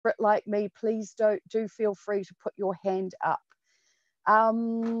desperate like me, please do feel free to put your hand up.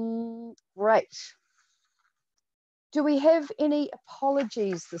 Great. Do we have any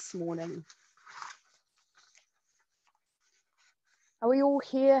apologies this morning? Are we all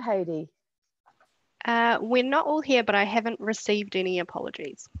here, Heidi? We're not all here, but I haven't received any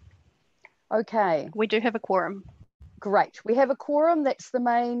apologies. Okay. We do have a quorum. Great. We have a quorum. That's the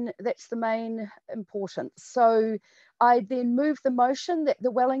main importance. So I then move the motion that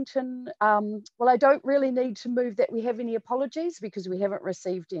the Wellington, well, I don't really need to move that we have any apologies because we haven't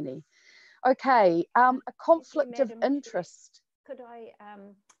received any. Okay, a conflict of interest. Could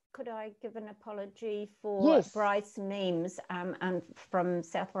I give an apology for yes. Bryce Meems and from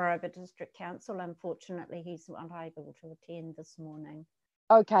South Warroba District Council? Unfortunately, he's unable to attend this morning.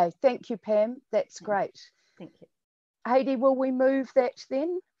 Okay, thank you, Pam. That's great. Thank you. Heidi, will we move that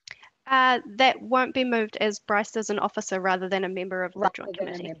then? That won't be moved as Bryce is an officer rather than a member of the joint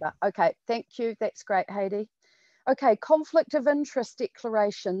committee. Okay, thank you. That's great, Heidi. Okay, conflict of interest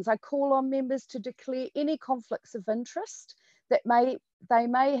declarations. I call on members to declare any conflicts of interest that they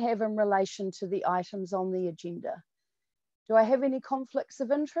may have in relation to the items on the agenda. Do I have any conflicts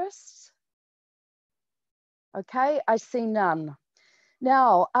of interest? Okay, I see none.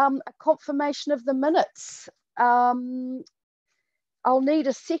 Now, a confirmation of the minutes. I'll need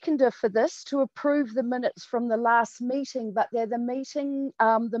a seconder for this to approve the minutes from the last meeting, but they're the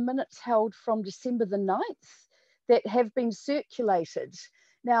minutes held from December the 9th that have been circulated.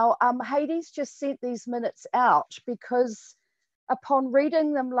 Now, Heidi's just sent these minutes out because upon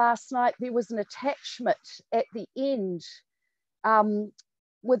reading them last night, there was an attachment at the end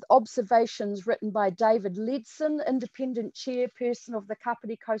with observations written by David Ledson, Independent Chairperson of the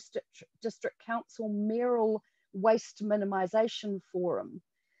Kapiti Coast District Council Mayoral Waste Minimisation Forum.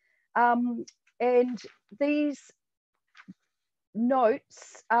 And these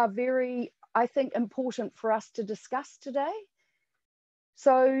notes are very, I think, important for us to discuss today.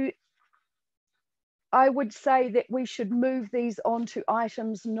 So I would say that we should move these on to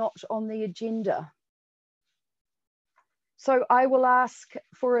items not on the agenda. So I will ask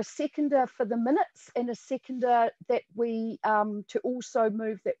for a seconder for the minutes and a seconder that we, to also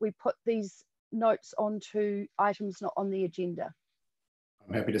move that we put these notes onto items not on the agenda.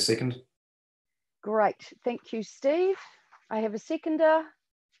 I'm happy to second. Great, thank you, Steve. I have a seconder.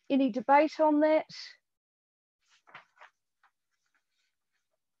 Any debate on that?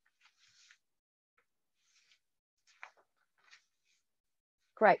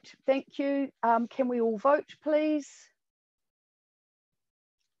 Great, thank you. Can we all vote, please?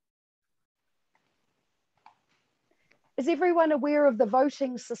 Is everyone aware of the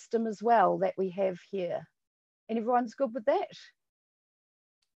voting system as well that we have here? And everyone's good with that?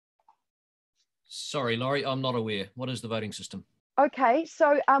 Sorry, Laurie, I'm not aware. What is the voting system? Okay,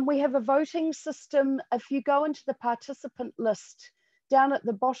 so we have a voting system. If you go into the participant list, down at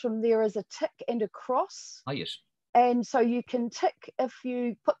the bottom, there is a tick and a cross. Oh, yes. And so you can tick if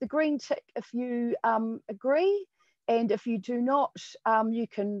you put the green tick if you agree, and if you do not, you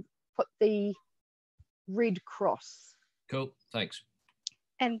can put the red cross. Cool, thanks.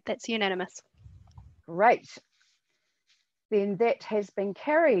 And that's unanimous. Great. Then that has been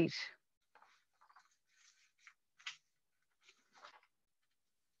carried.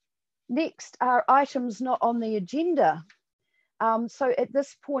 Next are items not on the agenda. So at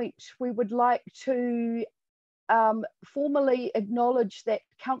this point, we would like to formally acknowledge that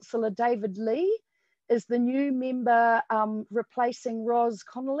Councillor David Lee is the new member replacing Ros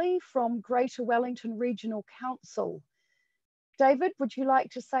Connolly from Greater Wellington Regional Council. David, would you like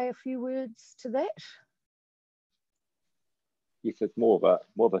to say a few words to that? Yes, it's more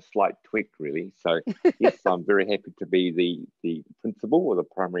of a slight tweak, really. So yes, I'm very happy to be the principal or the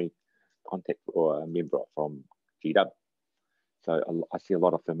primary contact or a member from GW. So I see a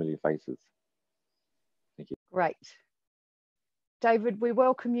lot of familiar faces. Thank you. Great. David, we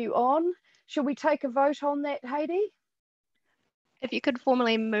welcome you on. Shall we take a vote on that, Heidi? If you could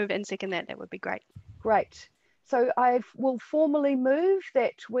formally move and second that, that would be great. Great. So I will formally move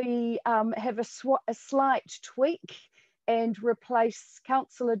that we have a slight tweak and replace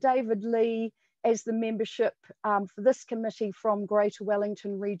Councillor David Lee as the membership for this committee from Greater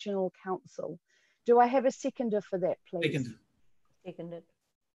Wellington Regional Council. Do I have a seconder for that, please? Second. Seconded.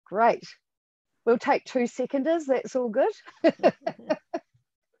 Great. We'll take 2 seconders, that's all good.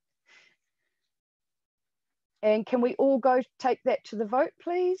 And can we all go take that to the vote,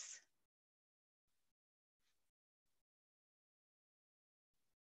 please?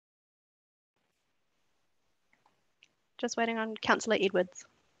 Just waiting on Councillor Edwards.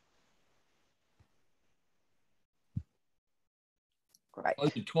 Great.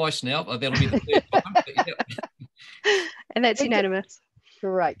 Voted twice now. That'll be the third time. But yeah. And that's unanimous.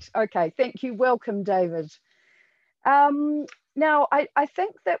 Great. Okay. Thank you. Welcome, David. Now, I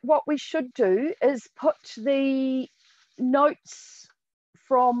think that what we should do is put the notes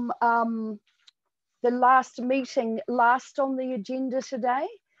from the last meeting last on the agenda today.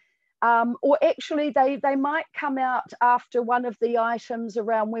 Or actually, they might come out after one of the items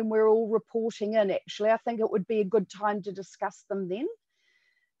around when we're all reporting in, actually. I think it would be a good time to discuss them then.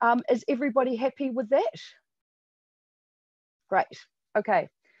 Is everybody happy with that? Great. Okay.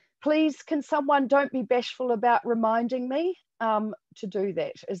 Please, can someone, don't be bashful about reminding me to do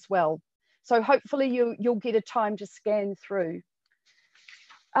that as well. So hopefully you'll get a time to scan through.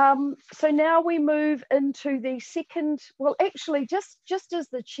 So now we move into the second, well, actually just as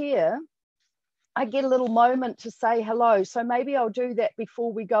the chair, I get a little moment to say hello. So maybe I'll do that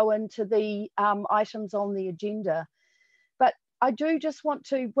before we go into the items on the agenda. But I do just want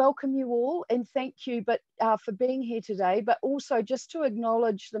to welcome you all and thank you for being here today, but also just to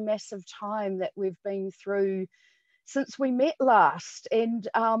acknowledge the massive time that we've been through since we met last. And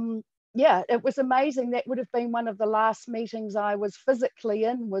yeah, it was amazing. That would have been one of the last meetings I was physically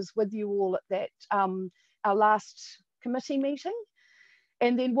in, was with you all at that, our last committee meeting.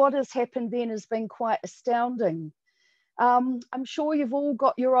 And then what has happened then has been quite astounding. I'm sure you've all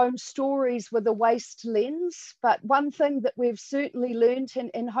got your own stories with a waste lens, but one thing that we've certainly learned,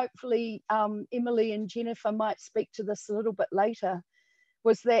 and hopefully Emily and Jennifer might speak to this a little bit later,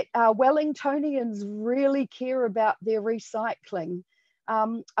 was that Wellingtonians really care about their recycling.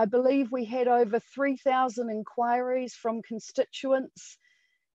 I believe we had over 3,000 inquiries from constituents,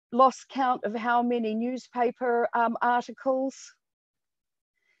 lost count of how many newspaper articles.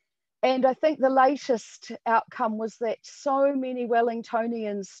 And I think the latest outcome was that so many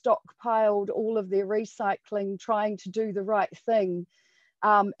Wellingtonians stockpiled all of their recycling, trying to do the right thing.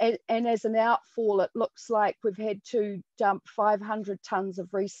 And as an outfall, it looks like we've had to dump 500 tonnes of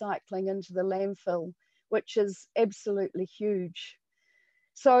recycling into the landfill, which is absolutely huge.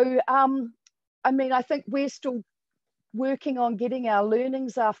 So, I mean, I think we're still working on getting our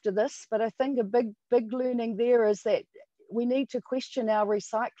learnings after this, but I think a big learning there is that we need to question our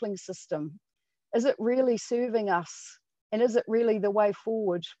recycling system. Is it really serving us? And is it really the way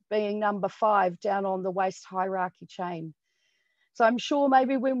forward, being number 5 down on the waste hierarchy chain? So I'm sure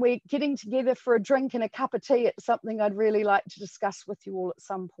maybe when we're getting together for a drink and a cup of tea, it's something I'd really like to discuss with you all at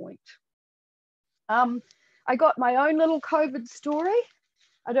some point. I got my own little COVID story.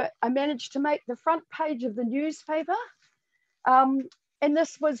 I managed to make the front page of the newspaper. And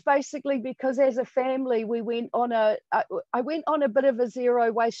this was basically because as a family, we went on I went on a bit of a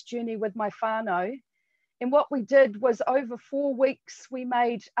zero waste journey with my whānau. And what we did was over 4 weeks, we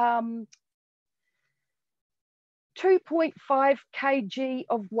made 2.5 kg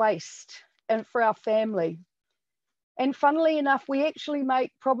of waste for our family. And funnily enough, we actually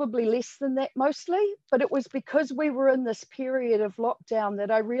make probably less than that mostly, but it was because we were in this period of lockdown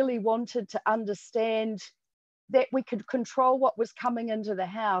that I really wanted to understand that we could control what was coming into the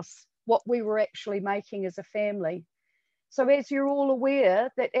house, what we were actually making as a family. So as you're all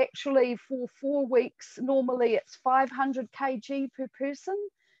aware, that actually for 4 weeks, normally it's 500 kg per person.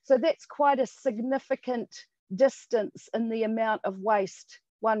 So that's quite a significant distance in the amount of waste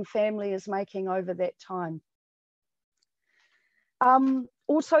one family is making over that time.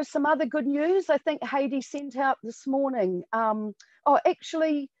 Also, some other good news, I think Heidi sent out this morning. Oh,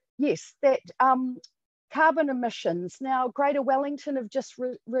 actually, yes, that carbon emissions. Now, Greater Wellington have just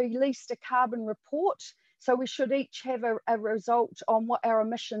released a carbon report, so we should each have a result on what our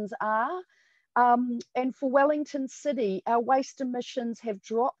emissions are. And for Wellington City, our waste emissions have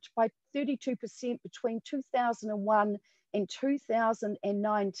dropped by 32% between 2001 and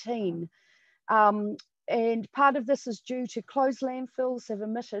 2019. And part of this is due to closed landfills have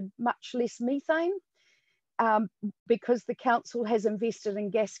emitted much less methane because the council has invested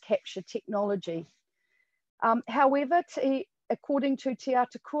in gas capture technology. However, according to Te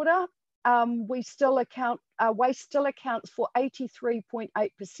Atakura, waste still accounts for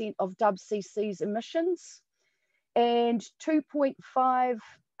 83.8% of WCC's emissions, and $2.5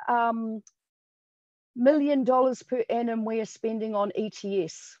 million per annum we are spending on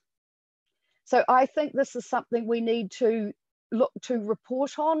ETS. So I think this is something we need to look to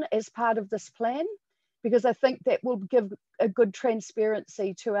report on as part of this plan, because I think that will give a good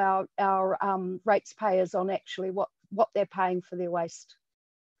transparency to our rates payers on actually what they're paying for their waste.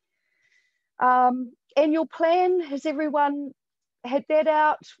 Annual plan, has everyone had that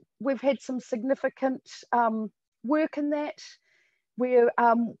out? We've had some significant work in that.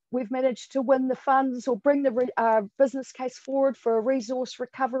 we've managed to win the funds or bring the business case forward for a resource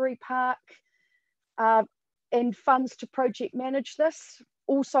recovery park and funds to project manage this.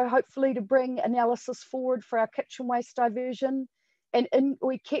 Also, hopefully to bring analysis forward for our kitchen waste diversion. And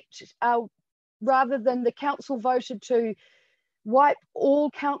we kept, rather than the council voted to wipe all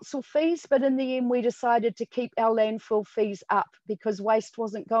council fees, but in the end we decided to keep our landfill fees up because waste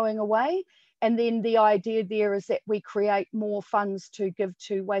wasn't going away. And then the idea there is that we create more funds to give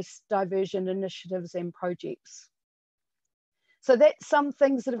to waste diversion initiatives and projects. So that's some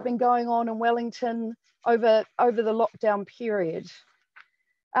things that have been going on in Wellington over the lockdown period.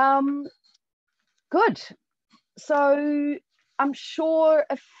 Good. So I'm sure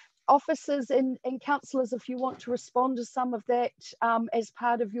if officers and councillors, if you want to respond to some of that as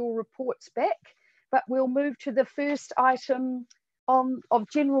part of your reports back, but we'll move to the first item of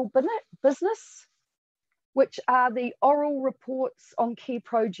general business, which are the oral reports on key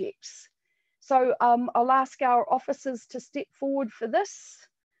projects. So I'll ask our officers to step forward for this.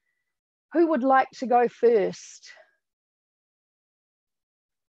 Who would like to go first?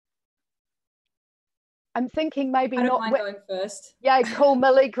 I'm thinking maybe I don't not. mind going first. Yeah, cool,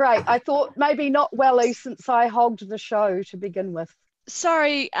 Millie, great. I thought maybe not Welly since I hogged the show to begin with.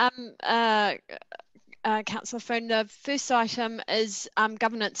 Sorry, Councillor Foon, the first item is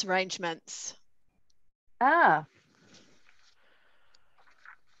governance arrangements. Ah.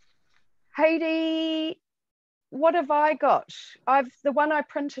 Heidi, what have I got? The one I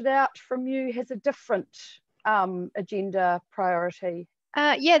printed out from you has a different agenda priority.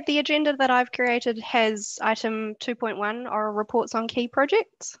 Yeah, the agenda that I've created has item 2.1 or reports on key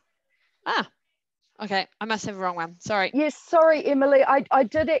projects. Ah, okay, I must have the wrong one, sorry. Yes, sorry, Emily, I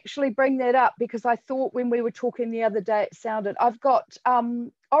did actually bring that up because I thought when we were talking the other day it sounded. I've got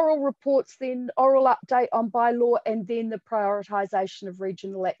oral reports, then oral update on bylaw, and then the prioritisation of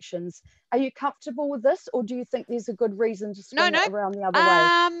regional actions. Are you comfortable with this, or do you think there's a good reason to swing it around the other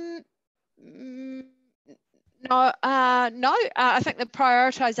way? No, I think the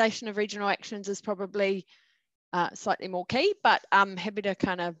prioritisation of regional actions is probably slightly more key, but I'm happy to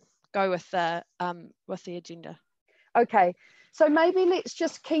kind of go with the agenda. Okay, so maybe let's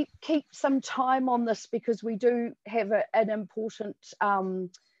just keep some time on this because we do have an important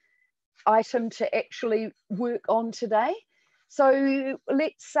item to actually work on today. So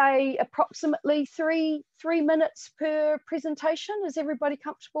let's say approximately three minutes per presentation. Is everybody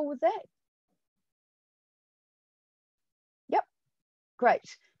comfortable with that? Yep,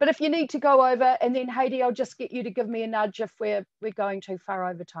 great. But if you need to go over, and then Heidi, I'll just get you to give me a nudge if we're going too far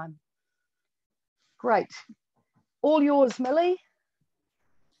over time. Great. All yours, Millie.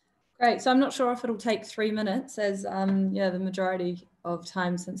 Great. So I'm not sure if it'll take 3 minutes, as yeah, the majority of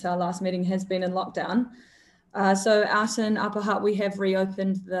time since our last meeting has been in lockdown. So out in Upper Hutt, we have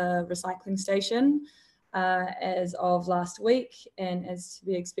reopened the recycling station as of last week, and as to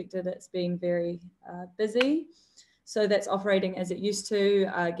be expected, it's been very busy. So that's operating as it used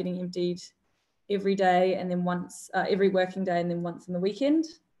to, getting emptied every day, and then once every working day, and then once in the weekend.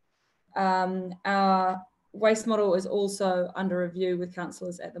 Our waste model is also under review with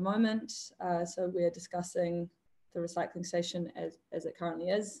councillors at the moment. So we're discussing the recycling station as it currently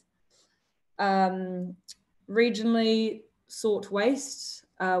is. Regionally, sort waste.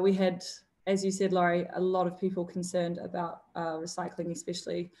 We had, as you said, Laurie, a lot of people concerned about recycling,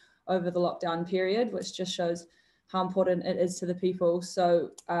 especially over the lockdown period, which just shows how important it is to the people.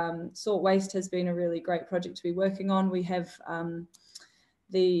 So sort waste has been a really great project to be working on. We have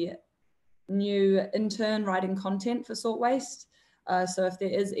the new intern writing content for sort waste. So if there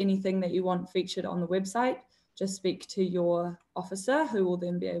is anything that you want featured on the website, just speak to your officer, who will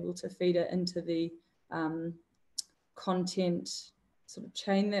then be able to feed it into the content sort of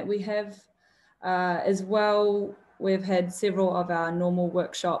chain that we have. As well, we've had several of our normal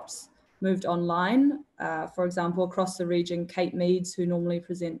workshops moved online. For example, across the region, Kate Meads, who normally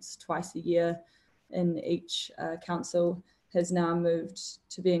presents twice a year in each council, has now moved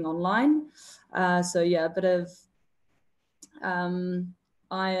to being online. So yeah, a bit of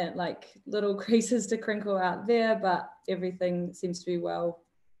little creases to crinkle out there, but everything seems to be well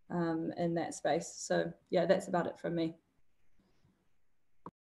in that space. So yeah, that's about it from me.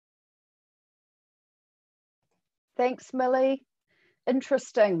 Thanks, Millie.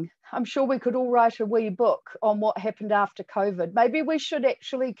 Interesting. I'm sure we could all write a wee book on what happened after COVID. Maybe we should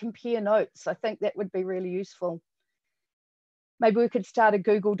actually compare notes. I think that would be really useful. Maybe we could start a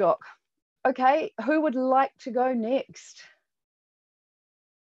Google Doc. Okay, who would like to go next?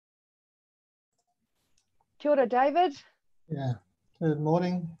 Kia ora, David. Yeah, good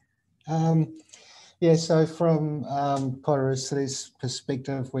morning. Yeah, so from Prioritisati's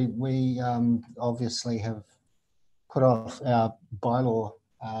perspective, we obviously have put off our bylaw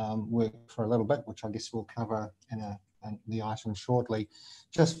work for a little bit, which I guess we'll cover in the item shortly.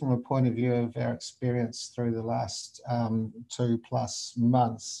 Just from a point of view of our experience through the last 2+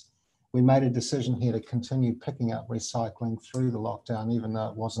 months, we made a decision here to continue picking up recycling through the lockdown, even though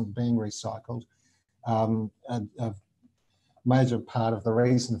it wasn't being recycled. A major part of the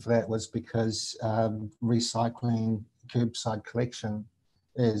reason for that was because recycling curbside collection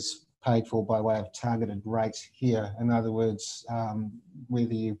is paid for by way of targeted rates here. In other words,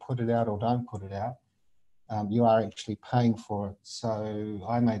 whether you put it out or don't put it out, you are actually paying for it. So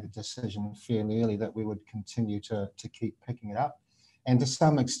I made the decision fairly early that we would continue to keep picking it up. And to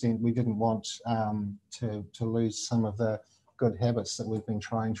some extent, we didn't want to lose some of the good habits that we've been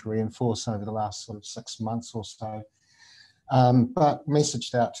trying to reinforce over the last sort of 6 months or so. But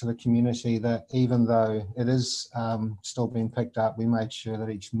messaged out to the community that even though it is still being picked up, we made sure that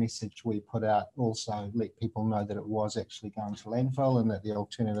each message we put out also let people know that it was actually going to landfill, and that the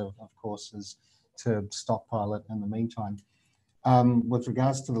alternative, of course, is to stockpile it in the meantime. With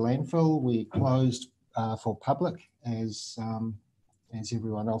regards to the landfill, we closed for public as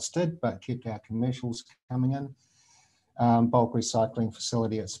everyone else did, but kept our commercials coming in. Bulk recycling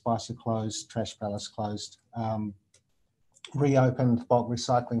facility at Spicer closed, trash palace closed. Reopened bulk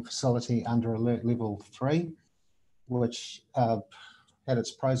recycling facility under alert level 3, which had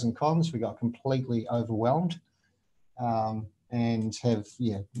its pros and cons. We got completely overwhelmed and have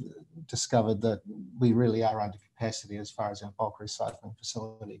discovered that we really are under capacity as far as our bulk recycling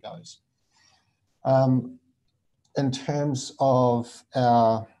facility goes. In terms of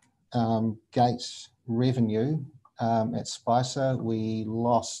our gate revenue, at Spicer, we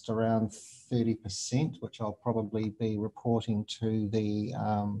lost around 30%, which I'll probably be reporting to the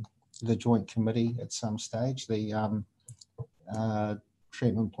joint committee at some stage, the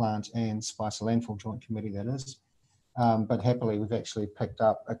treatment plant and Spicer landfill joint committee, that is. But happily, we've actually picked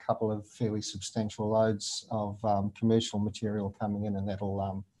up a couple of fairly substantial loads of commercial material coming in, and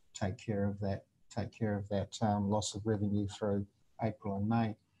that'll take care of that loss of revenue through April and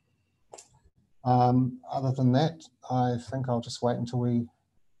May. Other than that, I think I'll just wait until we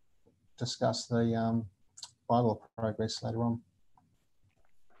discuss the bylaw progress later on.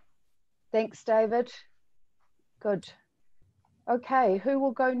 Thanks, David. Good. Okay, who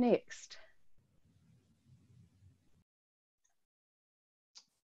will go next?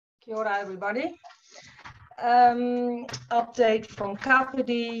 Kia ora, everybody. Update from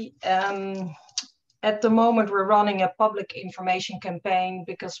Kapiti. At the moment, we're running a public information campaign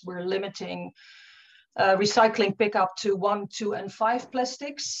because we're limiting recycling pickup to 1, 2, and 5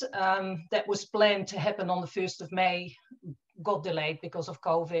 plastics. That was planned to happen on the 1st of May, got delayed because of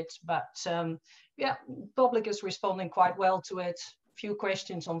COVID, but yeah, public is responding quite well to it. A few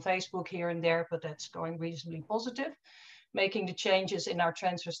questions on Facebook here and there, but that's going reasonably positive. Making the changes in our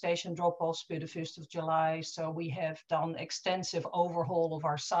transfer station drop-offs by the 1st of July. So we have done extensive overhaul of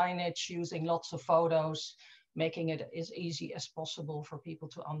our signage, using lots of photos, making it as easy as possible for people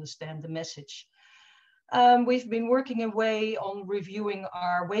to understand the message. We've been working away on reviewing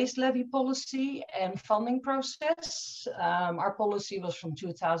our waste levy policy and funding process. Our policy was from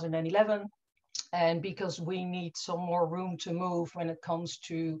 2011, and because we need some more room to move when it comes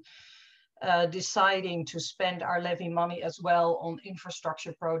to deciding to spend our levy money as well on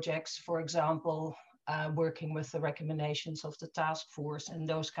infrastructure projects, for example, working with the recommendations of the task force and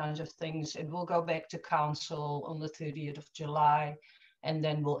those kinds of things. It will go back to council on the 30th of July, and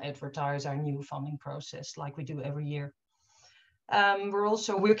then we'll advertise our new funding process like we do every year. We're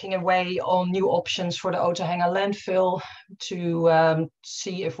also working away on new options for the Otahenger landfill to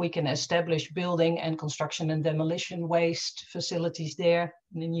see if we can establish building and construction and demolition waste facilities there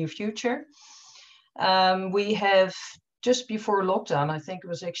in the near future. We have, just before lockdown, I think it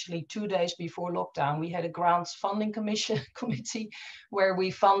was actually 2 days before lockdown, we had a grants funding committee where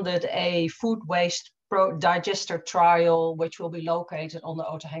we funded a food waste digester trial, which will be located on the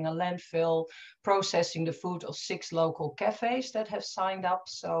Otahenger landfill, processing the food of 6 local cafes that have signed up.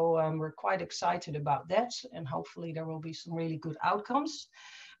 So we're quite excited about that, and hopefully there will be some really good outcomes.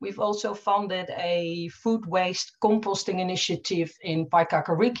 We've also funded a food waste composting initiative in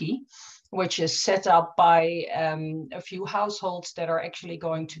Paikakariki, which is set up by a few households that are actually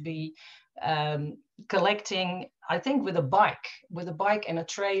going to be collecting, I think with a bike and a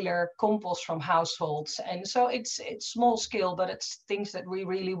trailer, compost from households. And so it's small scale, but it's things that we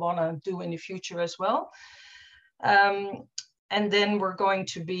really want to do in the future as well. And then we're going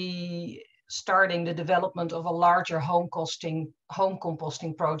to be starting the development of a larger home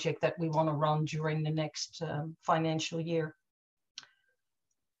composting project that we want to run during the next financial year.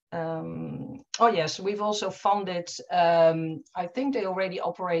 Oh yes, we've also funded, I think they already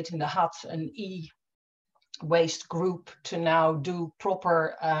operate in the hut, an e-waste group to now do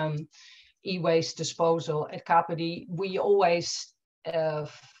proper e-waste disposal at KPD. We always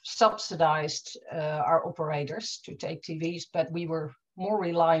subsidized our operators to take TVs, but we were more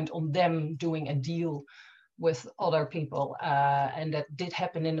reliant on them doing a deal with other people, and that did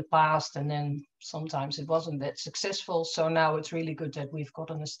happen in the past, and then sometimes it wasn't that successful. So now it's really good that we've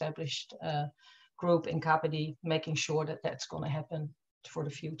got an established group in KPD making sure that that's going to happen for the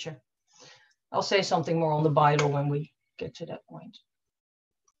future. I'll say something more on the bylaw when we get to that point.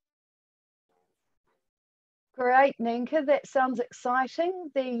 Great, Ninka, that sounds exciting.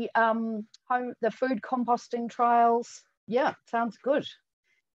 The food composting trials, yeah, sounds good.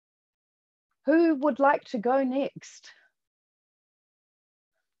 Who would like to go next?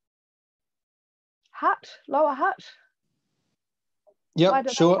 Hut, Lower Hut? Yeah,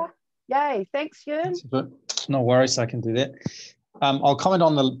 sure. Yay, thanks, Jörn. No worries, I can do that. I'll comment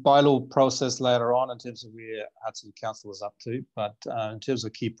on the bylaw process later on in terms of where Hutt City Council is up to, but in terms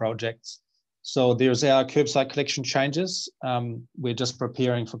of key projects. So there's our curbside collection changes. We're just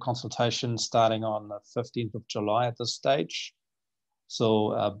preparing for consultation starting on the 15th of July at this stage.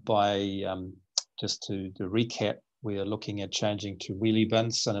 So just to recap, we are looking at changing to wheelie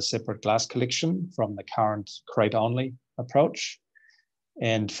bins and a separate glass collection from the current crate only approach.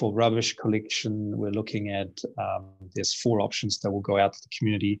 And for rubbish collection, we're looking at, there's 4 options that will go out to the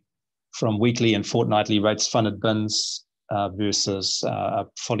community, from weekly and fortnightly rates funded bins versus a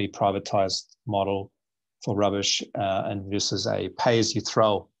fully privatized model for rubbish and versus a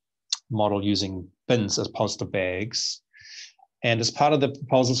pay-as-you-throw model using bins as opposed to bags. And as part of the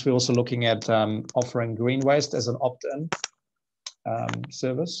proposals, we're also looking at offering green waste as an opt-in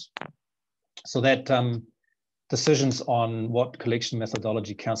service. So that decisions on what collection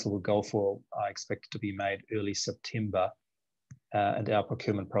methodology council will go for are expected to be made early September, and our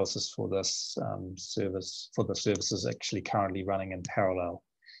procurement process for this service is actually currently running in parallel.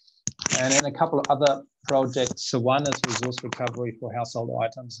 And then a couple of other projects. So one is resource recovery for household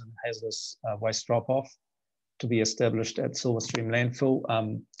items and hazardous waste drop-off to be established at Silverstream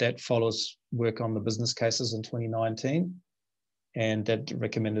Landfill. That follows work on the business cases in 2019. And that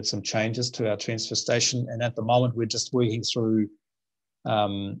recommended some changes to our transfer station. And at the moment, we're just working through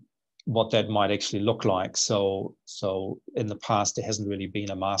what that might actually look like. So in the past, there hasn't really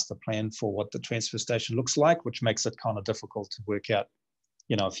been a master plan for what the transfer station looks like, which makes it kind of difficult to work out,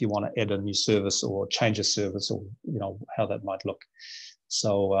 if you want to add a new service or change a service, or, how that might look.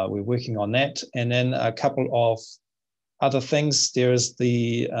 So we're working on that. And then a couple of other things. There is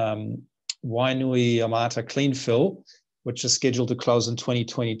the Wainui Amata clean fill, which is scheduled to close in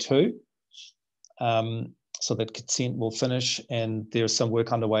 2022. So that consent will finish, and there's some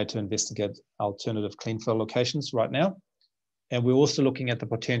work underway to investigate alternative clean fill locations right now. And we're also looking at the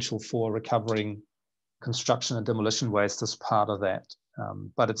potential for recovering construction and demolition waste as part of that.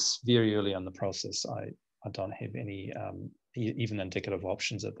 But it's very early in the process. I don't have any even indicative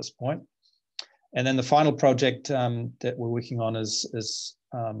options at this point. And then the final project that we're working on is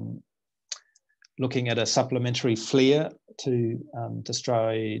looking at a supplementary flare to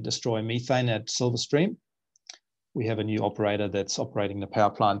destroy methane at Silverstream. We have a new operator that's operating the power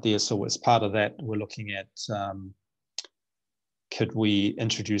plant there. So as part of that, we're looking at could we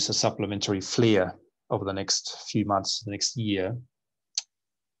introduce a supplementary flare over the next few months, the next year,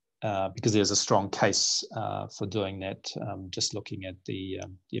 because there's a strong case for doing that, just looking at the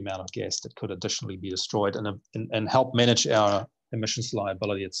amount of gas that could additionally be destroyed and help manage our emissions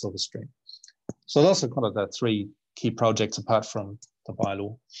liability at Silverstream. So those are kind of the 3 key projects apart from the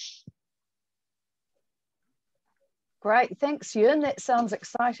bylaw. Great, thanks, Jörn. That sounds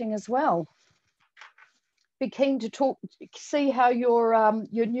exciting as well. Be keen to see how your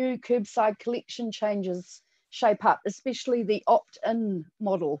new curbside collection changes shape up, especially the opt-in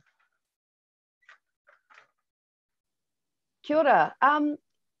model. Kia ora.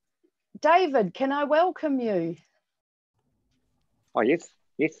 David, can I welcome you? Oh, yes.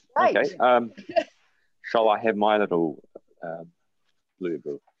 Great. Okay. Shall I have my little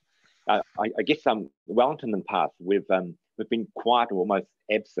blurb? I guess Wellington in the past, we've been quiet or almost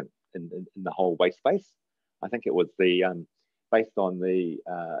absent in the whole waste space. I think it was based on the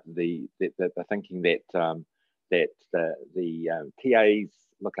thinking that the TAs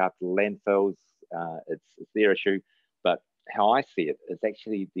look after landfills. It's their issue, but how I see it is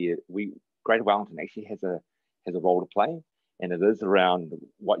actually Greater Wellington actually has a role to play, and it is around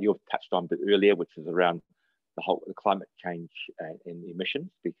what you've touched on a bit earlier, which is around the climate change and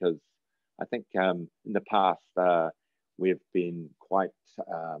emissions, because I think in the past we've been quite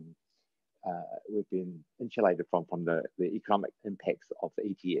we've been insulated from the economic impacts of the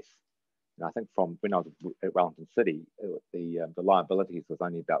ETS. And I think from when I was at Wellington City, the liabilities was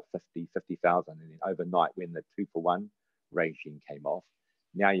only about 50,000, and then overnight when the 2-for-1 regime came off,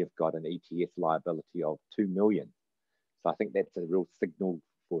 now you've got an ETS liability of 2 million. So I think that's a real signal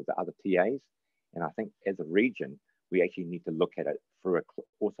for the other TAs. And I think as a region, we actually need to look at it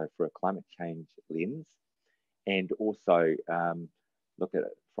also through a climate change lens, and also look at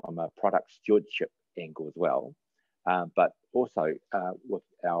it from a product stewardship angle as well, but also with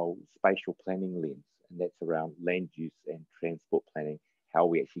our spatial planning lens, and that's around land use and transport planning, how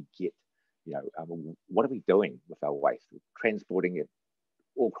we actually get, what are we doing with our waste? We're transporting it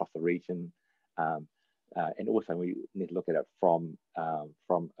all across the region, and also we need to look at it from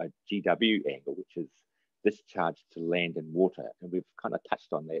a GW angle, which is discharge to land and water, and we've kind of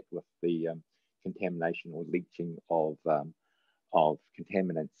touched on that with the contamination or leaching of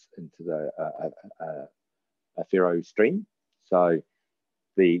contaminants into the Ferro stream. So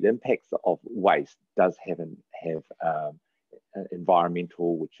the impacts of waste does have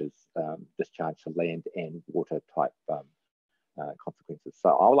environmental, which is discharge to land and water type consequences. So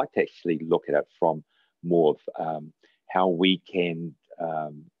I would like to actually look at it from more of how we can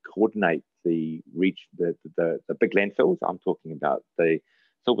coordinate the big landfills. I'm talking about the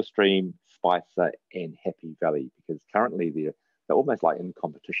Silverstream, Spicer, and Happy Valley, because currently they're almost like in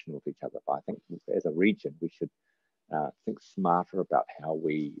competition with each other. But I think as a region, we should think smarter about how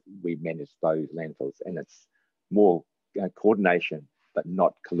we manage those landfills, and it's more coordination, but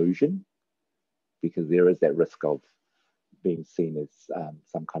not collusion, because there is that risk of being seen as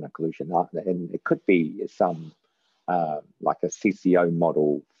some kind of collusion, and it could be some like a CCO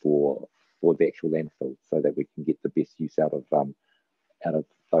model for the actual landfill, so that we can get the best use out of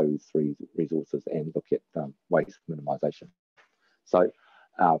those three resources and look at waste minimisation. So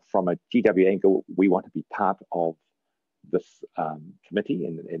from a GW angle, we want to be part of this committee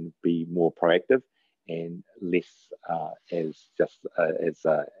and be more proactive and less as just as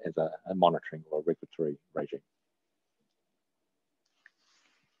a monitoring or a regulatory regime.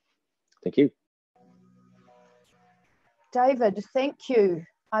 Thank you. David, thank you.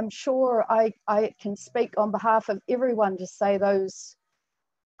 I'm sure I can speak on behalf of everyone to say those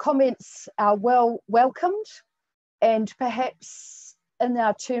comments are well welcomed, and perhaps in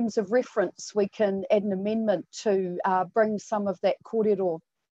our terms of reference, we can add an amendment to bring some of that kōrero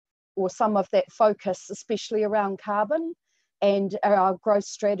or some of that focus, especially around carbon and our growth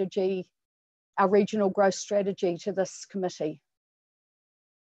strategy, our regional growth strategy, to this committee.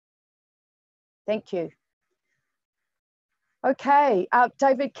 Thank you. Okay,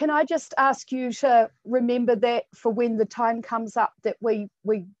 David, can I just ask you to remember that for when the time comes up, that we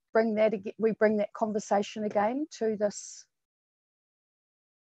bring that conversation again to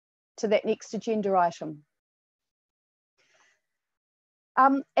that next agenda item.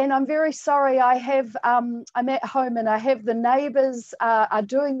 And I'm very sorry, I'm at home and I have the neighbours are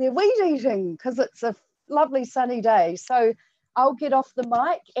doing their weed eating because it's a lovely sunny day. So I'll get off the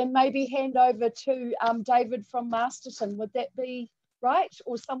mic and maybe hand over to David from Masterton. Would that be right?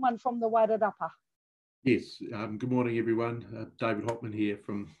 Or someone from the Wairarapa? Yes, good morning everyone. David Hopman here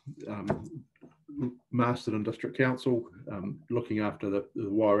from Masterton District Council, looking after the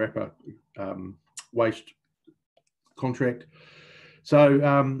Wairarapa waste contract. So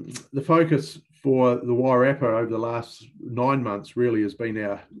the focus for the Wairarapa over the last 9 months really has been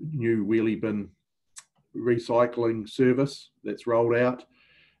our new wheelie bin recycling service that's rolled out,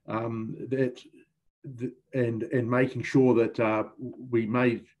 and making sure that we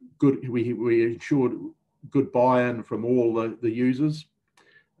ensured good buy-in from all the users.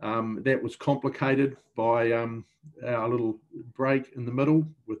 That was complicated by our little break in the middle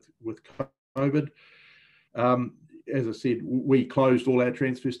with COVID. As I said, we closed all our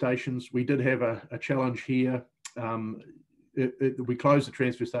transfer stations. We did have a challenge here. We closed the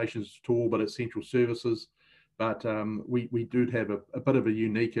transfer stations to all but essential services, but we do have a bit of a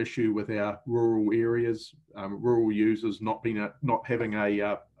unique issue with our rural areas, rural users not having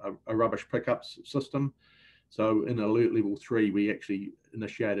a rubbish pickups system. So in Alert Level 3, we actually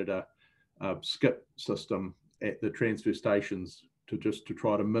initiated a skip system at the transfer stations to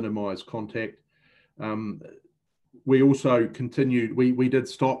try to minimise contact. We also continued, we did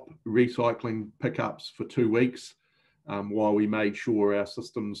stop recycling pickups for 2 weeks while we made sure our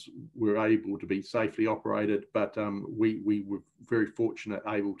systems were able to be safely operated, but we were very fortunate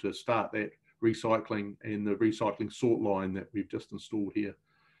able to start that recycling and the recycling sort line that we've just installed here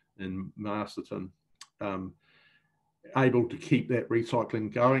in Masterton. Able to keep that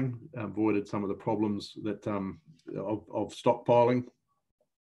recycling going, avoided some of the problems that of stockpiling.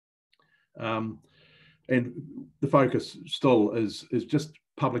 And the focus still is just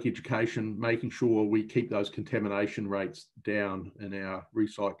public education, making sure we keep those contamination rates down in our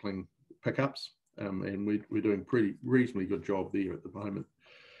recycling pickups. And we're doing pretty reasonably good job there at the moment.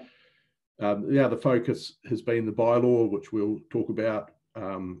 The other focus has been the bylaw, which we'll talk about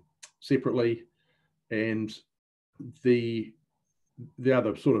separately. And the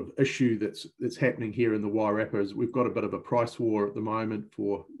other sort of issue that's happening here in the Wairarapa is we've got a bit of a price war at the moment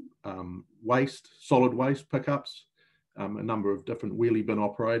for solid waste pickups. A number of different wheelie bin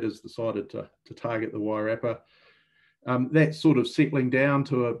operators decided to target the Wairarapa. That's sort of settling down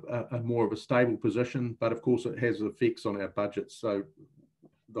to a more of a stable position, but of course it has effects on our budgets. So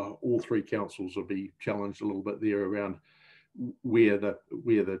all three councils will be challenged a little bit there around where the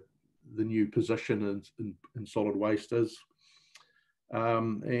new position in solid waste is.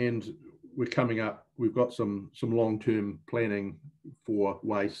 And we're coming up, we've got some long-term planning for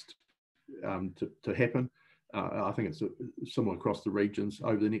waste to happen. I think it's similar across the regions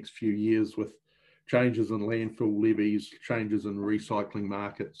over the next few years, with changes in landfill levies, changes in recycling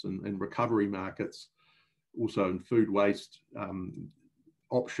markets and recovery markets, also in food waste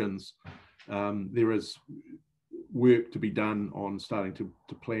options. There is work to be done on starting to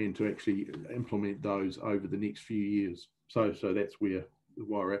plan to actually implement those over the next few years. So that's where the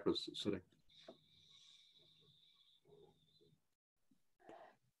Wairarapa is sitting.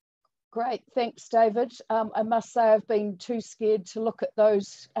 Great, thanks, David. I must say I've been too scared to look at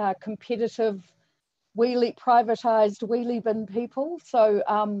those competitive privatised wheelie bin people, so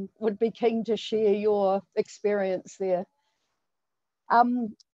would be keen to share your experience there.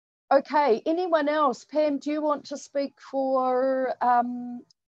 Okay, anyone else? Pam, do you want to speak for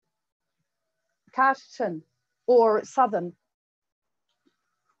Carterton or Southern?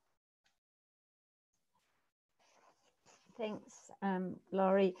 Thanks,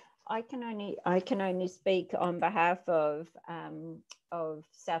 Laurie. I can only speak on behalf of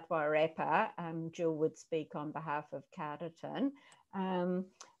South Wairarapa. Jill would speak on behalf of Carterton.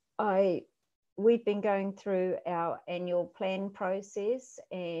 We've been going through our annual plan process,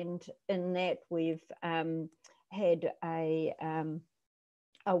 and in that we've had a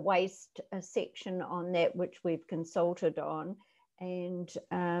waste section on that which we've consulted on, and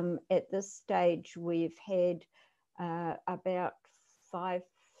at this stage we've had about 500-600.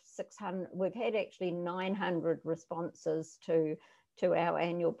 We've had actually 900 responses to our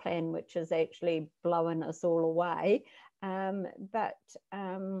annual plan, which has actually blown us all away.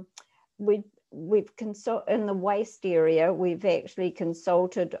 We've consulted in the waste area. We've actually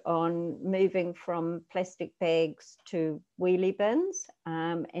consulted on moving from plastic bags to wheelie bins,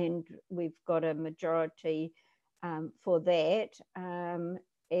 and we've got a majority for that.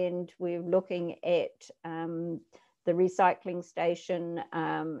 And we're looking at the recycling station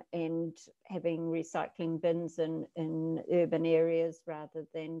and having recycling bins in urban areas rather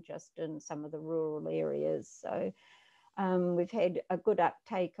than just in some of the rural areas. So we've had a good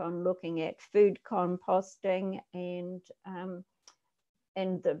uptake on looking at food composting, and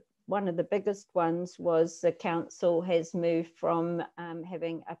one of the biggest ones was the council has moved from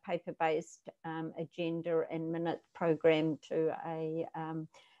having a paper-based agenda and minute program to a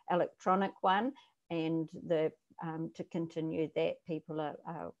electronic one, and to continue that, people are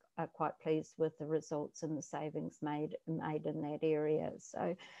quite pleased with the results and the savings made in that area.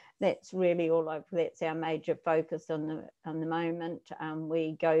 So that's really that's our major focus on the moment.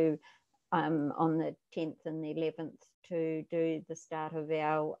 We go on the 10th and the 11th to do the start of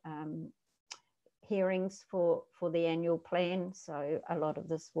our hearings for the annual plan. So a lot of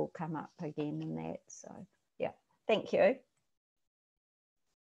this will come up again in that. So yeah, thank you.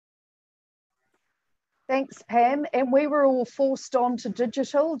 Thanks, Pam. And we were all forced onto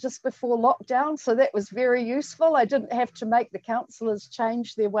digital just before lockdown, so that was very useful. I didn't have to make the councillors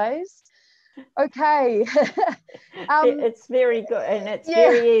change their ways. Okay. It's very good, and it's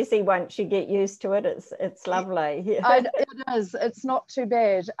very easy once you get used to it. It's lovely. It is. It's not too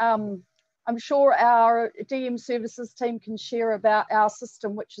bad. I'm sure our DM services team can share about our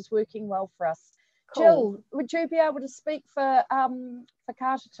system, which is working well for us. Cool. Jill, would you be able to speak for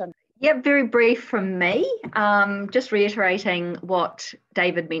Carterton? Yeah, very brief from me. Just reiterating what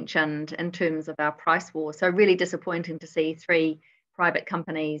David mentioned in terms of our price war. So really disappointing to see three private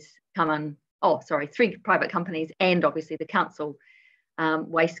companies and obviously the council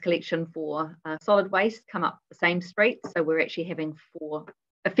waste collection for solid waste come up the same street. So we're actually having 4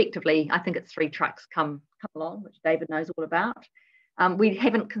 effectively, I think it's 3 trucks come along, which David knows all about. We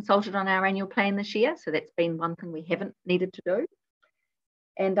haven't consulted on our annual plan this year, so that's been one thing we haven't needed to do.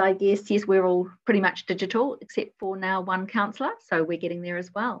 And I guess, yes, we're all pretty much digital, except for now 1 councillor, so we're getting there as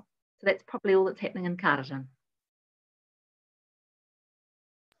well. So that's probably all that's happening in Carterton.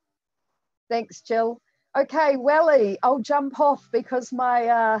 Thanks, Jill. Okay, Welly, I'll jump off because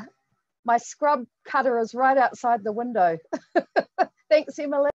my my scrub cutter is right outside the window. Thanks,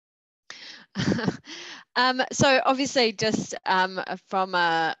 Emily. So obviously just from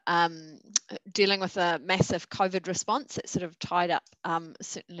dealing with a massive COVID response, it sort of tied up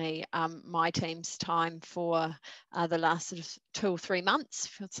certainly my team's time for the last sort of 2 or 3 months.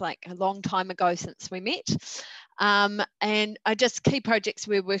 Feels like a long time ago since we met. And just key projects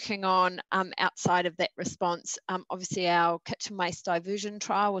we're working on outside of that response. Obviously our kitchen waste diversion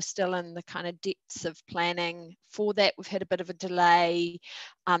trial was still in the kind of depths of planning for that. We've had a bit of a delay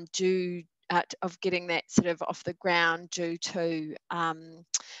due of getting that sort of off the ground due to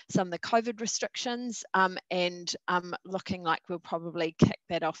some of the COVID restrictions, and looking like we'll probably kick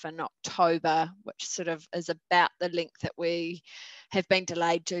that off in October, which sort of is about the length that we have been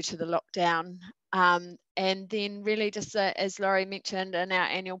delayed due to the lockdown. And then really just as Laurie mentioned in our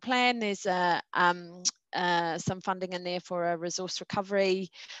annual plan, there's some funding in there for a resource recovery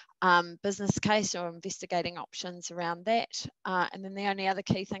business case or investigating options around that. And then the only other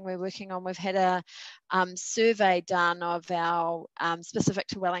key thing we're working on, we've had a survey done of our specific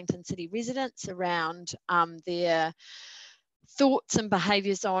to Wellington City residents around their thoughts and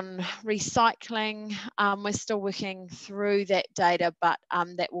behaviours on recycling. We're still working through that data, but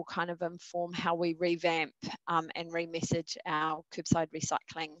that will kind of inform how we revamp and remessage our curbside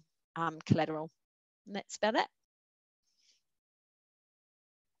recycling collateral. And that's about it.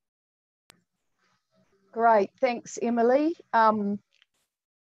 Great, thanks, Emily. Good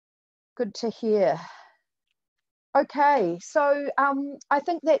to hear. Okay, so I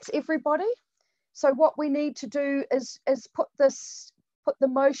think that's everybody. So what we need to do is put the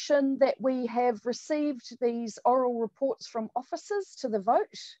motion that we have received these oral reports from officers to the vote.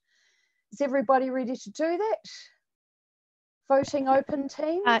 Is everybody ready to do that? Voting open,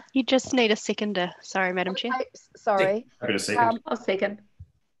 team. You just need a seconder. Sorry, Madam Chair. Sorry. Happy to second. I'll second.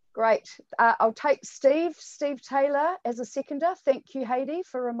 Great. I'll take Steve Taylor as a seconder. Thank you, Heidi,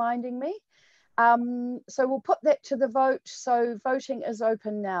 for reminding me. So we'll put that to the vote. So voting is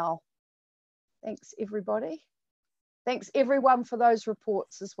open now. Thanks, everybody. Thanks, everyone, for those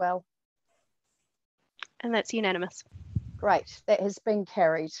reports as well. And that's unanimous. Great. That has been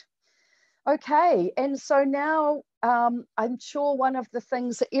carried. Okay. And so now I'm sure one of the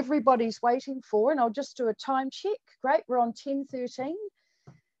things that everybody's waiting for, and I'll just do a time check. Great. We're on 10:13.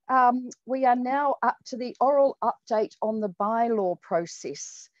 We are now up to the oral update on the bylaw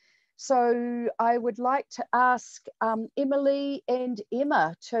process. So I would like to ask Emily and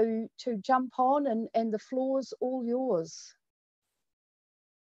Emma to jump on, and the floor's all yours.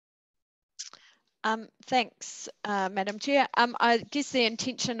 Thanks, Madam Chair. I guess the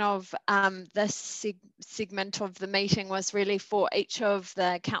intention of this segment of the meeting was really for each of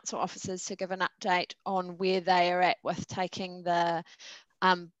the council officers to give an update on where they are at with taking the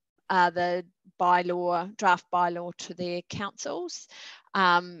draft bylaw to their councils.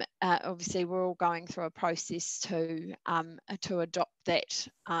 Obviously, we're all going through a process to adopt that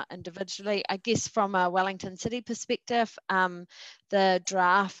individually. I guess from a Wellington City perspective, the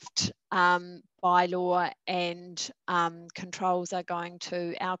draft bylaw and controls are going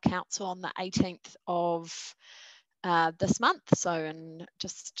to our council on the 18th of this month, so in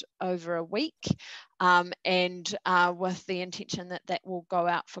just over a week, and with the intention that that will go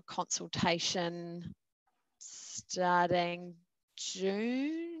out for consultation starting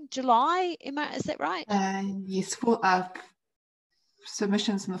July. Emma, is that right? Yes, for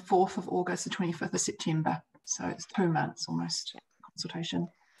submissions on the 4th of August, the 25th of September. So it's 2 months almost, consultation.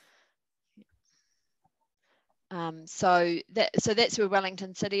 So that's where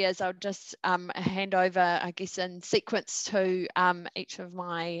Wellington City is. I'll just hand over, I guess, in sequence to each of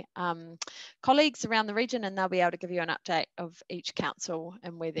my colleagues around the region, and they'll be able to give you an update of each council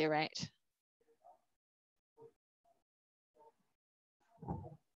and where they're at.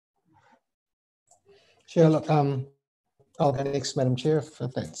 Sure, look, I'll go next, Madam Chair, if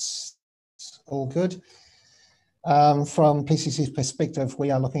that's all good. From PCC's perspective,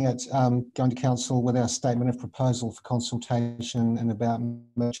 we are looking at going to council with our statement of proposal for consultation in about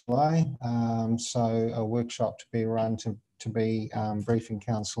mid-July. So a workshop to be run to be briefing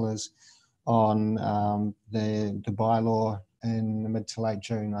councillors on the bylaw in mid to late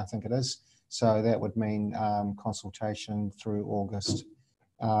June, I think it is. So that would mean consultation through August.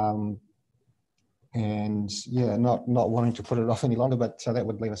 And yeah, not wanting to put it off any longer, but so that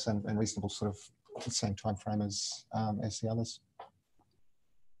would leave us in reasonable sort of the same time frame as the others.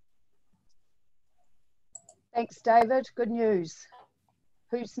 Thanks, David. Good news.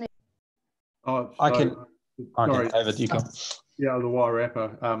 Who's next? Oh, I can, sorry, David, you go. Yeah, the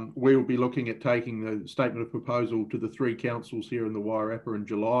Wairarapa. We will be looking at taking the statement of proposal to the 3 councils here in the Wairarapa in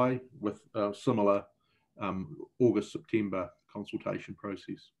July with a similar August-September consultation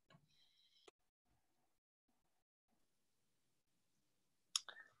process.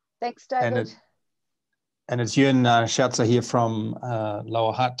 Thanks, David. And it's Ewan Schautzer here from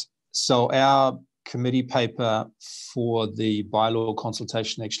Lower Hutt. So our committee paper for the bylaw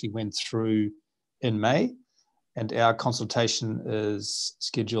consultation actually went through in May, and our consultation is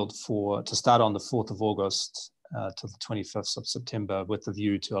scheduled to start on the 4th of August to the 25th of September, with the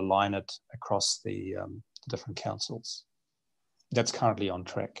view to align it across the different councils. That's currently on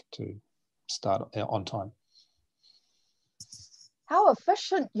track to start on time. How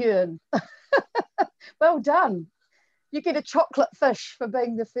efficient, Ewan. Well done. You get a chocolate fish for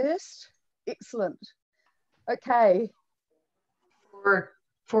being the first. Excellent. Okay.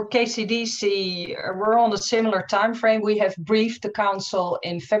 For KCDC, we're on a similar time frame. We have briefed the council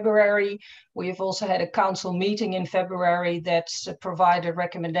in February. We have also had a council meeting in February that's provided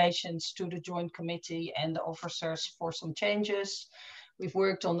recommendations to the joint committee and the officers for some changes. We've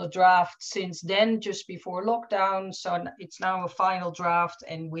worked on the draft since then, just before lockdown. So it's now a final draft,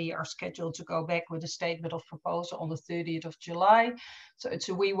 and we are scheduled to go back with a statement of proposal on the 30th of July. So it's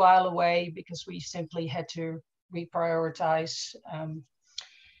a wee while away because we simply had to reprioritize.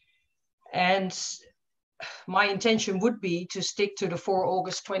 And my intention would be to stick to the 4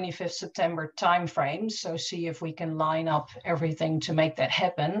 August, 25th September timeframe. So see if we can line up everything to make that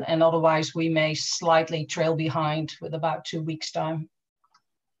happen. And otherwise we may slightly trail behind with about 2 weeks' time.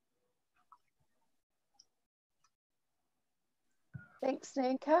 Thanks,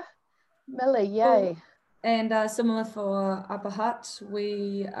 Nanka. Millie, yay. And similar for Upper Hutt,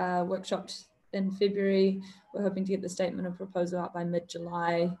 we workshopped in February. We're hoping to get the statement of proposal out by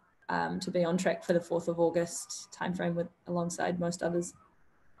mid-July to be on track for the 4th of August timeframe alongside most others.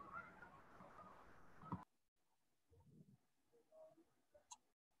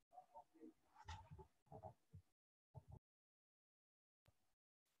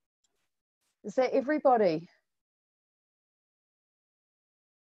 Is that everybody?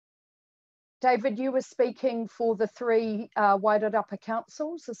 David, you were speaking for the 3 Wairarapa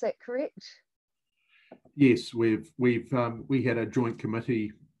councils, is that correct? Yes, we had a joint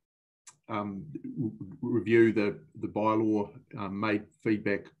committee review the bylaw, made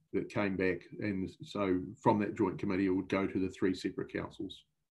feedback that came back, and so from that joint committee it would go to the 3 separate councils.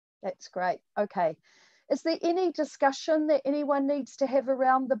 That's great. Okay. Is there any discussion that anyone needs to have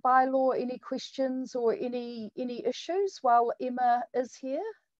around the bylaw? Any questions or any issues while Emma is here?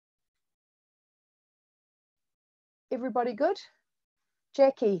 Everybody good?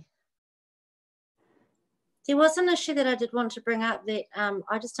 Jackie? There was an issue that I did want to bring up that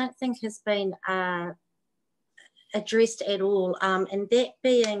I just don't think has been addressed at all, and that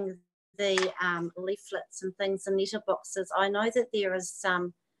being the leaflets and things in letterboxes. I know that there is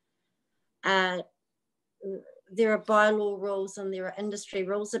some, there are bylaw rules and there are industry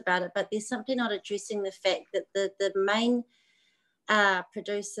rules about it, but they're simply not addressing the fact that the main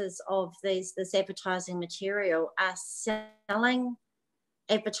producers of this advertising material are selling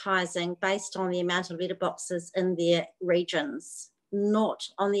advertising based on the amount of letterboxes in their regions, not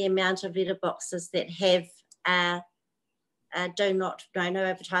on the amount of letterboxes that have no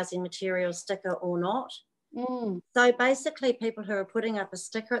advertising material sticker or not. So basically people who are putting up a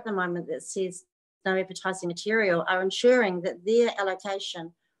sticker at the moment that says no advertising material are ensuring that their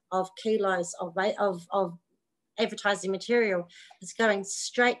allocation of kilos of advertising material is going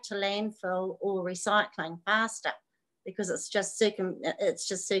straight to landfill or recycling faster, because it's just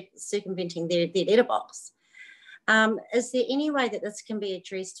circumventing their letterbox. Is there any way that this can be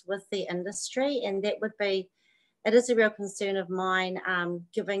addressed with the industry? And that would be, it is a real concern of mine,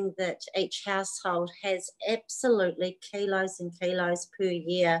 given that each household has absolutely kilos and kilos per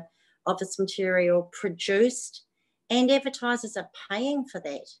year of its material produced, and advertisers are paying for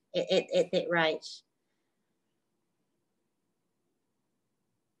that at that rate.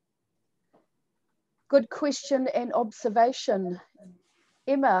 Good question and observation.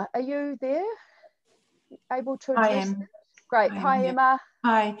 Emma, are you there? Able to address? I am. That? Great. Hi, Emma.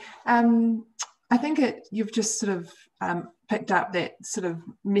 Hi. I think you've just sort of picked up that sort of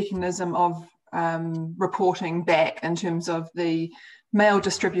mechanism of reporting back in terms of the mail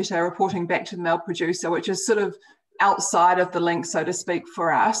distributor reporting back to the mail producer, which is sort of outside of the link, so to speak,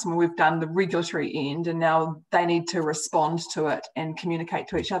 for us. I mean, we've done the regulatory end and now they need to respond to it and communicate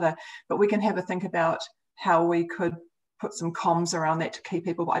to each other. But we can have a think about how we could put some comms around that to key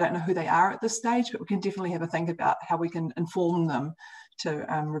people. But I don't know who they are at this stage, but we can definitely have a think about how we can inform them to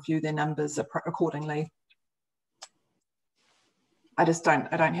review their numbers accordingly. I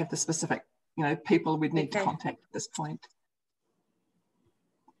don't have the specific, people we'd need to contact at this point.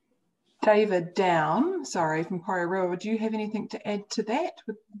 David Down, sorry, from Porirua, would you have anything to add to that?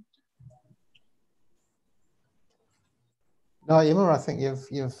 No, Emma, I think you've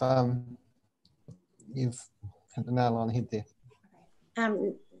hit the nail on the head there.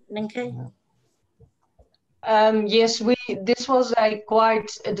 Ninka? Yes, this was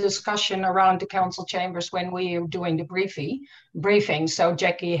quite a discussion around the council chambers when we were doing the briefing. So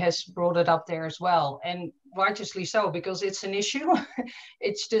Jackie has brought it up there as well, and righteously so, because it's an issue.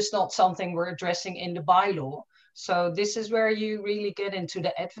 It's just not something we're addressing in the bylaw. So this is where you really get into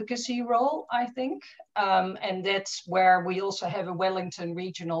the advocacy role, I think. And that's where we also have a Wellington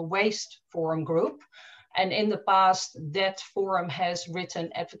Regional Waste Forum group. And in the past, that forum has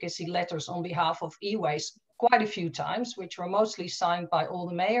written advocacy letters on behalf of e-waste quite a few times, which were mostly signed by all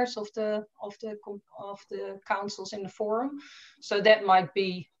the mayors of the councils in the forum. So that might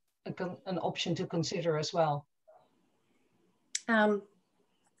be an option to consider as well.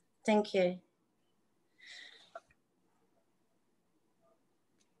 Thank you.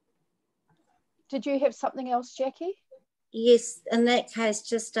 Did you have something else, Jackie? Yes, in that case,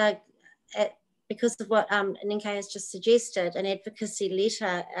 just because of what Ninka has just suggested, an advocacy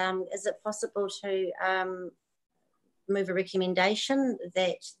letter, is it possible to move a recommendation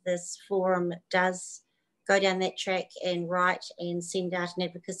that this forum does go down that track and write and send out an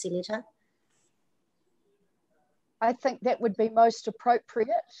advocacy letter? I think that would be most appropriate.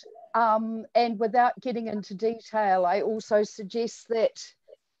 And without getting into detail, I also suggest that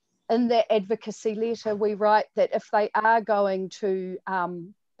in that advocacy letter, we write that if they are going to,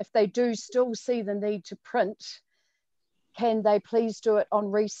 if they do still see the need to print, can they please do it on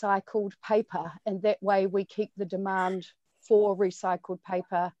recycled paper? And that way we keep the demand for recycled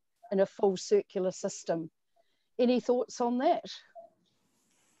paper in a full circular system. Any thoughts on that?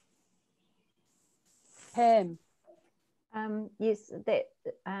 Pam? Yes,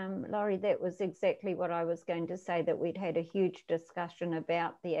 Laurie, that was exactly what I was going to say, that we'd had a huge discussion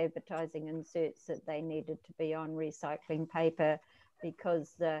about the advertising inserts, that they needed to be on recycling paper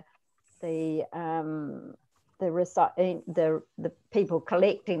because the people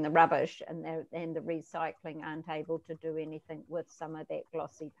collecting the rubbish and the recycling aren't able to do anything with some of that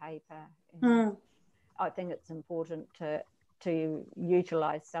glossy paper. I think it's important to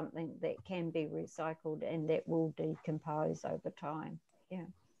utilise something that can be recycled and that will decompose over time. Yeah.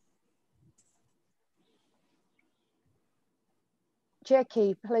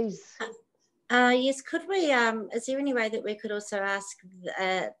 Jackie, please. Yes, could we, is there any way that we could also ask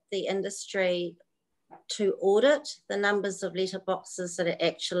the industry to audit the numbers of letterboxes that are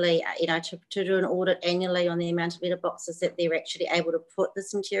actually, to do an audit annually on the amount of letterboxes that they're actually able to put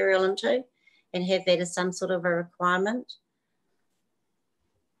this material into, and have that as some sort of a requirement?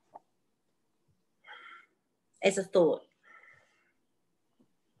 As a thought.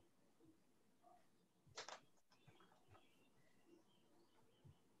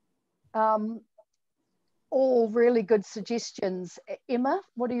 All really good suggestions. Emma,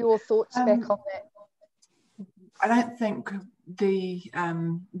 what are your thoughts back on that? I don't think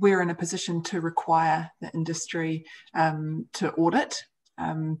we're in a position to require the industry to audit,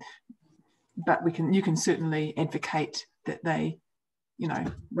 but you can certainly advocate that they,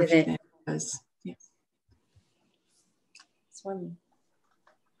 review their numbers. Yes.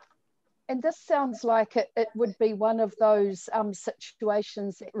 And this sounds like it would be one of those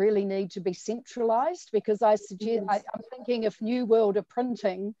situations that really need to be centralised, because I suggest, I'm thinking if New World are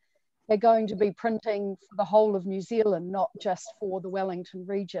printing, they're going to be printing for the whole of New Zealand, not just for the Wellington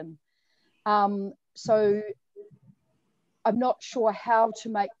region. So I'm not sure how to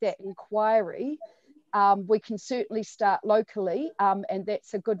make that inquiry. We can certainly start locally, and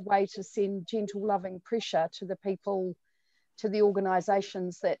that's a good way to send gentle, loving pressure to the people, to the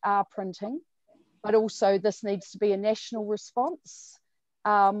organisations that are printing. But also this needs to be a national response.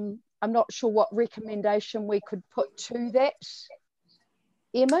 I'm not sure what recommendation we could put to that.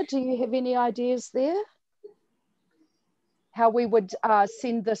 Emma, do you have any ideas there? How we would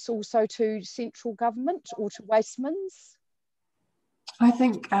send this also to central government or to Wastemans? I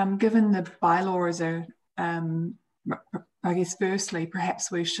think given the bylaw is I guess firstly,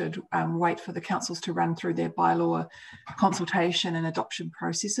 perhaps we should wait for the councils to run through their bylaw consultation and adoption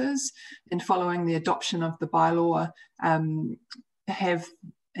processes, and following the adoption of the bylaw, have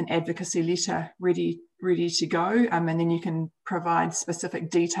an advocacy letter ready to go, and then you can provide specific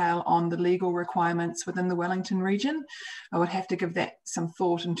detail on the legal requirements within the Wellington region. I would have to give that some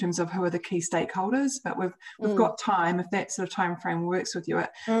thought in terms of who are the key stakeholders, but we've got time if that sort of time frame works with you.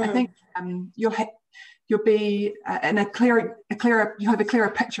 I think you'll be in you'll have a clearer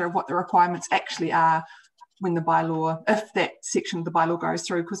picture of what the requirements actually are when the bylaw, if that section of the bylaw goes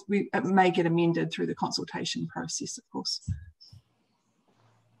through, because it may get amended through the consultation process, of course.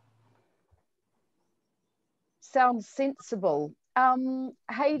 Sounds sensible.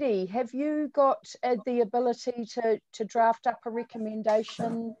 Heidi, have you got the ability to draft up a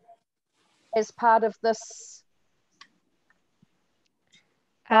recommendation as part of this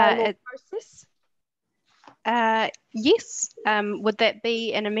process? Yes. Would that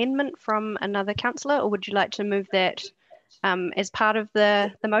be an amendment from another councillor, or would you like to move that as part of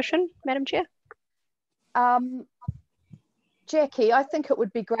the motion, Madam Chair? Jackie, I think it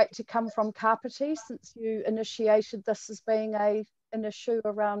would be great to come from Kapiti, since you initiated this as being an issue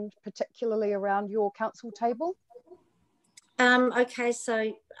particularly around your council table. Okay,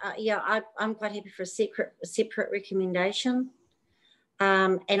 so yeah, I'm quite happy for a separate recommendation.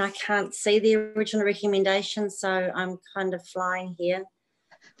 And I can't see the original recommendation, so I'm kind of flying here.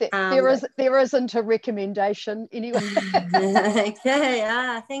 There isn't a recommendation anyway. Okay,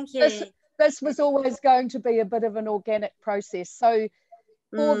 thank you. This was always going to be a bit of an organic process. So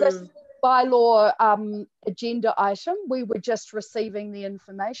for this bylaw agenda item, we were just receiving the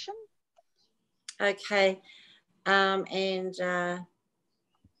information. Okay, and the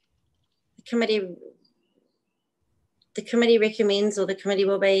committee recommends, or the committee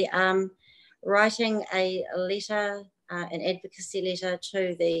will be writing a letter, an advocacy letter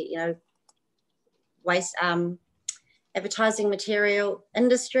to the waste advertising material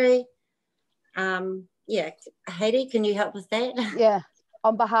industry. Yeah, Heidi, can you help with that? Yeah,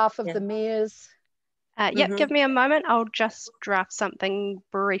 on behalf of the mayors. Yep, give me a moment. I'll just draft something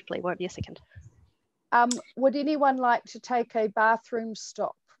briefly. Won't be a second. Would anyone like to take a bathroom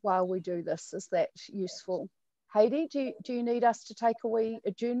stop while we do this? Is that useful? Heidi, do you need us to take a wee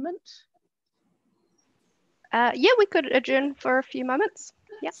adjournment? Yeah, we could adjourn for a few moments.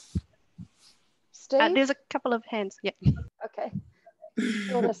 Yep. Steve? There's a couple of hands. Yep. Okay.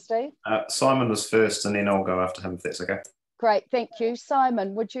 Order, Steve. Simon was first, and then I'll go after him if that's okay. Great, thank you.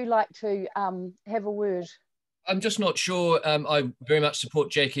 Simon, would you like to have a word? I'm just not sure. I very much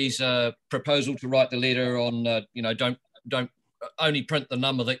support Jackie's proposal to write the letter on, don't only print the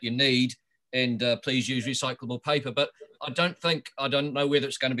number that you need, and please use recyclable paper. But I don't know whether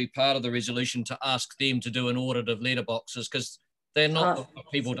it's going to be part of the resolution to ask them to do an audit of letterboxes, because they're not the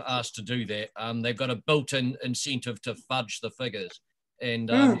people to ask to do that. They've got a built-in incentive to fudge the figures,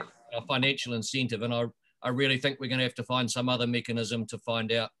 and a financial incentive. And I really think we're going to have to find some other mechanism to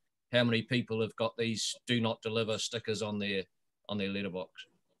find out how many people have got these "do not deliver" stickers on their letterbox.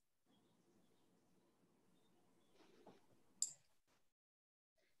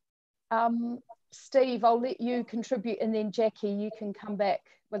 Steve, I'll let you contribute, and then Jackie, you can come back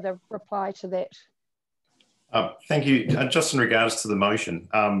with a reply to that. Thank you. Just in regards to the motion,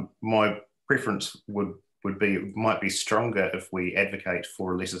 my preference would be, it might be stronger if we advocate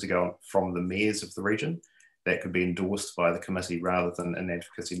for a letter to go on from the mayors of the region that could be endorsed by the committee rather than an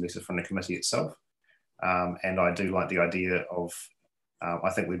advocacy letter from the committee itself. And I do like the idea of,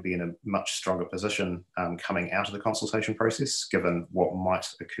 I think we'd be in a much stronger position coming out of the consultation process, given what might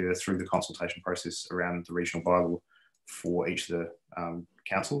occur through the consultation process around the regional bylaw for each of the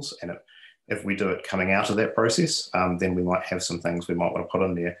councils. And if we do it coming out of that process, then we might have some things we might want to put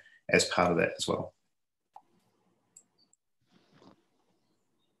in there as part of that as well.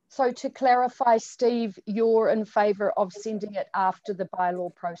 So to clarify, Steve, you're in favour of sending it after the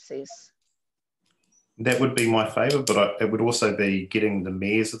bylaw process? That would be my favour, but it would also be getting the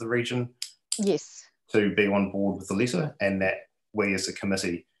mayors of the region to be on board with the letter, and that we as a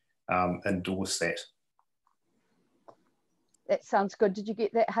committee endorse that. That sounds good. Did you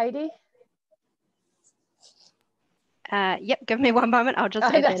get that, Heidi? Yep, give me one moment. I'll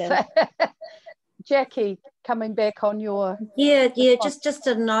just add that in. Jackie, coming back on your... Yeah, just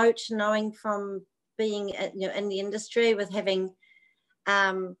a note, knowing from being in the industry with having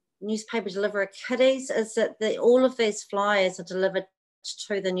newspaper delivery kiddies, is that all of these flyers are delivered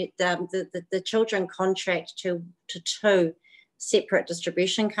to the children contract to two separate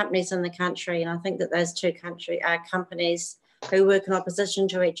distribution companies in the country, and I think that those two companies who work in opposition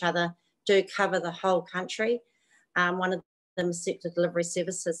to each other do cover the whole country. One of circular delivery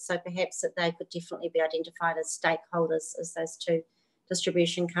services. So perhaps that they could definitely be identified as stakeholders as those two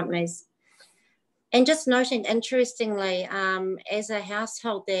distribution companies. And just noting, interestingly, as a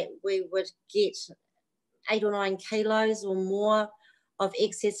household, that we would get 8 or 9 kilos or more of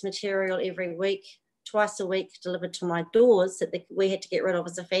excess material every week, twice a week, delivered to my doors that we had to get rid of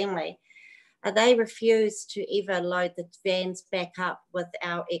as a family. They refused to ever load the vans back up with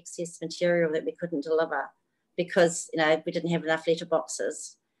our excess material that we couldn't deliver because, you know, we didn't have enough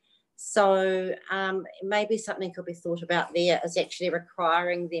letterboxes. So maybe something could be thought about there is actually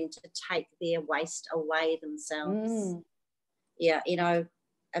requiring them to take their waste away themselves. Yeah, you know,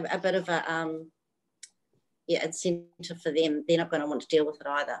 a bit of a incentive for them. They're not going to want to deal with it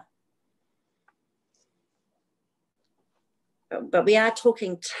either. But we are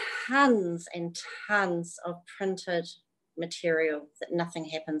talking tons and tons of printed material that nothing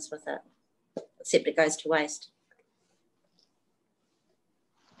happens with it, except it goes to waste.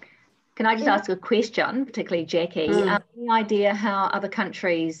 Can I just ask a question, particularly Jackie? Any idea how other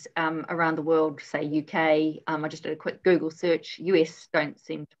countries around the world, say UK, I just did a quick Google search, US don't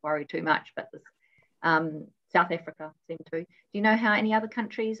seem to worry too much, but this, South Africa seem to. Do you know how any other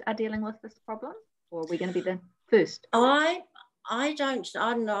countries are dealing with this problem? Or are we going to be the first? I don't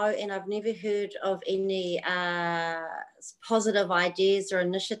know, and I've never heard of any positive ideas or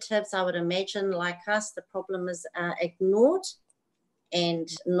initiatives. I would imagine, like us, the problem is ignored and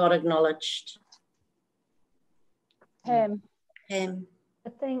not acknowledged. I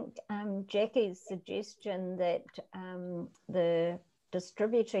think Jackie's suggestion that the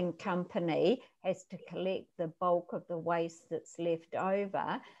distributing company has to collect the bulk of the waste that's left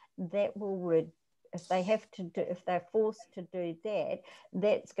over, that will if they're forced to do that,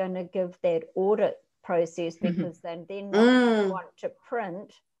 that's going to give that audit process, because then they're not going to want to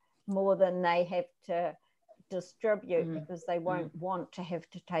print more than they have to distribute, because they won't want to have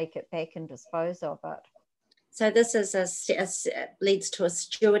to take it back and dispose of it. So this is leads to a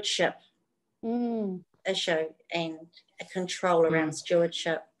stewardship issue and a control around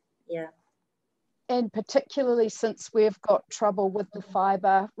stewardship. Yeah. And particularly since we've got trouble with the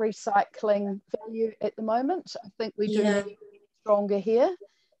fibre recycling value at the moment, I think we do need to be stronger here.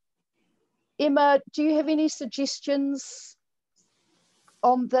 Emma, do you have any suggestions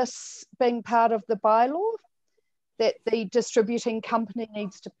on this being part of the bylaw, that the distributing company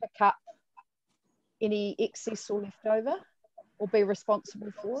needs to pick up any excess or leftover or be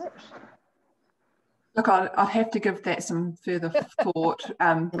responsible for it? Look, I'd have to give that some further thought,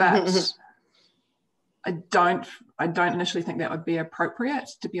 but I don't initially think that would be appropriate,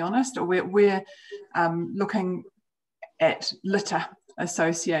 to be honest. We're looking at litter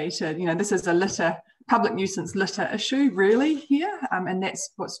associated. You know, this is a public nuisance litter issue really here, and that's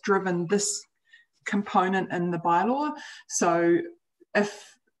what's driven this component in the bylaw. So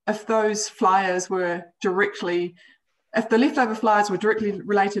if those flyers were if the leftover flyers were directly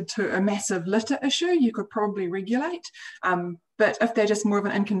related to a massive litter issue, you could probably regulate. But if they're just more of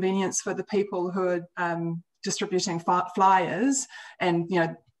an inconvenience for the people who are distributing flyers, and you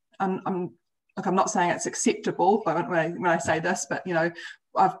know, I'm not saying it's acceptable when I say this, but you know,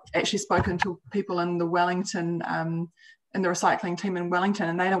 I've actually spoken to people in the Wellington, in the recycling team in Wellington,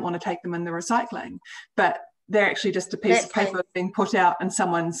 and they don't want to take them in the recycling, but they're actually just a piece of paper being put out in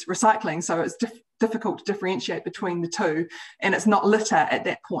someone's recycling. So it's difficult to differentiate between the two, and it's not litter at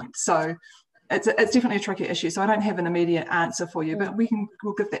that point. So it's definitely a tricky issue. So I don't have an immediate answer for you, but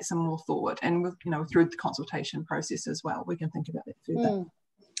we'll give that some more thought, and you know, through the consultation process as well, we can think about that further.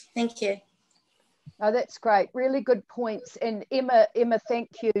 Thank you. Oh, that's great. Really good points. And Emma, thank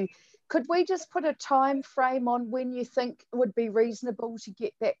you. Could we just put a time frame on when you think it would be reasonable to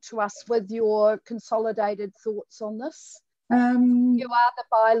get back to us with your consolidated thoughts on this? You are the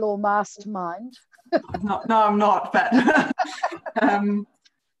bylaw mastermind. No, I'm not, but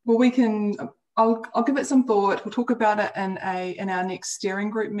well, I'll give it some thought. We'll talk about it in our next steering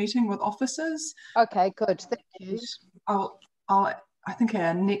group meeting with officers. Okay, good. Thank you. I think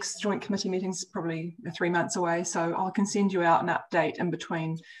our next joint committee meeting is probably 3 months away, so I can send you out an update in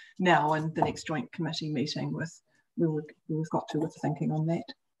between now and the next joint committee meeting with where we've got to with thinking on that.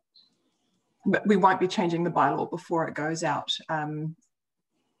 But we won't be changing the bylaw before it goes out,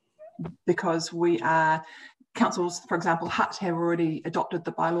 because councils, for example, Hutt have already adopted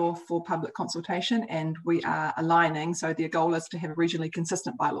the bylaw for public consultation, and we are aligning. So their goal is to have a regionally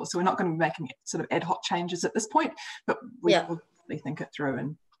consistent bylaw. So we're not going to be making sort of ad hoc changes at this point, but we will think it through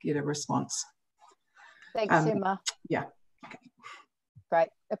and get a response. Thanks, Emma. Yeah. Okay. Great,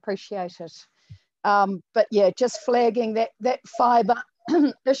 appreciate it. But yeah, just flagging that fibre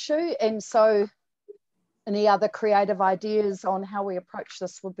issue, and so Any other creative ideas on how we approach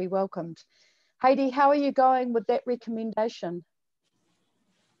this would be welcomed. Heidi, how are you going with that recommendation?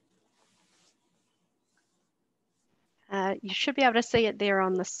 You should be able to see it there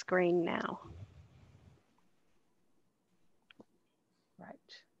on the screen now. Right.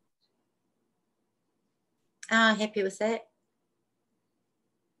 Happy with that.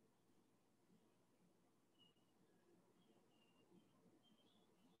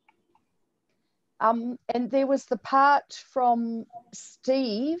 And there was the part from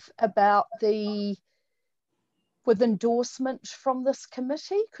Steve about with endorsement from this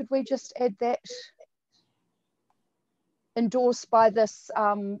committee. Could we just add that? Endorsed by this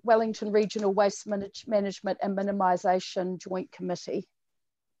Wellington Regional Waste Management and Minimisation Joint Committee.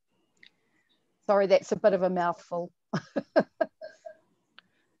 Sorry, that's a bit of a mouthful.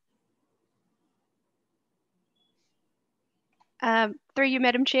 Through you,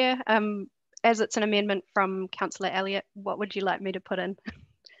 Madam Chair, as it's an amendment from Councillor Elliott, what would you like me to put in?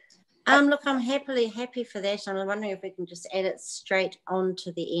 Look, I'm happy for that. I'm wondering if we can just add it straight on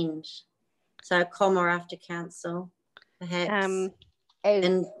to the end. So comma after council, perhaps.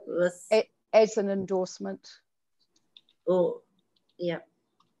 As an endorsement. Or, yeah.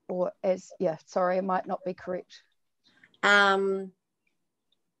 Or as, yeah, sorry, I might not be correct.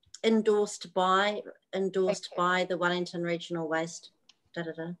 Endorsed by the Wellington Regional Waste.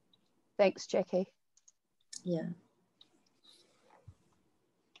 Thanks, Jackie. Yeah.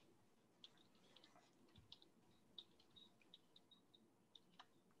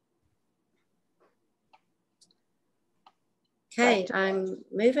 Okay, I'm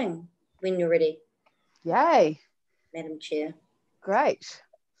moving when you're ready. Yay. Madam Chair. Great.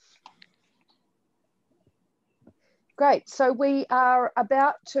 Great, so we are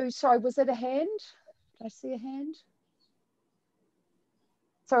about to, sorry, was it a hand? Did I see a hand?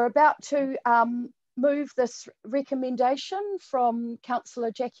 So we're about to move this recommendation from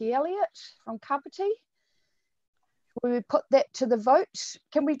Councillor Jackie Elliott from Kapiti. We would put that to the vote.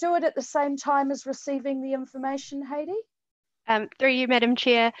 Can we do it at the same time as receiving the information, Heidi? Through you, Madam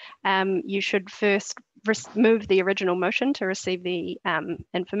Chair, you should first move the original motion to receive the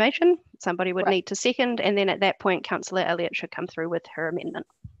information. Somebody would need to second, and then at that point, Councillor Elliott should come through with her amendment.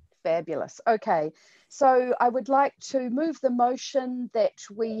 Fabulous. Okay, so I would like to move the motion that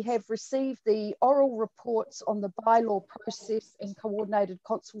we have received the oral reports on the bylaw process and coordinated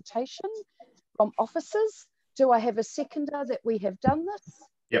consultation from officers. Do I have a seconder that we have done this?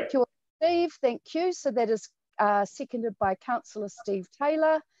 Yep. Steve, thank you. So that is seconded by Councillor Steve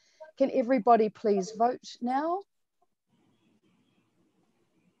Taylor. Can everybody please vote now?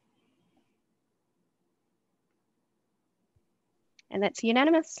 And that's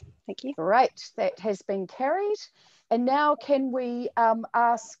unanimous. Thank you. Great, that has been carried. And now can we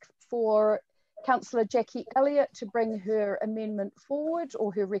ask for Councillor Jackie Elliott to bring her amendment forward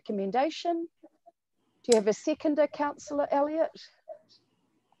or her recommendation? Do you have a seconder, Councillor Elliott?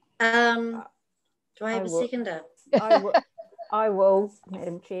 Do I have a seconder? I will,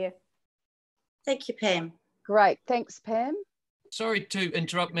 Madam Chair. Thank you, Pam. Great, thanks, Pam. Sorry to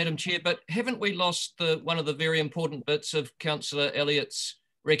interrupt, Madam Chair, but haven't we lost one of the very important bits of Councillor Elliott's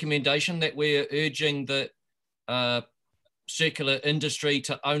recommendation that we're urging the circular industry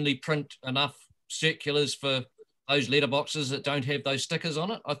to only print enough circulars for those letterboxes that don't have those stickers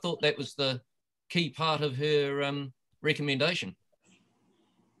on it? I thought that was the key part of her recommendation.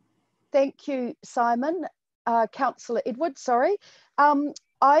 Thank you, Simon. Councillor Edwards, sorry.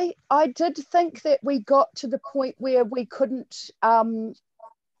 I did think that we got to the point where we couldn't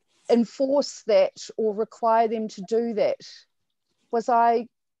enforce that or require them to do that. Was I,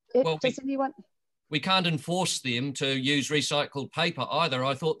 does anyone? We can't enforce them to use recycled paper either.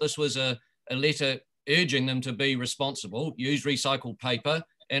 I thought this was a letter urging them to be responsible, use recycled paper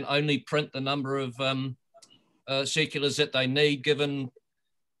and only print the number of circulars that they need, given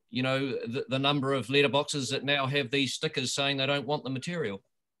you know, the number of letterboxes that now have these stickers saying they don't want the material.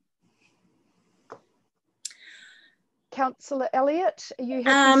 Councillor Elliott, are you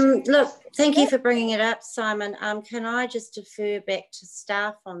happy? Look, thank you for bringing it up, Simon. Can I just defer back to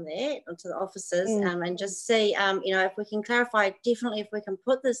staff on that, or to the officers, and just see, you know, if we can clarify, definitely if we can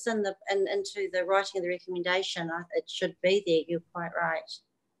put this in into the writing of the recommendation, it should be there. You're quite right.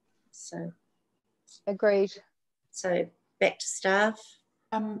 So, agreed. So back to staff.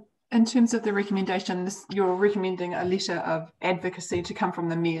 In terms of the recommendation, you're recommending a letter of advocacy to come from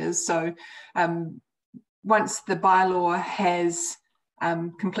the mayors. So once the bylaw has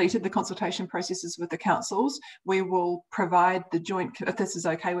completed the consultation processes with the councils, we will provide the joint, if this is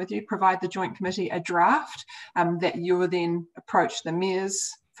okay with you, provide the joint committee a draft that you will then approach the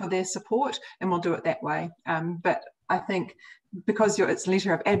mayors for their support, and we'll do it that way. But I think because it's a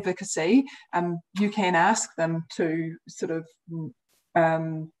letter of advocacy, you can ask them to sort of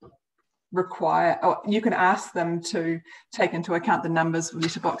require, or you can ask them to take into account the numbers of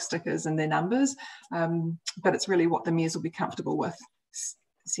letterbox stickers and their numbers, but it's really what the mayors will be comfortable with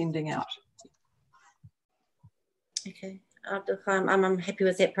sending out. Okay, I'm happy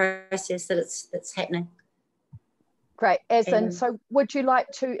with that process, that it's happening. Great. As in, so would you like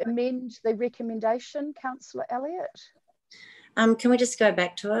to amend the recommendation, Councillor Elliott? Can we just go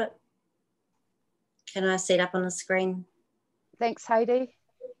back to it? Can I see it up on the screen? Thanks, Heidi.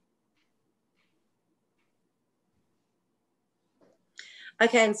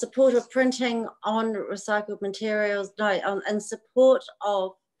 Okay, in support of printing on recycled materials, no, in support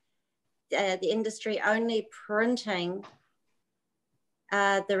of the industry only printing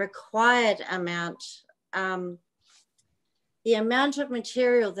the required amount, the amount of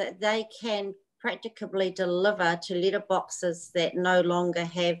material that they can practicably deliver to letterboxes that no longer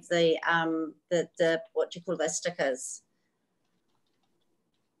have the what do you call those stickers?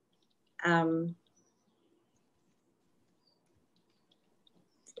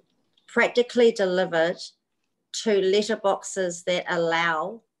 Practically delivered to letterboxes that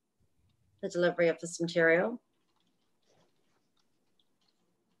allow the delivery of this material.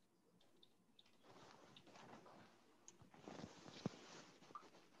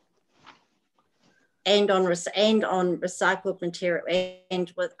 And on recycled material,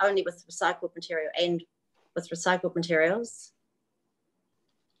 and with only with recycled material and with recycled materials.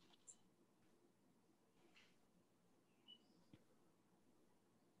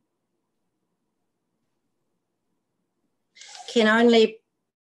 Can only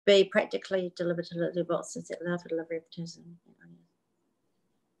be practically delivered to letterboxes that allow for delivery of materials.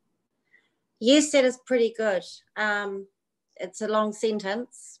 Yes, that is pretty good. It's a long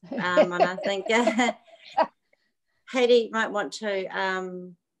sentence, and I think Heidi might want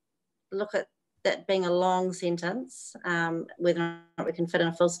to look at that being a long sentence, whether or not we can fit in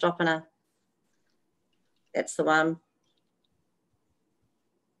a full stop in a, that's the one.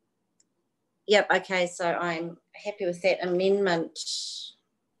 Yep, okay, so I'm happy with that amendment.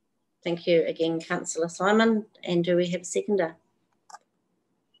 Thank you again, Councillor Simon. And do we have a seconder?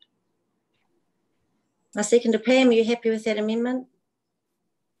 A seconder, Pam, are you happy with that amendment?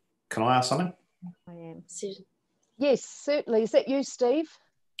 Can I ask something? I am. Yes, certainly. Is that you, Steve?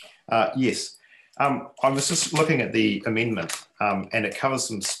 Yes. I was just looking at the amendment and it covers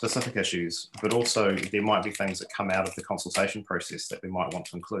some specific issues, but also there might be things that come out of the consultation process that we might want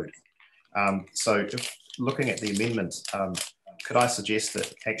to include. So if looking at the amendment, could I suggest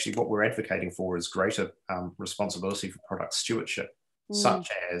that actually what we're advocating for is greater responsibility for product stewardship, such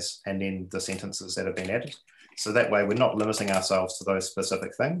as, and then the sentences that have been added. So that way we're not limiting ourselves to those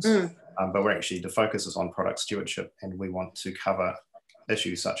specific things, but we're actually, the focus is on product stewardship, and we want to cover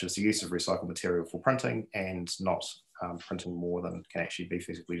issues such as the use of recycled material for printing and not printing more than can actually be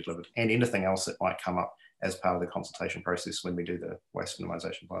physically delivered, and anything else that might come up as part of the consultation process when we do the waste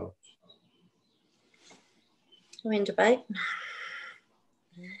minimisation bylaw. We're in debate.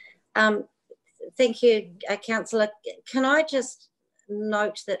 Thank you, Councillor. Can I just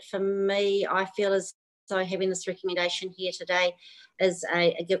note that for me, I feel as though having this recommendation here today is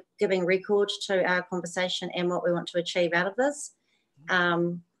a giving record to our conversation and what we want to achieve out of this,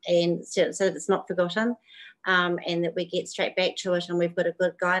 and so that it's not forgotten, and that we get straight back to it, and we've got a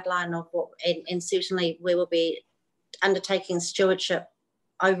good guideline of what, and certainly we will be undertaking stewardship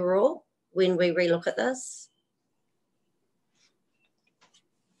overall when we relook at this.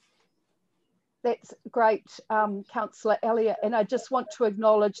 That's great, Councillor Elliott, and I just want to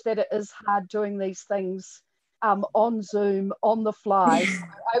acknowledge that it is hard doing these things on Zoom, on the fly. So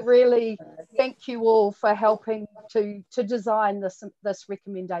I really thank you all for helping to design this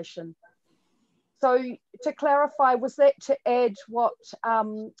recommendation. So to clarify, was that to add what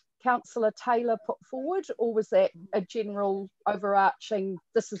Councillor Taylor put forward, or was that a general overarching,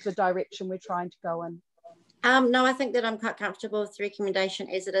 this is the direction we're trying to go in? No, I think that I'm quite comfortable with the recommendation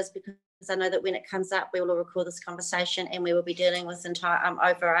as it is, because I know that when it comes up, we will record this conversation and we will be dealing with entire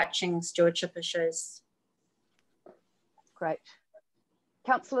overarching stewardship issues. Great.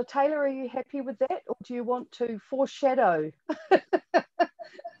 Councillor Taylor, are you happy with that, or do you want to foreshadow?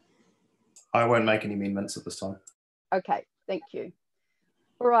 I won't make any amendments at this time. Okay, thank you.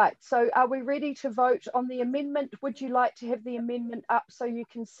 All right, so are we ready to vote on the amendment? Would you like to have the amendment up so you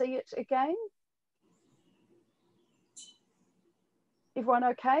can see it again? Everyone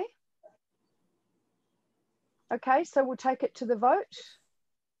okay? Okay, so we'll take it to the vote.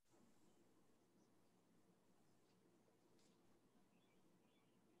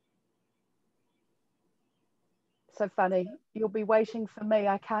 So funny. You'll be waiting for me.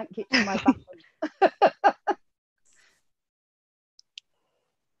 I can't get to my button.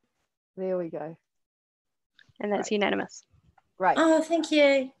 There we go. And that's unanimous. Great. Oh, thank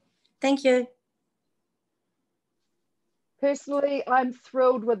you. Thank you. Personally, I'm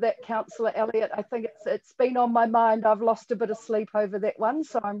thrilled with that, Councillor Elliott. I think it's been on my mind. I've lost a bit of sleep over that one,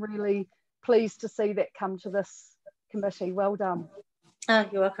 so I'm really pleased to see that come to this committee. Well done. Oh,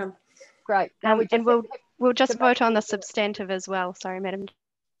 you're welcome. Great. Now And we'll just vote on the substantive as well. Sorry, Madam.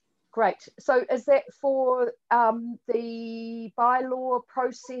 Great. So is that for the bylaw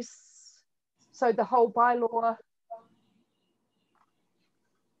process? So the whole bylaw.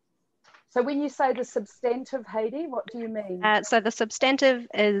 So when you say the substantive, Heidi, what do you mean? So the substantive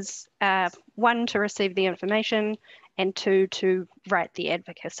is 1, to receive the information, and 2, to write the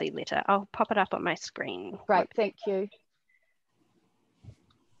advocacy letter. I'll pop it up on my screen. Great, thank you.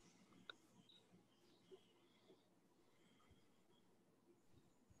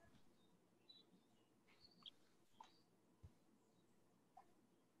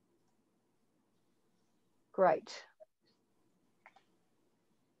 Great.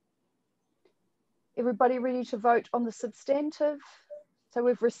 Everybody ready to vote on the substantive? So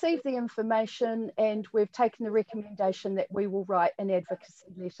we've received the information and we've taken the recommendation that we will write an advocacy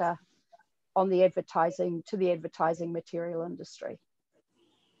letter on the advertising to the advertising material industry.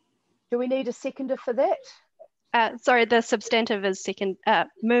 Do we need a seconder for that? Sorry, the substantive is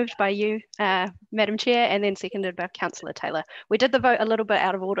moved by you, Madam Chair, and then seconded by Councillor Taylor. We did the vote a little bit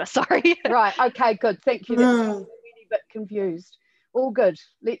out of order, sorry. Right, okay, good, thank you. That's a bit confused. All good,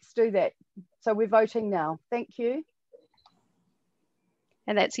 let's do that. So we're voting now, thank you.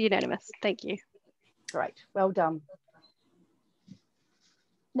 And that's unanimous, thank you. Great, well done.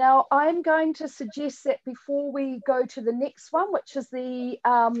 Now, I'm going to suggest that before we go to the next one, which is the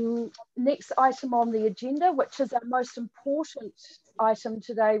next item on the agenda, which is our most important item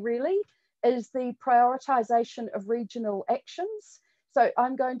today, really, is the prioritisation of regional actions. So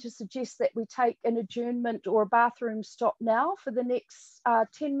I'm going to suggest that we take an adjournment or a bathroom stop now for the next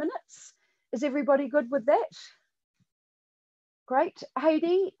 10 minutes. Is everybody good with that? Great,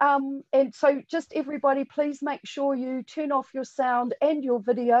 Heidi. And so just everybody, please make sure you turn off your sound and your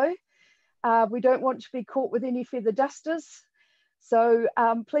video. We don't want to be caught with any feather dusters. So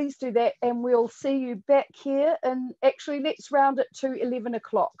please do that and we'll see you back here. And actually, let's round it to 11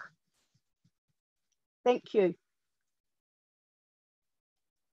 o'clock. Thank you.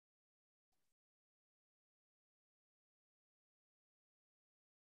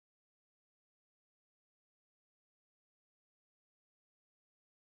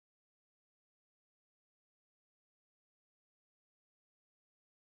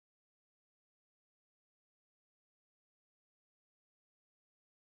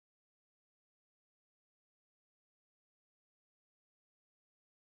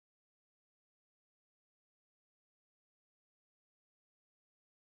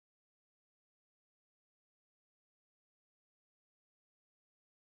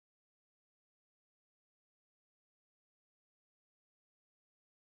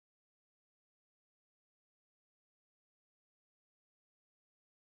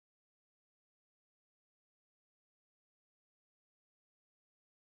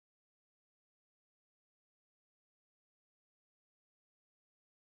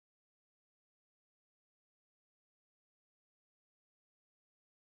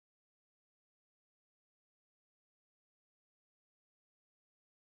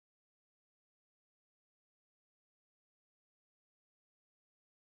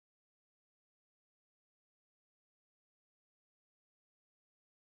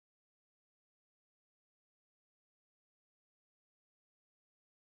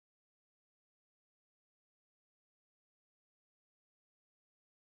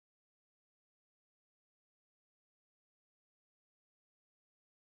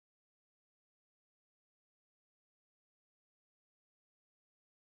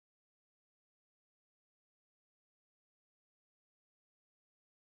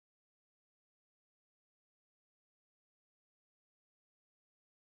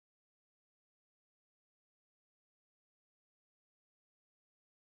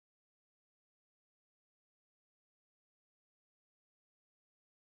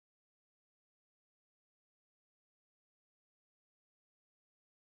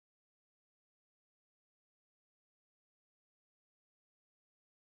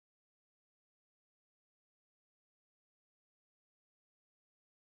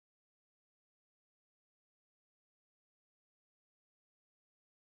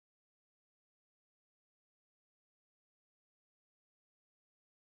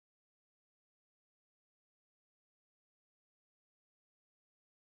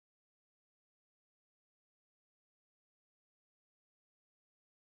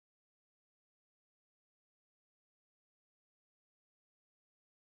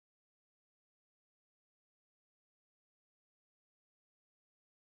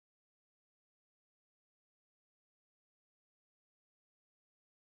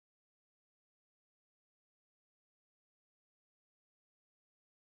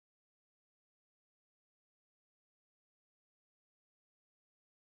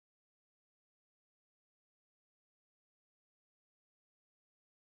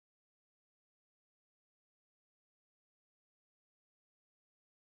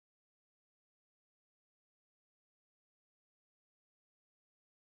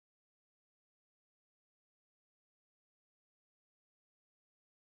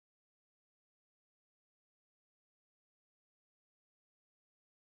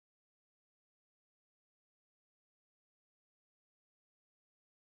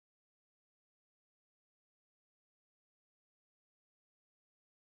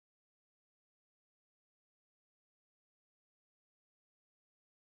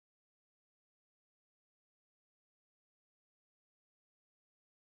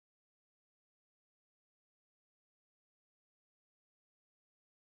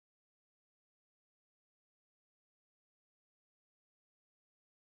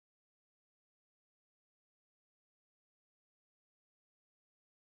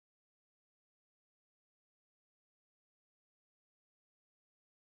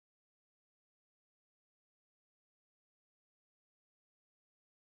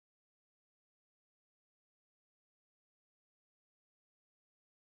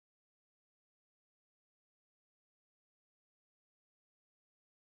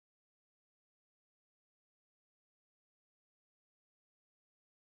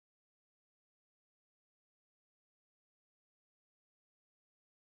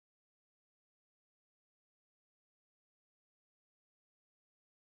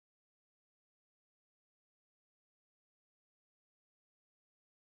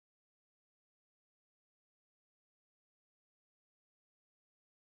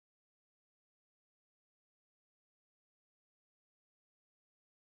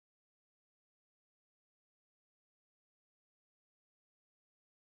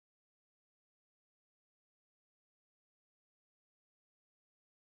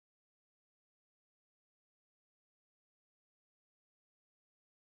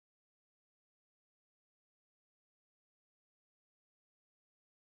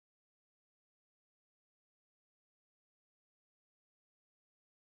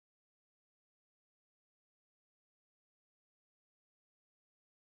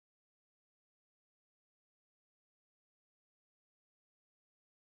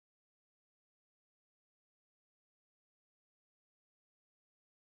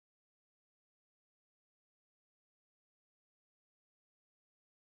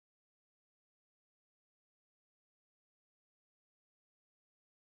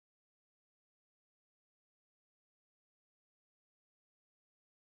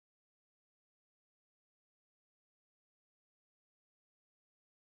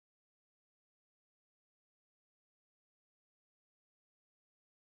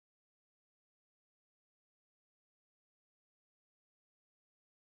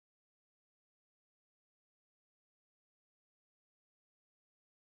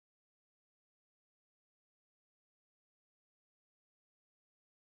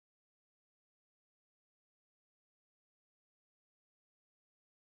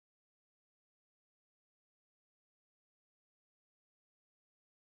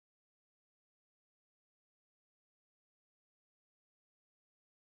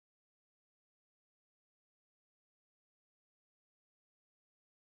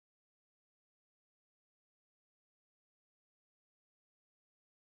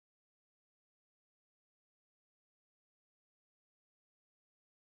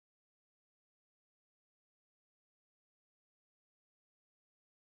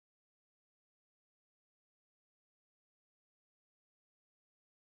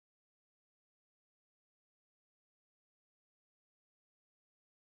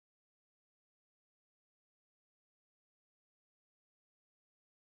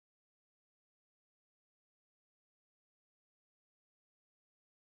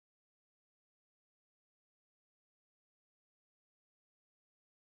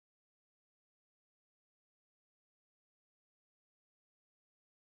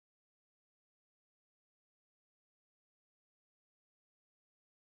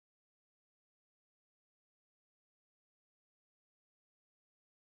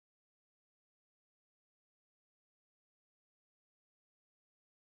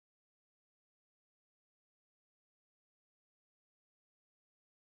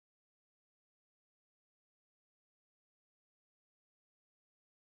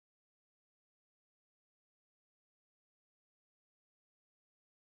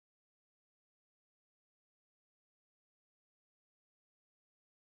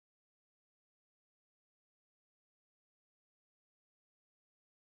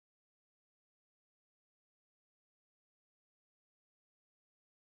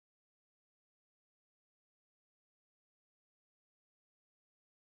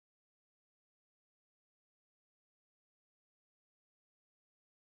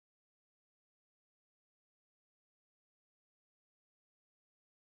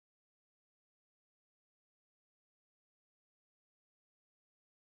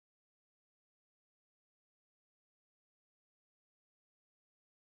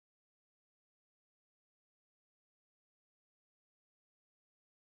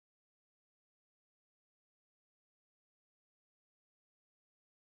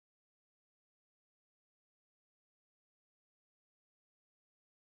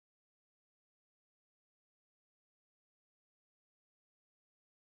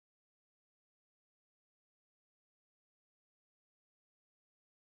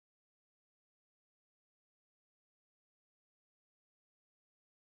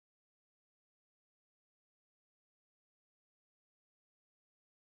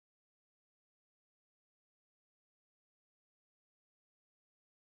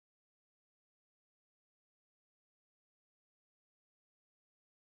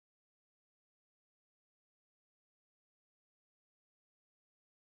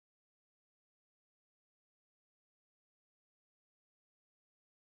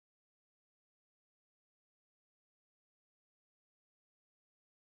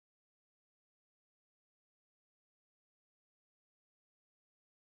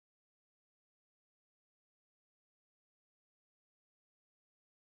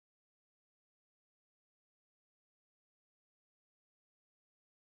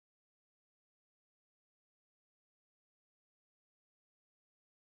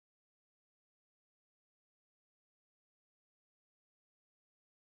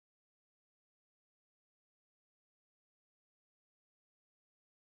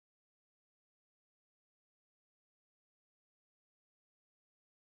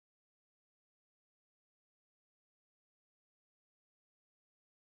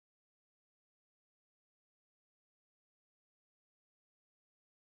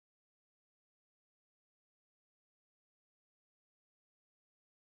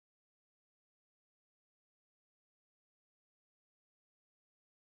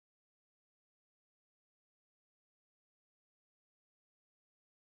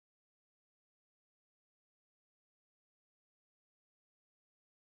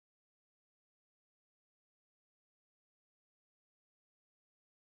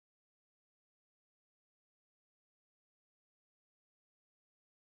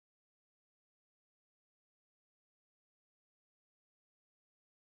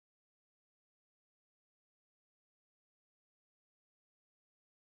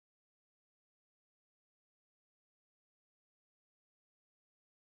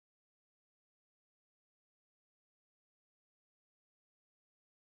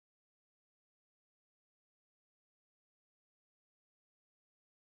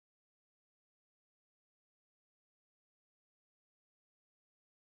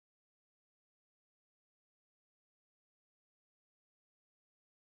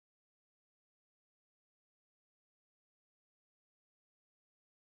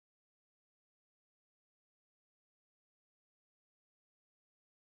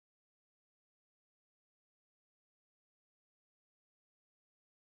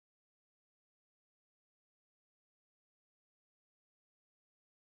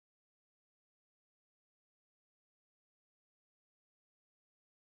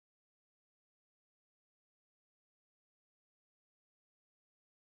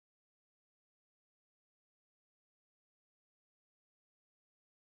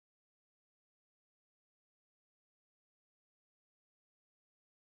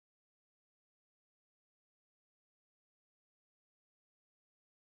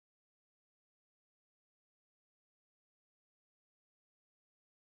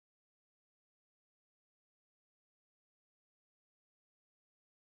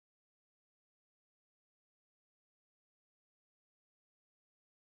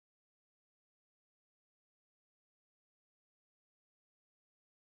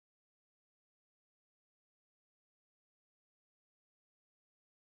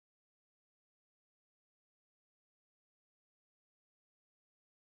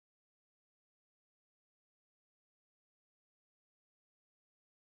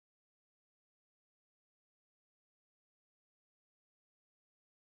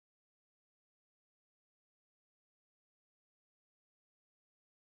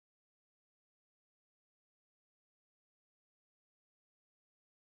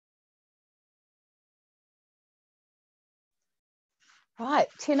 Right,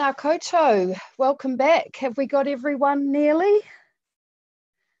 tēnā koutou. Welcome back. Have we got everyone nearly?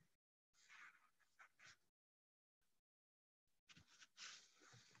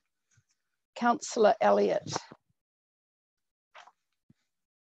 Councillor Elliott.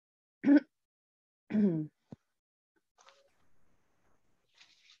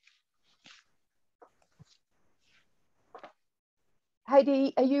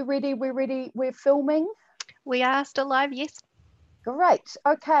 Heidi, are you ready? We're ready. We're filming. We are still live, yes. Great.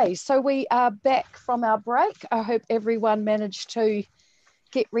 Okay, so we are back from our break. I hope everyone managed to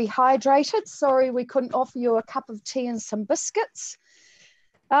get rehydrated. Sorry we couldn't offer you a cup of tea and some biscuits.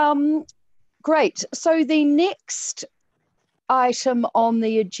 Great. So the next item on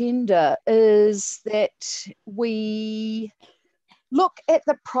the agenda is that we look at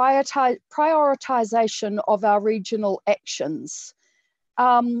the prioritisation of our regional actions.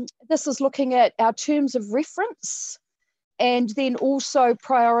 This is looking at our terms of reference and then also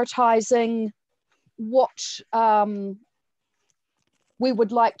prioritising what we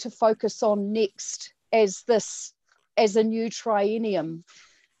would like to focus on next as a new triennium.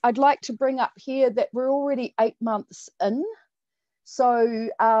 I'd like to bring up here that we're already 8 months in. So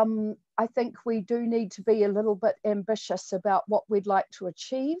I think we do need to be a little bit ambitious about what we'd like to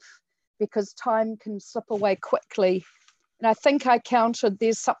achieve because time can slip away quickly. And I think I counted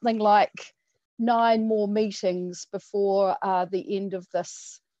there's something like 9 more meetings before the end of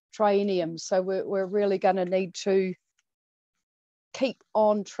this triennium. So we're really going to need to keep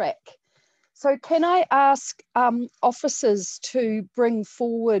on track. So can I ask officers to bring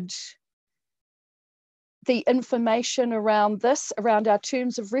forward the information around this, around our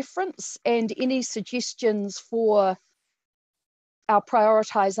terms of reference and any suggestions for our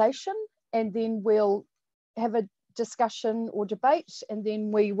prioritisation, and then we'll have a discussion or debate, and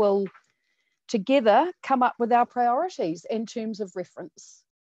then we will together come up with our priorities and terms of reference.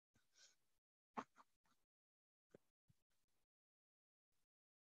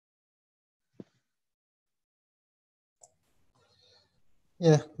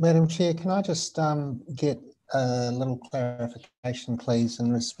 Yeah, Madam Chair, can I just get a little clarification, please,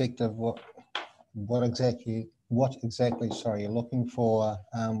 in respect of what exactly you're looking for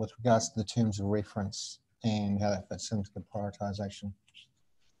with regards to the terms of reference and how that fits into the prioritisation?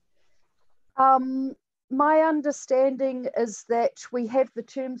 My understanding is that we have the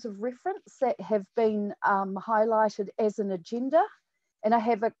terms of reference that have been highlighted as an agenda, and I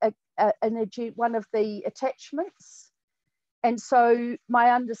have one of the attachments. And so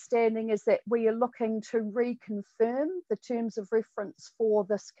my understanding is that we are looking to reconfirm the terms of reference for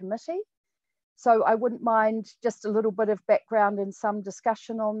this committee. So I wouldn't mind just a little bit of background and some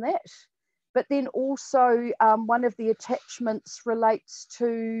discussion on that. But then also one of the attachments relates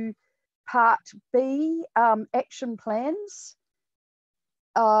to Part B, action plans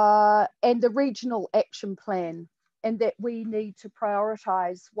and the regional action plan, and that we need to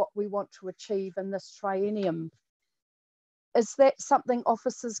prioritise what we want to achieve in this triennium. Is that something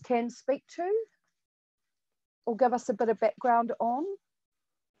officers can speak to or give us a bit of background on?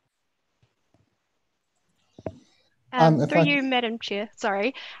 Through you, Madam Chair,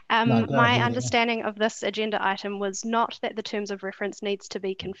 sorry. My understanding of this agenda item was not that the terms of reference needs to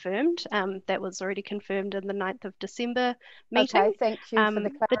be confirmed. That was already confirmed in the 9th of December meeting. Okay, thank you for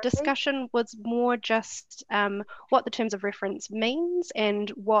the clarity. The discussion was more just what the terms of reference means and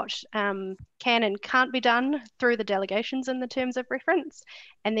what can and can't be done through the delegations in the terms of reference.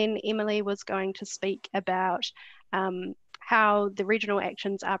 And then Emily was going to speak about how the regional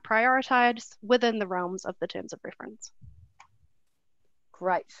actions are prioritised within the realms of the terms of reference.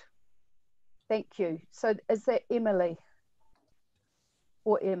 Great, thank you. So is that Emily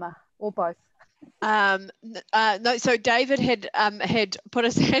or Emma or both? No, so David had put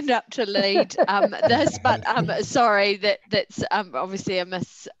his hand up to lead this, but sorry, that's obviously a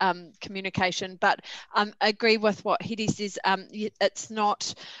miscommunication. But I agree with what Hedy says. It's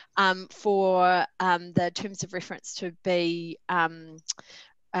not for the terms of reference to be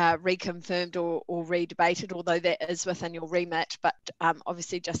reconfirmed or redebated, although that is within your remit, but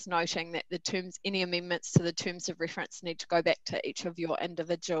obviously just noting that any amendments to the terms of reference need to go back to each of your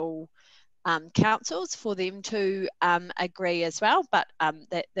individual councils for them to agree as well, but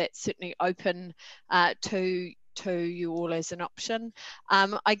that's certainly open to you all as an option.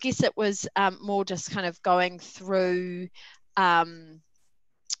 I guess it was more just kind of going through them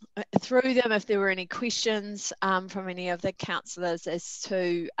if there were any questions from any of the councillors as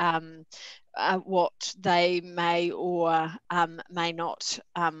to what they may or may not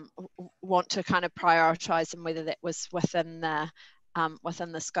want to kind of prioritise, and whether that was within the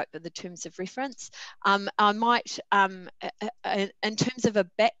within the scope of the terms of reference. I might, in terms of a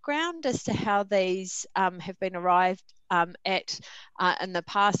background as to how these have been arrived at in the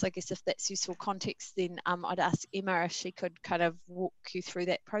past, I guess if that's useful context, then I'd ask Emma if she could kind of walk you through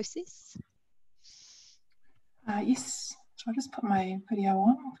that process. Yes, so I'll just put my video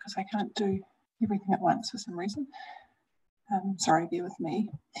on because I can't do everything at once for some reason. Sorry, bear with me.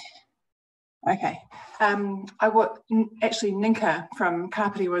 Okay, actually Ninka from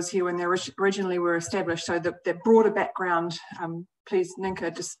Kapiti was here when they originally were established, so the broader background, please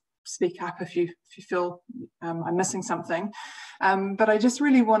Ninka, just speak up if you feel I'm missing something. But I just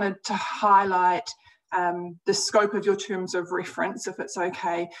really wanted to highlight the scope of your terms of reference, if it's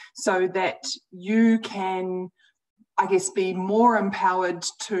okay, so that you can, I guess, be more empowered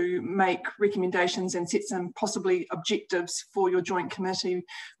to make recommendations and set some possibly objectives for your joint committee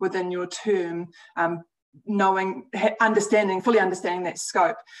within your term, fully understanding that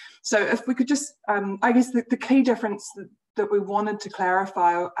scope. So if we could just, I guess the key difference that we wanted to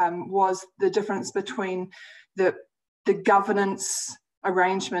clarify was the difference between the governance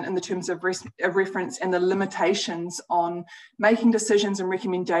arrangement in the terms of reference and the limitations on making decisions and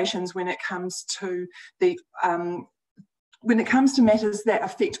recommendations when it comes to matters that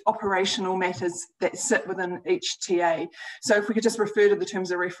affect operational matters that sit within each TA. So if we could just refer to the terms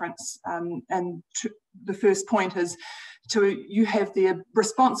of reference, and the first point is you have the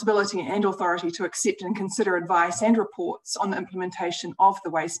responsibility and authority to accept and consider advice and reports on the implementation of the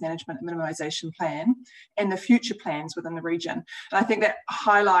waste management and minimisation plan and the future plans within the region. And I think that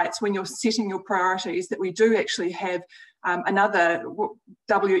highlights when you're setting your priorities that we do actually have another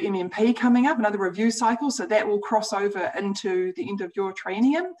WMMP coming up, another review cycle, so that will cross over into the end of your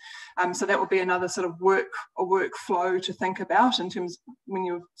triennium. So that will be another sort of workflow to think about in terms when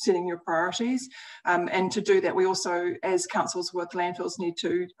you're setting your priorities. And to do that, we also, as councils with landfills, need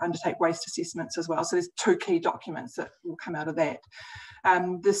to undertake waste assessments as well. So there's two key documents that will come out of that.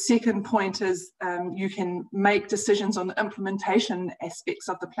 The second point is you can make decisions on the implementation aspects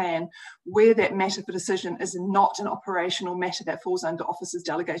of the plan where that matter for decision is not an operational matter that falls under officers'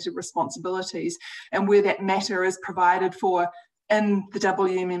 delegated responsibilities, and where that matter is provided for in the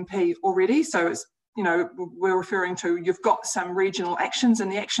WMMP already. So it's, you know, we're referring to, you've got some regional actions in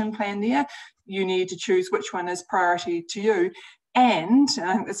the action plan there. You need to choose which one is priority to you. And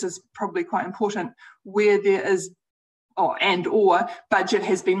I think this is probably quite important, where there is or budget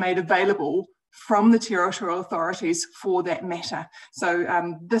has been made available from the territorial authorities for that matter.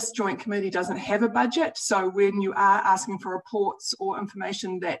 So this joint committee doesn't have a budget. So when you are asking for reports or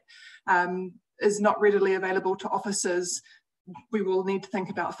information that is not readily available to officers, we will need to think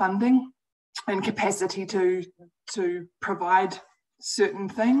about funding and capacity to provide certain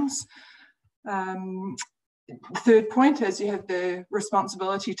things. The third point is you have the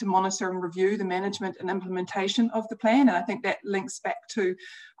responsibility to monitor and review the management and implementation of the plan. And I think that links back to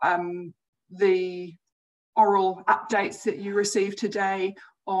the oral updates that you received today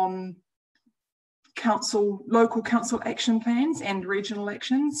on local council action plans and regional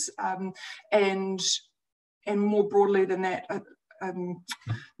actions. And more broadly than that,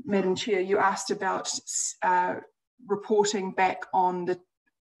 Madam Chair, you asked about reporting back on the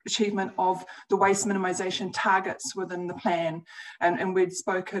achievement of the waste minimisation targets within the plan, and we'd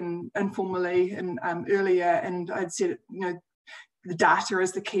spoken informally and earlier, and I'd said, you know, the data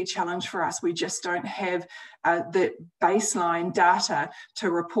is the key challenge for us. We just don't have the baseline data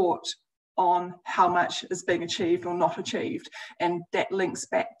to report on how much is being achieved or not achieved, and that links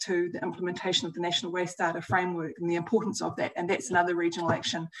back to the implementation of the National Waste Data Framework and the importance of that, and that's another regional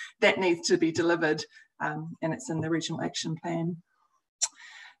action that needs to be delivered, and it's in the regional action plan.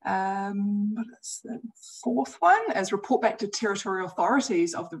 What is the fourth one? Is report back to territorial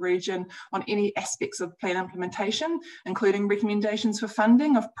authorities of the region on any aspects of plan implementation, including recommendations for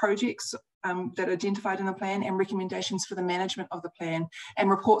funding of projects that are identified in the plan and recommendations for the management of the plan,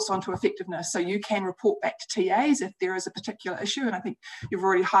 and reports onto effectiveness. So you can report back to TAs if there is a particular issue, and I think you've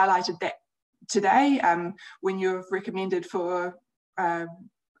already highlighted that today when you've recommended for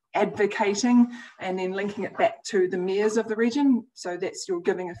advocating and then linking it back to the mayors of the region. So that's, you're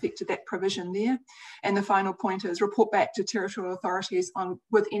giving effect to that provision there. And the final point is report back to territorial authorities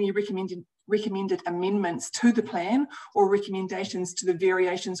with any recommended amendments to the plan or recommendations to the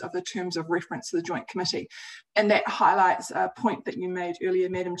variations of the terms of reference to the Joint Committee. And that highlights a point that you made earlier,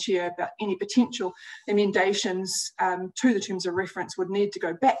 Madam Chair, about any potential emendations to the terms of reference would need to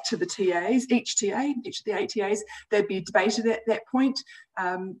go back to the TAs, each of the 8 TAs. They'd be debated at that point,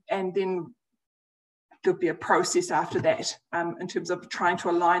 and then there'll be a process after that in terms of trying to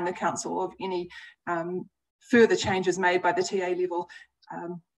align the council of any further changes made by the TA level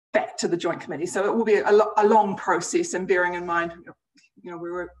back to the joint committee. So it will be a long process, and bearing in mind, you know,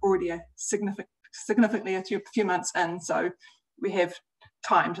 we're already significantly a few months in, so we have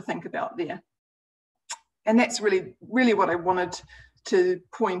time to think about there. And that's really what I wanted to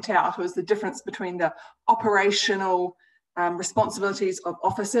point out, was the difference between the operational responsibilities of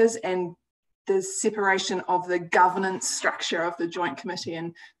officers and the separation of the governance structure of the joint committee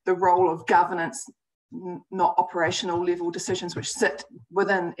and the role of governance, not operational level decisions which sit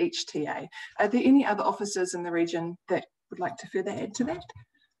within each TA. Are there any other officers in the region that would like to further add to that?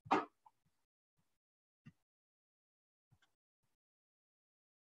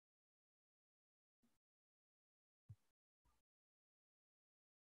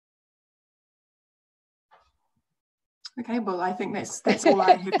 Okay, well, I think that's all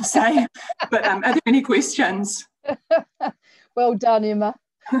I have to say. But are there any questions? Well done, Emma.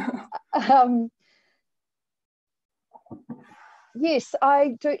 Yes,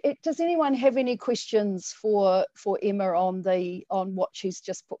 I do. Does anyone have any questions for Emma on what she's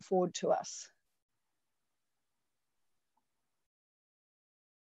just put forward to us?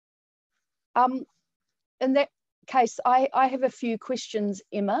 In that case, I have a few questions,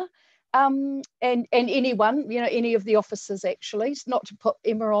 Emma. And anyone, you know, any of the officers actually, not to put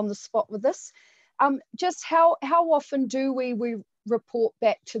Emma on the spot with this. Just how often do we report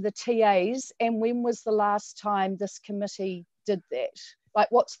back to the TAs, and when was the last time this committee did that? Like,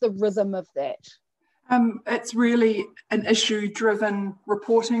 what's the rhythm of that? It's really an issue-driven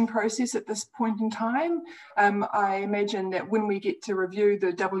reporting process at this point in time. I imagine that when we get to review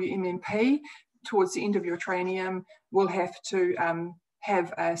the WMMP towards the end of your traineum, we'll have to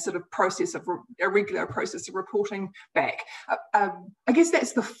have a sort of process of a regular process of reporting back. I guess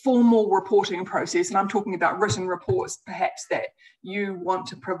that's the formal reporting process, and I'm talking about written reports perhaps that you want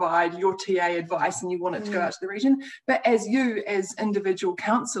to provide your TA advice and you want it to go out to the region. But as you, as individual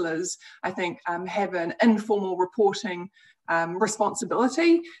councillors, I think have an informal reporting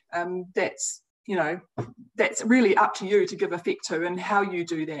responsibility. That's, you know, that's really up to you to give effect to, and how you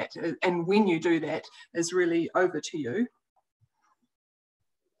do that and when you do that is really over to you.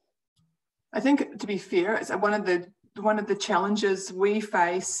 I think, to be fair, it's one of the challenges we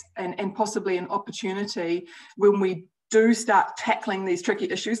face, and possibly an opportunity when we do start tackling these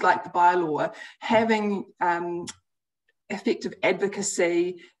tricky issues like the bylaw. Having effective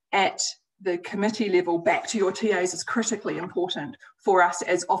advocacy at the committee level back to your TAs is critically important for us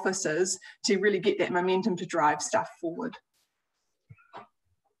as officers to really get that momentum to drive stuff forward.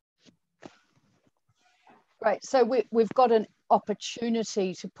 Great, so we've got an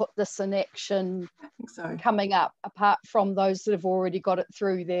opportunity to put this in action coming up, apart from those that have already got it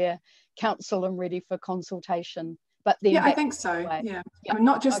through their council and ready for consultation. But then yeah, I think so. Yeah, I mean,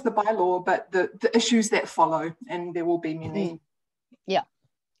 not just the bylaw, but the issues that follow, and there will be many. Yeah.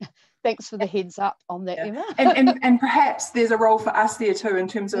 Thanks for the heads up on that, Emma. and perhaps there's a role for us there too, in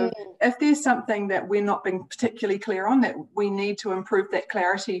terms of if there's something that we're not being particularly clear on, that we need to improve that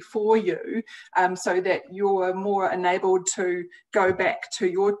clarity for you, so that you're more enabled to go back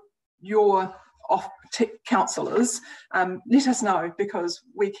to your councillors. Let us know, because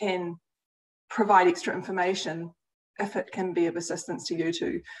we can provide extra information if it can be of assistance to you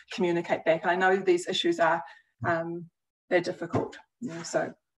to communicate back. And I know these issues are they're difficult, you know,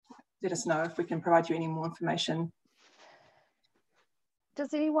 so let us know if we can provide you any more information.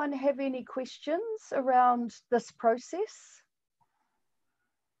 Does anyone have any questions around this process?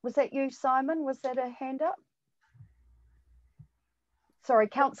 Was that you, Simon? Was that a hand up? Sorry,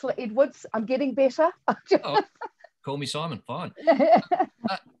 Councillor Edwards, I'm getting better. Oh, call me Simon, fine.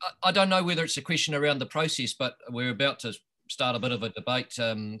 I don't know whether it's a question around the process, but we're about to start a bit of a debate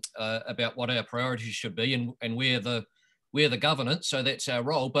about what our priorities should be, and we're the governance, so that's our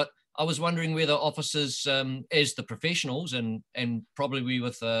role. But I was wondering whether officers, as the professionals, and probably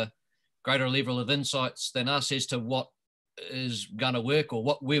with a greater level of insights than us as to what is going to work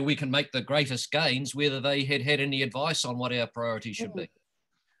or where we can make the greatest gains, whether they had any advice on what our priorities should be.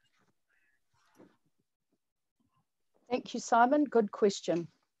 Thank you, Simon. Good question.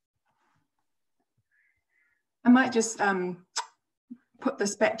 I might just put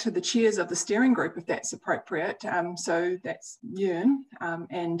this back to the chairs of the steering group, if that's appropriate. So that's Ewan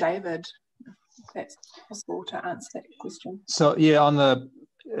and David, if that's possible to answer that question. So yeah,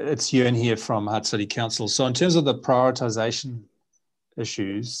 it's Ewan here from Hutt City Council. So in terms of the prioritisation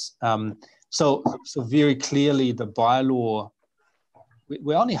issues, so very clearly the bylaw,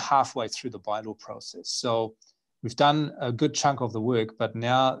 we're only halfway through the bylaw process. So we've done a good chunk of the work, but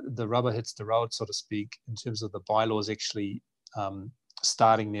now the rubber hits the road, so to speak, in terms of the bylaws actually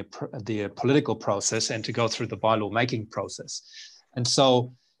starting their political process and to go through the bylaw making process. And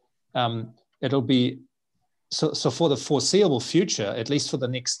so it'll be, so for the foreseeable future, at least for the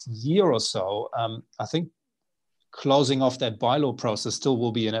next year or so, I think closing off that bylaw process still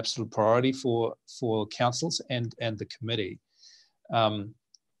will be an absolute priority for councils and the committee.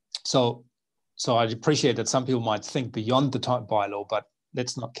 So I appreciate that some people might think beyond the type bylaw, but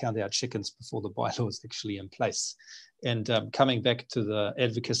let's not count our chickens before the bylaw is actually in place. And coming back to the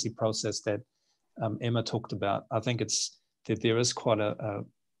advocacy process that Emma talked about, I think it's that there is quite a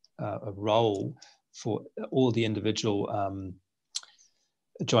role for all the individual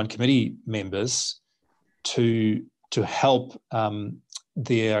joint committee members to help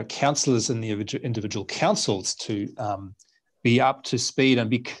their councillors in the individual councils to be up to speed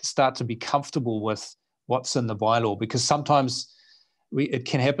and start to be comfortable with what's in the bylaw, because sometimes it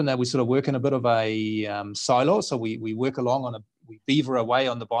can happen that we sort of work in a bit of a silo. So we work along we beaver away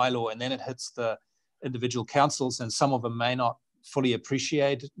on the bylaw, and then it hits the individual councils, and some of them may not fully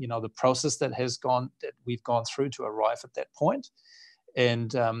appreciate, the process that we've gone through to arrive at that point.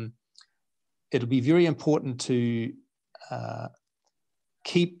 And it'll be very important to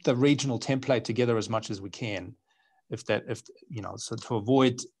keep the regional template together as much as we can, so to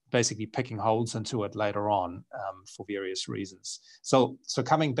avoid basically picking holes into it later on for various reasons. So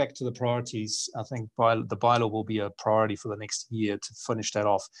coming back to the priorities, I think the bylaw will be a priority for the next year to finish that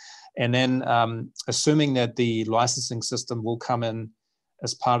off. And then assuming that the licensing system will come in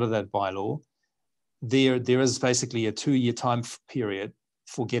as part of that bylaw, there is basically a 2-year time period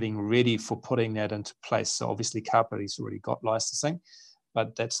for getting ready for putting that into place. So obviously Kapiti's already got licensing,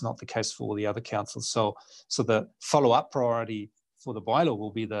 but that's not the case for all the other councils. So the follow-up priority for the bylaw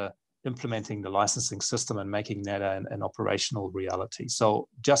will be the implementing the licensing system and making that an operational reality. So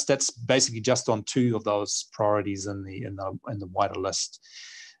that's basically just on 2 of those priorities in the wider list.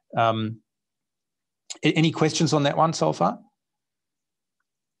 Any questions on that one so far?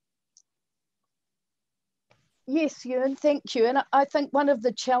 Yes, Ewan, thank you. And I think one of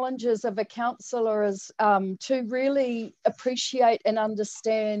the challenges of a councillor is to really appreciate and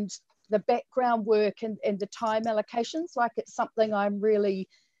understand the background work and the time allocations. Like, it's something I'm really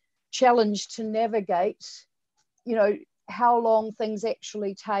challenged to navigate, how long things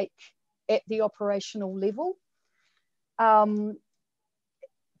actually take at the operational level. And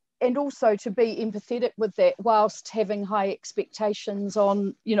also to be empathetic with that whilst having high expectations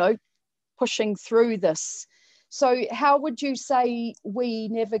on, pushing through this. So how would you say we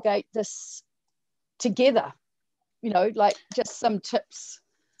navigate this together? Like just some tips.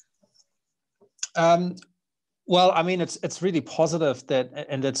 Well, I mean, it's really positive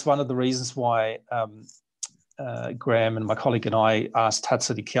and it's one of the reasons why Graham and my colleague and I asked Hutt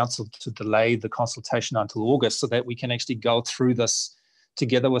City Council to delay the consultation until August so that we can actually go through this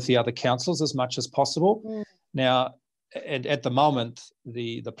together with the other councils as much as possible. Mm. Now, at the moment,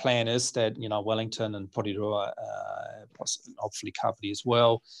 the plan is that, Wellington and Porirua, hopefully Kapiti as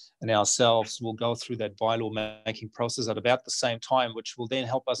well, and ourselves will go through that bylaw making process at about the same time, which will then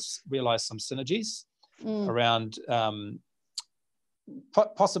help us realise some synergies around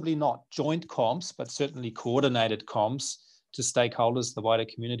possibly not joint comms, but certainly coordinated comms to stakeholders, the wider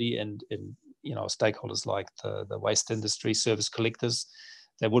community, and stakeholders like the waste industry, service collectors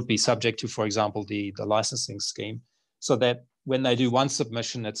that would be subject to, for example, the licensing scheme, so that when they do one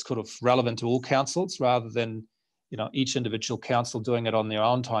submission, it's sort of relevant to all councils rather than each individual council doing it on their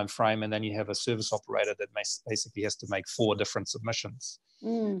own time frame, and then you have a service operator that basically has to make 4 different submissions.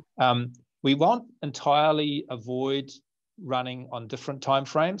 We won't entirely avoid running on different time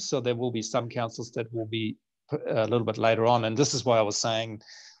frames, so there will be some councils that will be a little bit later on, and this is why I was saying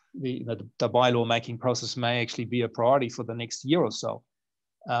the bylaw making process may actually be a priority for the next year or so.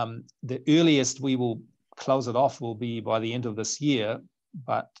 The earliest we will close it off will be by the end of this year,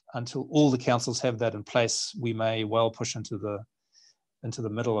 but until all the councils have that in place, we may well push into the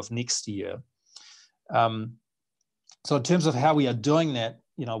middle of next year. So in terms of how we are doing that,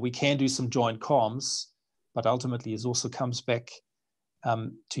 we can do some joint comms, but ultimately it also comes back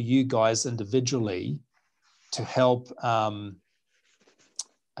to you guys individually to help, I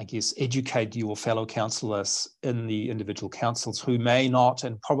guess, educate your fellow councillors in the individual councils who may not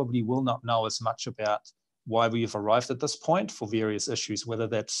and probably will not know as much about why we've arrived at this point for various issues, whether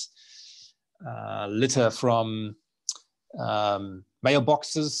that's litter from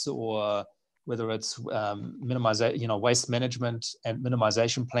mailboxes or whether it's waste management and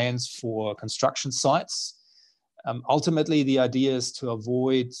minimisation plans for construction sites. Ultimately, the idea is to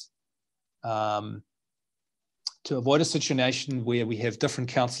avoid a situation where we have different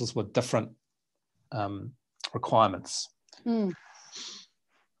councils with different requirements.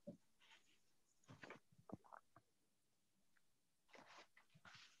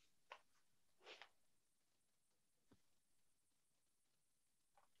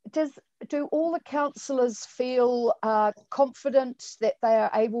 do all the councillors feel confident that they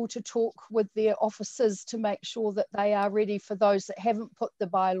are able to talk with their officers to make sure that they are ready for those that haven't put the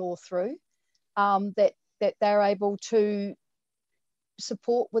bylaw through, that they're able to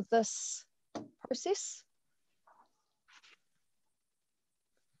support with this process?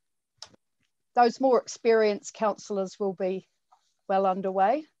 Those more experienced councillors will be well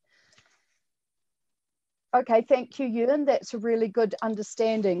underway. Okay, thank you, Ewan. That's a really good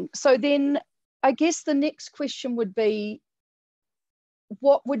understanding. So then I guess the next question would be,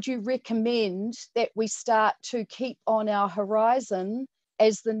 what would you recommend that we start to keep on our horizon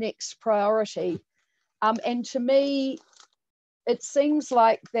as the next priority? And to me, it seems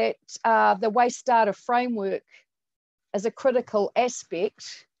like that the waste data framework is a critical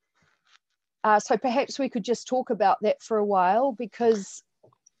aspect. So perhaps we could just talk about that for a while, because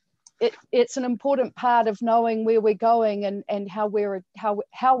it's an important part of knowing where we're going and how we're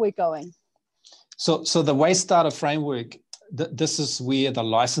going. So the waste data framework, this is where the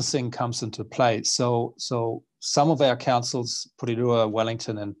licensing comes into play. So some of our councils, Porirua,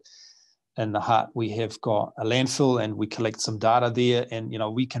 Wellington, and the Heart, we have got a landfill and we collect some data there, and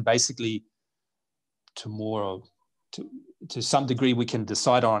we can basically tomorrow, to some degree, we can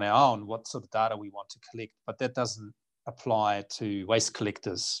decide on our own what sort of data we want to collect, but that doesn't apply to waste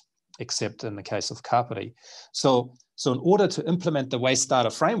collectors, except in the case of Kapiti. So in order to implement the waste data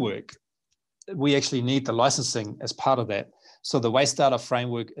framework, we actually need the licensing as part of that. So the waste data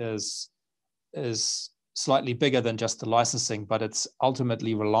framework is slightly bigger than just the licensing, but it's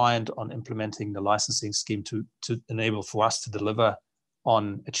ultimately reliant on implementing the licensing scheme to enable for us to deliver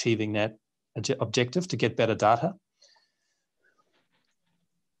on achieving that objective to get better data.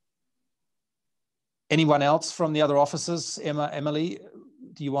 Anyone else from the other officers? Emily,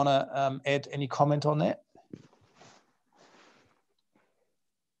 do you want to add any comment on that?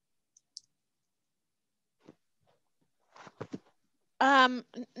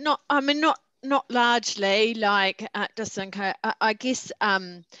 Not largely. Like, just think, I guess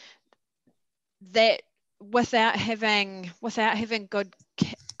that without having good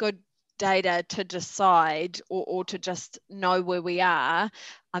data to decide or to just know where we are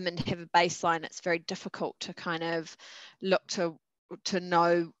and have a baseline, it's very difficult to kind of look to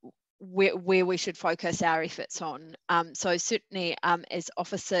know where we should focus our efforts on. So certainly as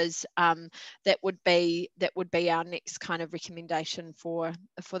officers, that would be our next kind of recommendation for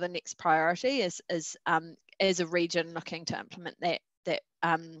the next priority is as a region looking to implement that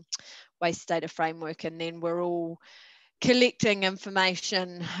waste data framework, and then we're all collecting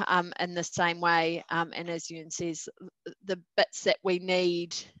information in the same way, and as Ewan says, the bits that we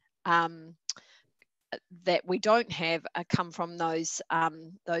need that we don't have come from those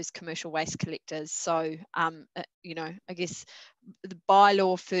commercial waste collectors. So I guess the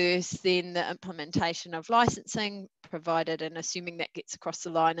bylaw first, then the implementation of licensing, provided and assuming that gets across the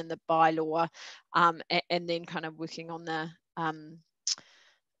line in the bylaw, and then kind of working on the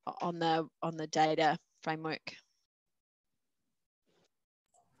data framework.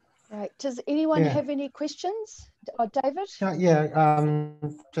 Right. Does anyone have any questions? David?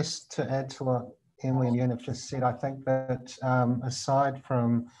 Just to add to what Emily and Ewan have just said, I think that aside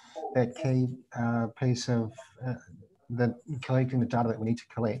from that key piece of collecting the data that we need to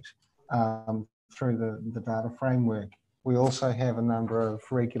collect through the data framework, we also have a number of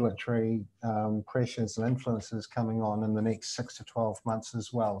regulatory pressures and influences coming on in the next 6 to 12 months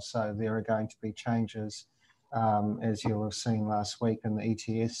as well. So there are going to be changes, as you'll have seen last week in the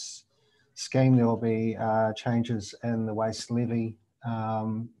ETS scheme. There will be changes in the waste levy,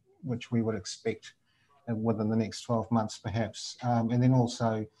 which we would expect within the next 12 months perhaps. And then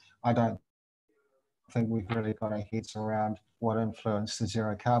also, I don't think we've really got our heads around what influence the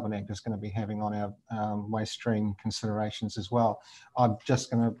Zero Carbon Act is going to be having on our waste stream considerations as well. I'm just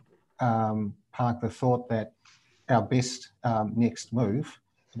going to park the thought that our best next move,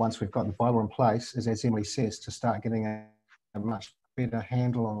 once we've got the bylaw in place, is, as Emily says, to start getting a much better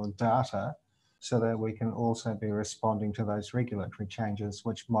handle on the data so that we can also be responding to those regulatory changes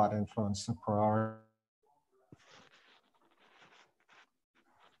which might influence the priority.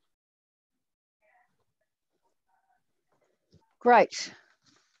 Great.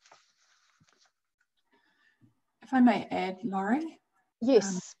 If I may add, Laurie.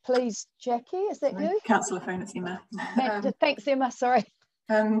 Yes, please, Jackie, is that you? Councillor Phone, it's Emma. Thanks, Emma, sorry.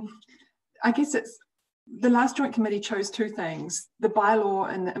 I guess it's the last joint committee chose two things, the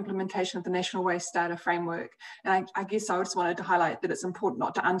bylaw and the implementation of the National Waste Data Framework. And I guess I just wanted to highlight that it's important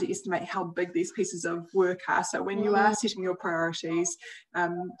not to underestimate how big these pieces of work are. So when you are setting your priorities,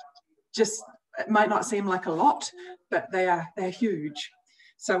 it might not seem like a lot, but they are huge.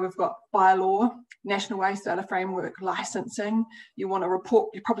 So we've got bylaw, national waste data framework, licensing. You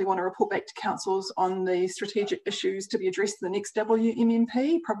probably want to report back to councils on the strategic issues to be addressed in the next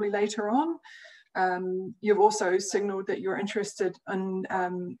WMMP, probably later on. You've also signalled that you're interested in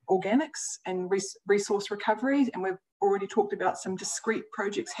organics and resource recovery, and we've already talked about some discrete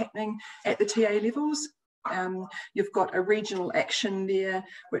projects happening at the TA levels. You've got a regional action there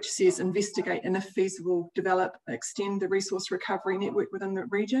which says investigate and if feasible develop, extend the resource recovery network within the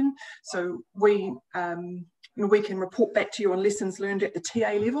region. So we can report back to you on lessons learned at the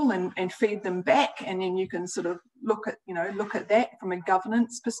TA level and feed them back, and then you can sort of look at that from a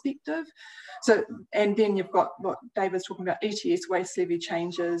governance perspective. So, and then you've got what David's talking about, ETS waste levy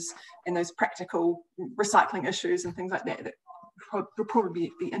changes and those practical recycling issues and things like that that you'll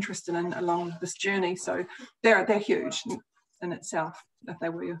probably be interested in along this journey. So they're huge in itself. If they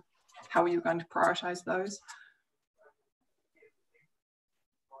were, how are you going to prioritise those?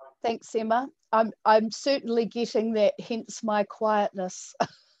 Thanks, Emma. I'm certainly getting that, hence my quietness.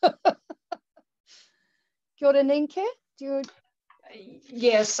 Kia ora, Ninke, do you?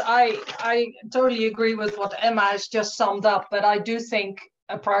 Yes, I totally agree with what Emma has just summed up, but I do think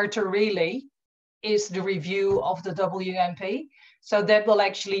a priority really is the review of the WMP. So that will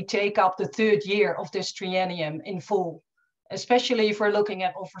actually take up the 3rd year of this triennium in full, especially if we're looking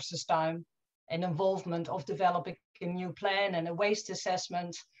at officers' time and involvement of developing a new plan and a waste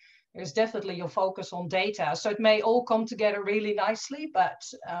assessment. There's definitely a focus on data. So it may all come together really nicely, but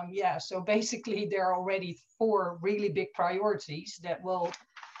yeah, so basically there are already 4 really big priorities that will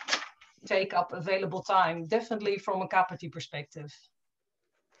take up available time, definitely from a capacity perspective.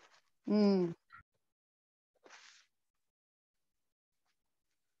 Mm.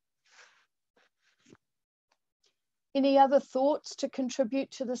 Any other thoughts to contribute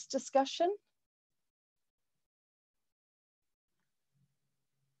to this discussion?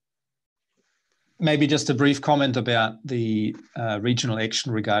 Maybe just a brief comment about the regional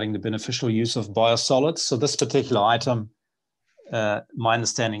action regarding the beneficial use of biosolids. So this particular item, my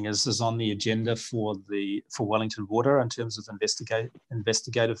understanding is on the agenda for Wellington Water in terms of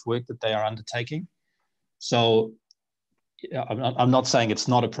investigative work that they are undertaking. So I'm not saying it's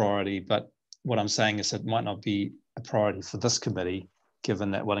not a priority, but what I'm saying is it might not be a priority for this committee,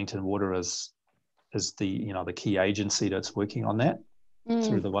 given that Wellington Water is the the key agency that's working on that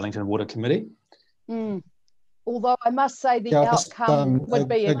through the Wellington Water Committee. Mm. Although I must say the outcome would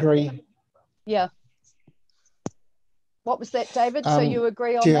be agree. Yeah. What was that, David? So you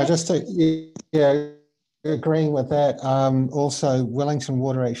agree on that? Agreeing with that. Also, Wellington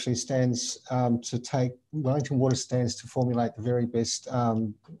Water actually stands Wellington Water stands to formulate the very best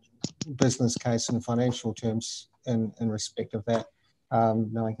business case in financial terms in respect of that,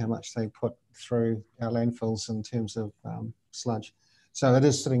 knowing how much they put through our landfills in terms of sludge. So it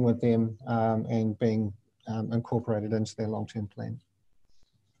is sitting with them and being incorporated into their long-term plan.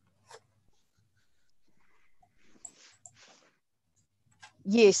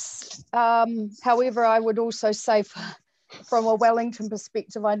 Yes. However, I would also say from a Wellington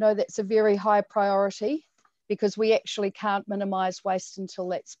perspective, I know that's a very high priority because we actually can't minimise waste until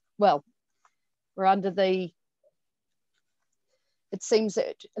that's, well, we're under the, it seems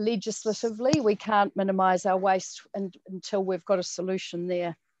that legislatively we can't minimise our waste until we've got a solution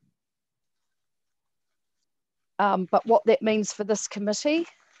there. But what that means for this committee,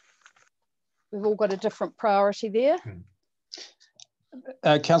 we've all got a different priority there.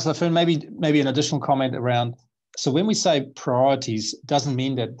 Councillor Fern, maybe an additional comment around, so when we say priorities, it doesn't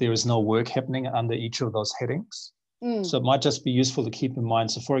mean that there is no work happening under each of those headings. So it might just be useful to keep in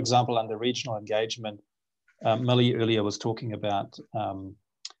mind. So for example, under regional engagement, Millie earlier was talking about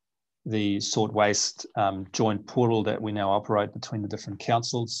the sort waste joint portal that we now operate between the different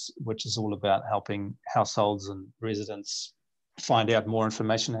councils, which is all about helping households and residents find out more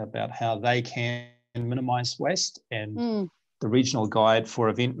information about how they can minimise waste. And the regional guide for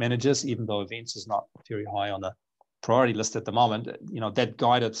event managers, even though events is not very high on the priority list at the moment, that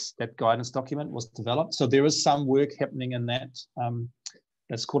guidance document was developed. So there is some work happening in that.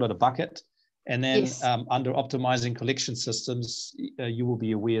 Let's call it a bucket. And then under optimizing collection systems, you will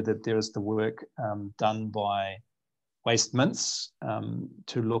be aware that there is the work done by Waste Mints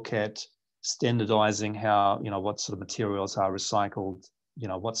to look at standardizing how, what sort of materials are recycled,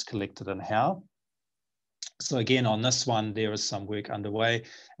 what's collected and how. So again, on this one, there is some work underway.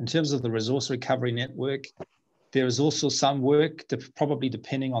 In terms of the resource recovery network, there is also some work, probably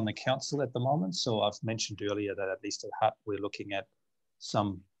depending on the council at the moment. So I've mentioned earlier that at least at HUT, we're looking at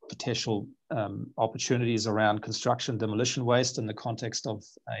some potential opportunities around construction demolition waste in the context of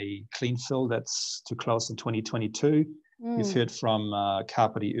a clean fill that's to close in 2022. You've heard from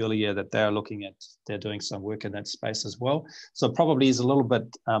Kapiti earlier that they're doing some work in that space as well. So it probably is a little bit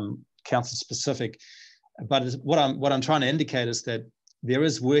council specific, but what I'm trying to indicate is that there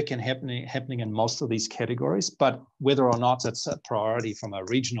is work happening in most of these categories, but whether or not it's a priority from a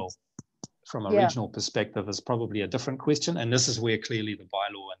regional perspective is probably a different question. And this is where clearly the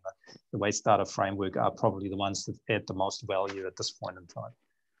bylaw and the waste data framework are probably the ones that add the most value at this point in time.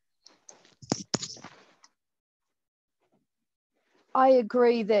 I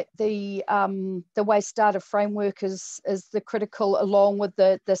agree that the waste data framework is the critical, along with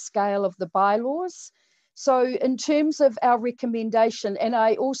the scale of the bylaws. So in terms of our recommendation, and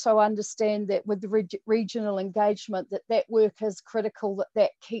I also understand that with the regional engagement, that work is critical,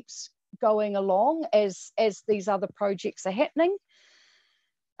 that keeps going along as these other projects are happening.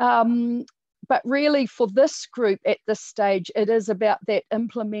 But really for this group at this stage, it is about that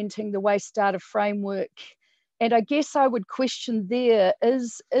implementing the waste data framework. And I guess I would question there,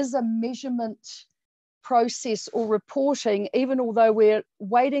 is a measurement process or reporting, even although we're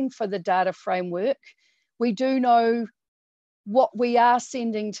waiting for the data framework, we do know what we are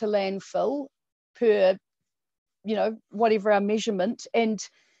sending to landfill per, whatever our measurement. And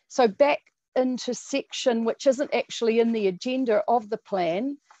so back into section, which isn't actually in the agenda of the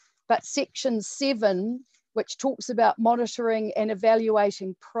plan, but section 7, which talks about monitoring and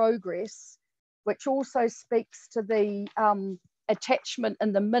evaluating progress, which also speaks to the attachment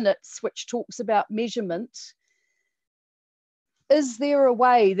in the minutes, which talks about measurement. Is there a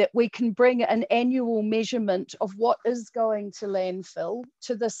way that we can bring an annual measurement of what is going to landfill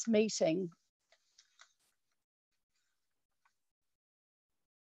to this meeting?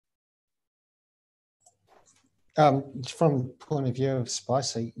 From the point of view of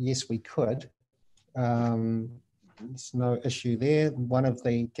Spicy, yes, we could. There's no issue there. One of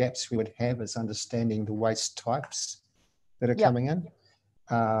the gaps we would have is understanding the waste types that are coming in.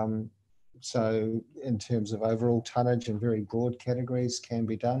 So in terms of overall tonnage and very broad categories can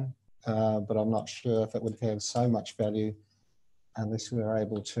be done, but I'm not sure if it would have so much value unless we are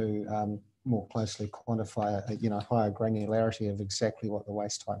able to more closely quantify a higher granularity of exactly what the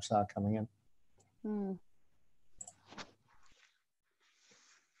waste types are coming in.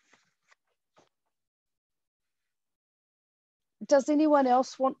 Does anyone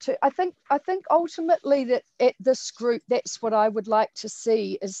else want to? I think ultimately that at this group, that's what I would like to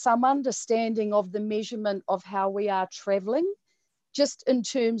see, is some understanding of the measurement of how we are traveling, just in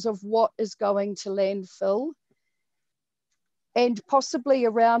terms of what is going to landfill, and possibly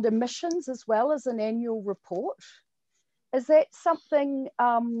around emissions as well as an annual report. Is that something,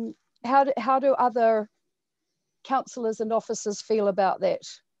 how do other councillors and officers feel about that?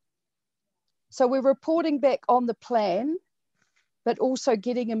 So we're reporting back on the plan, but also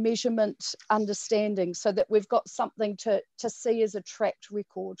getting a measurement understanding so that we've got something to see as a tracked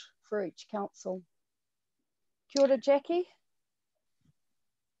record for each council. Kia ora, Jackie.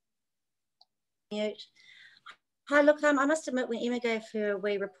 Hi, look, I must admit when Emma gave her a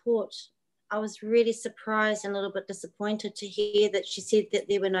wee report, I was really surprised and a little bit disappointed to hear that she said that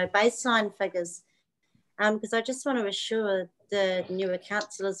there were no baseline figures, because I just want to assure the newer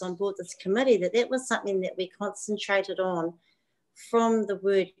councillors on board this committee that that was something that we concentrated on from the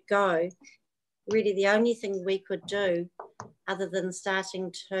word go. Really the only thing we could do other than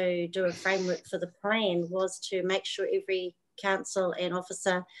starting to do a framework for the plan was to make sure every council and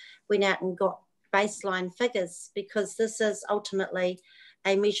officer went out and got baseline figures, because this is ultimately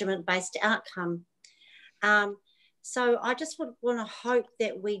a measurement-based outcome. So I just would want to hope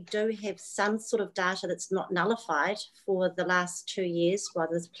that we do have some sort of data that's not nullified for the last 2 years while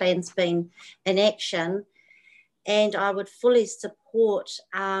this plan's been in action. And I would fully support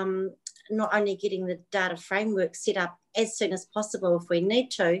not only getting the data framework set up as soon as possible if we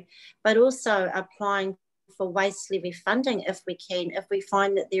need to, but also applying for waste levy funding if we can, if we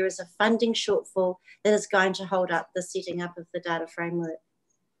find that there is a funding shortfall that is going to hold up the setting up of the data framework.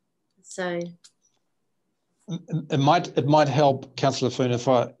 So it might help, Councillor Foon,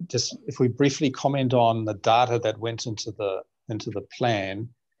 if we briefly comment on the data that went into the plan.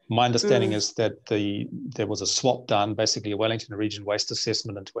 My understanding is that there was a swap done, basically a Wellington region waste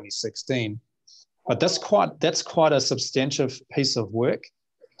assessment in 2016, but that's quite a substantive piece of work.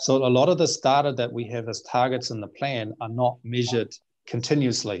 So a lot of this data that we have as targets in the plan are not measured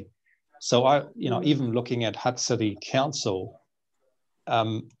continuously. So even looking at Hutt City Council,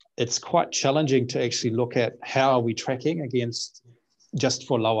 it's quite challenging to actually look at how are we tracking against just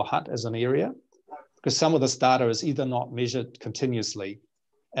for Lower Hutt as an area, because some of this data is either not measured continuously.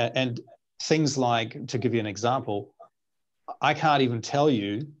 And things like, to give you an example, I can't even tell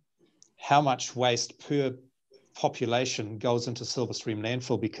you how much waste per population goes into Silverstream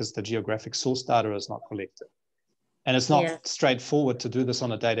landfill because the geographic source data is not collected. And it's not straightforward to do this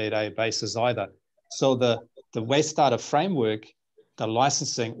on a day-to-day basis either. So the waste data framework, the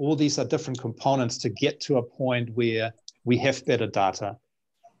licensing, all these are different components to get to a point where we have better data.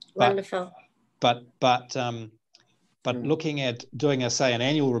 Wonderful. But looking at doing, say, an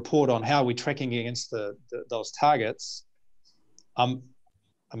annual report on how we're tracking against those targets, I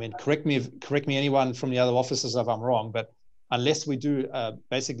mean, correct me anyone from the other offices if I'm wrong, but unless we do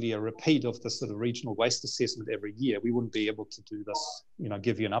basically a repeat of this sort of regional waste assessment every year, we wouldn't be able to do this,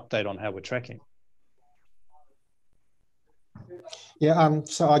 give you an update on how we're tracking. Yeah,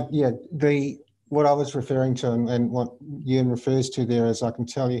 what I was referring to and what Ewan refers to there is I can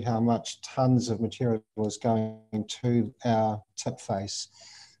tell you how much tons of material is going to our tip face,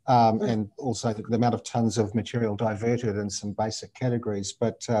 and also the amount of tons of material diverted in some basic categories.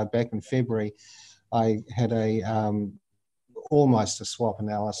 But back in February, I had almost a swap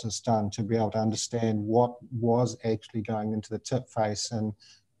analysis done to be able to understand what was actually going into the tip face in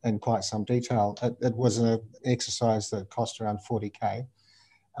quite some detail. It was an exercise that cost around 40K.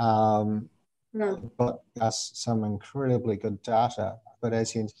 Got us some incredibly good data, but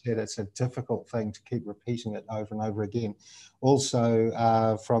as you said, it's a difficult thing to keep repeating it over and over again. Also,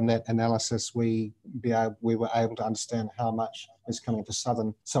 from that analysis, we were able to understand how much is coming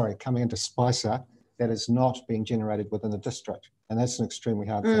into Spicer that is not being generated within the district. And that's an extremely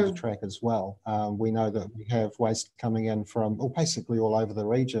hard thing to track as well. We know that we have waste coming in from basically all over the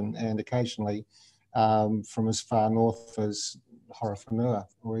region, and occasionally from as far north as Horowhenua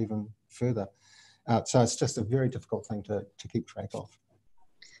or even further. So it's just a very difficult thing to keep track of.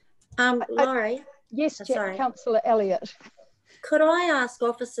 Laurie? Yes, Councillor Elliott. Could I ask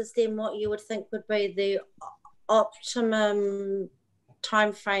officers then what you would think would be the optimum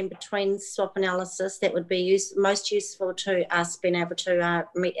time frame between swap analysis that would be most useful to us being able to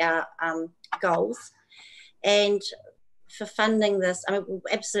meet our goals? And for funding this, I mean, we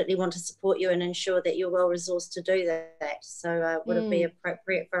absolutely want to support you and ensure that you're well resourced to do that. So would it be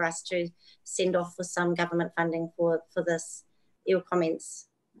appropriate for us to send off for some government funding for this? Your comments?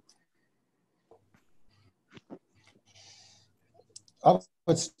 I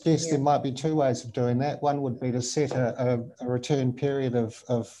would suggest there might be two ways of doing that. One would be to set a return period of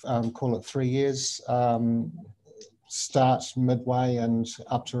call it 3 years, start midway and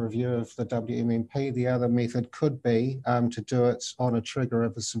up to review of the WMMP. The other method could be to do it on a trigger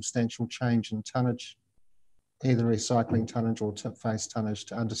of a substantial change in tonnage, either recycling tonnage or tip face tonnage,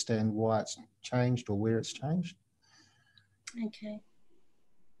 to understand why it's changed or where it's changed. Okay.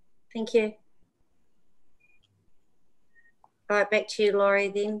 Thank you. All right, back to you, Laurie,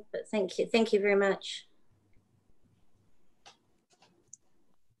 then. But thank you very much.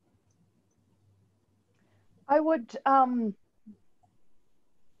 I would, I mean,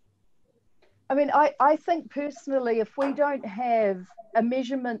 I think personally, if we don't have a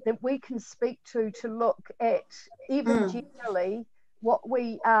measurement that we can speak to look at even generally what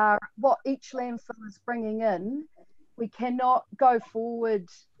each landfill is bringing in, we cannot go forward.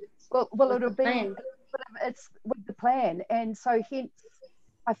 Well, it'll be. It's with the plan, and so hence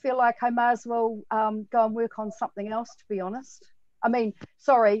I feel like I might as well go and work on something else, to be honest. I mean,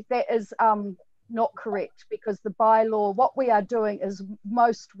 sorry, that is not correct, because the bylaw, what we are doing is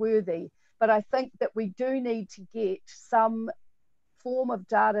most worthy, but I think that we do need to get some form of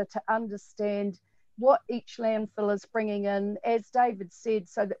data to understand what each landfill is bringing in, as David said,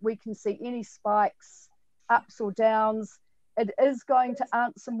 so that we can see any spikes, ups or downs. It is going to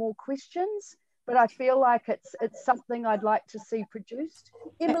answer more questions, but I feel like it's something I'd like to see produced.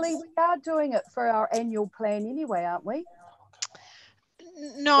 Emily, we are doing it for our annual plan anyway, aren't we?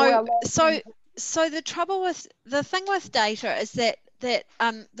 No, so the trouble with the thing with data is that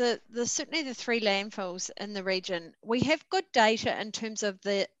certainly the 3 landfills in the region, we have good data in terms of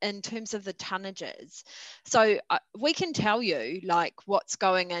the tonnages. So we can tell you like what's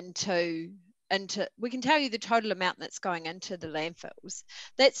going into we can tell you the total amount that's going into the landfills.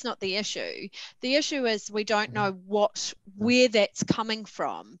 That's not the issue. The issue is we don't know where that's coming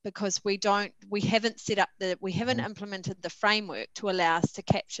from, because we haven't implemented the framework to allow us to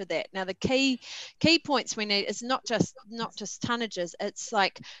capture that. Now the key points we need is not just tonnages. It's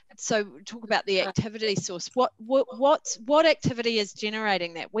like, so talk about the activity source. What activity is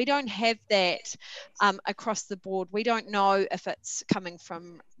generating that? We don't have that across the board. We don't know if it's coming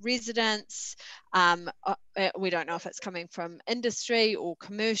from residents. We don't know if it's coming from industry or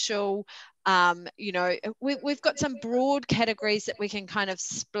commercial. We've got some broad categories that we can kind of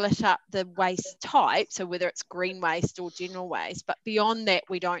split up the waste type, so whether it's green waste or general waste, but beyond that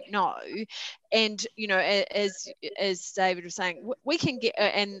we don't know. and you know, as David was saying, we can get,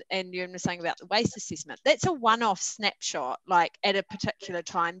 and you were saying about the waste assessment, that's a one-off snapshot, like at a particular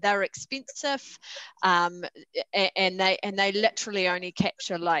time. They're expensive, and they literally only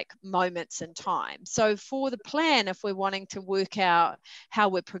capture like moments in time. So for the plan, if we're wanting to work out how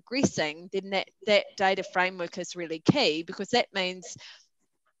we're progressing, then that data framework is really key, because that means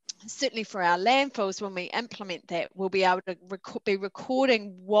certainly for our landfills, when we implement that, we'll be able to be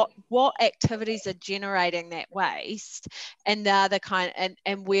recording what activities are generating that waste, and they're the kind,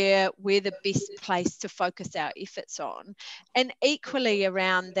 and where we're the best place to focus our efforts on. And equally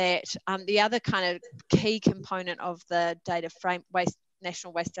around that, the other kind of key component of the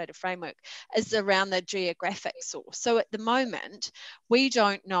National Waste Data Framework is around the geographic source. So at the moment, we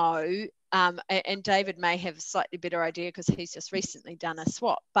don't know, and David may have a slightly better idea because he's just recently done a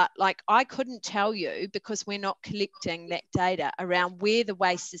swap, but like I couldn't tell you, because we're not collecting that data around where the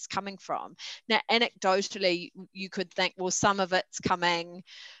waste is coming from. Now, anecdotally, you could think, well, some of it's coming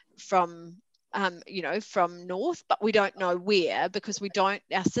from you know, from north, but we don't know where, because our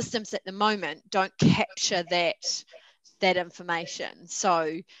systems at the moment don't capture that information.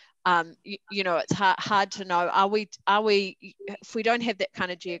 So you know, it's hard to know, are we if we don't have that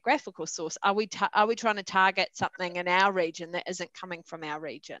kind of geographical source, are we trying to target something in our region that isn't coming from our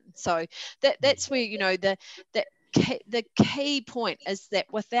region? So that's where, you know, the key point is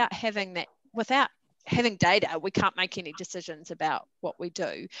that without having data, we can't make any decisions about what we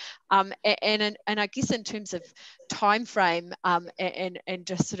do. And I guess in terms of time frame, and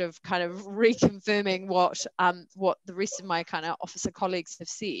just sort of kind of reconfirming what the rest of my kind of officer colleagues have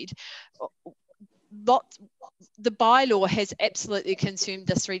said, the bylaw has absolutely consumed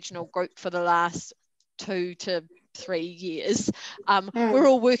this regional group for the last 2 to 3 years. We're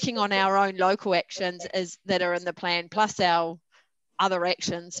all working on our own local actions that are in the plan, plus our other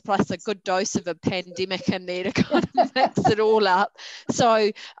actions, plus a good dose of a pandemic in there to kind of mix it all up.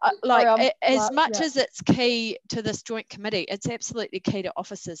 So as much as it's key to this joint committee, it's absolutely key to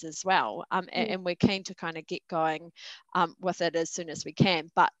officers as well. And we're keen to kind of get going with it as soon as we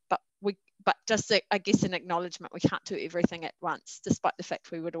can. But just, I guess, an acknowledgement, we can't do everything at once, despite the fact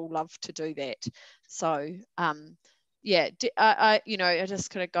we would all love to do that. So yeah, you know, just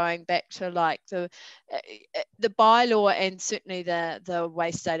kind of going back to like the bylaw, and certainly the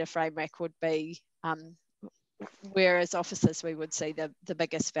waste data framework would be where as officers we would see the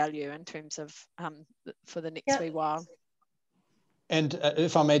biggest value in terms of for the next wee while. And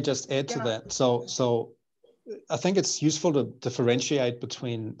if I may just add to that, so I think it's useful to differentiate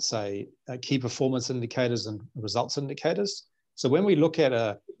between, say, key performance indicators and results indicators. So when we look at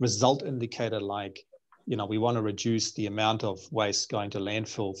a result indicator, like, you know, we want to reduce the amount of waste going to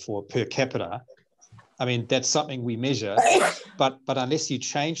landfill for per capita, I mean, that's something we measure, but unless you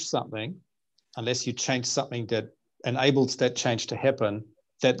change something that enables that change to happen,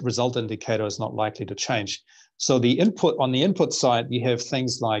 that result indicator is not likely to change. So on the input side, you have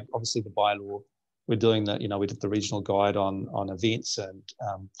things like, obviously, the bylaw. We're doing that, you know, we did the regional guide on events, and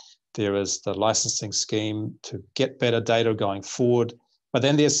there is the licensing scheme to get better data going forward. But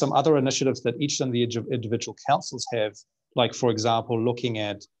then there's some other initiatives that each of the individual councils have, like, for example, looking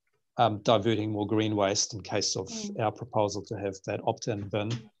at diverting more green waste in case of our proposal to have that opt-in bin.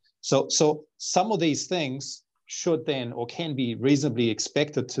 So some of these things should then, or can be reasonably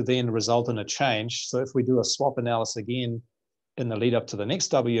expected to then result in a change. So if we do a swap analysis again in the lead up to the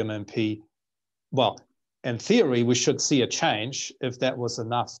next WMMP, well, in theory, we should see a change if that was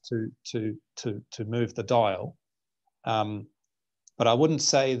enough to move the dial. But I wouldn't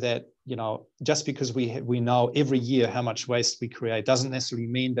say that, you know, just because we know every year how much waste we create doesn't necessarily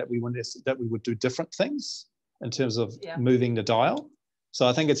mean that we would do different things in terms of moving the dial. So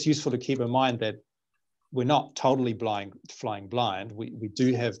I think it's useful to keep in mind that we're not totally flying blind. We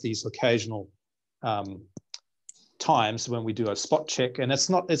do have these occasional times when we do a spot check, and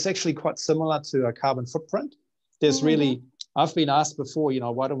it's actually quite similar to a carbon footprint. There's really, I've been asked before, you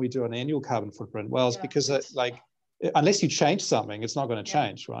know, why don't we do an annual carbon footprint? Well, it's because unless you change something, it's not going to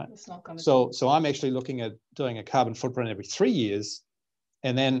change, right? It's not going to so I'm actually looking at doing a carbon footprint every 3 years,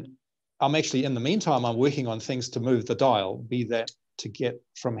 and then I'm actually, in the meantime, I'm working on things to move the dial, be that to get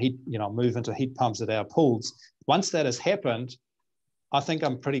from heat, you know, move into heat pumps at our pools. Once that has happened, I think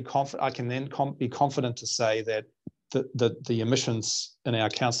I'm pretty confident, I can then be confident to say that the emissions in our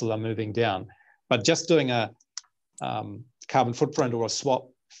council are moving down. But just doing a carbon footprint or a swap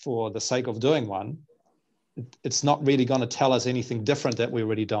for the sake of doing one, it's not really going to tell us anything different that we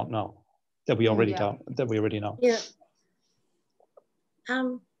already don't know, that we already know. Yeah.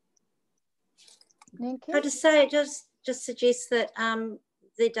 I just say, just suggest that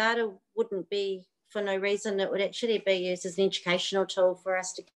the data wouldn't be for no reason. It would actually be used as an educational tool for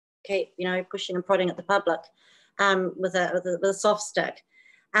us to keep, you know, pushing and prodding at the public with a soft stick.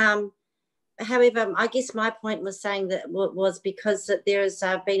 However, I guess my point was saying that was because that there has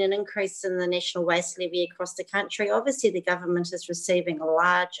been an increase in the national waste levy across the country. Obviously, the government is receiving a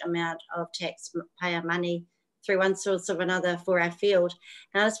large amount of taxpayer money through one source or another for our field.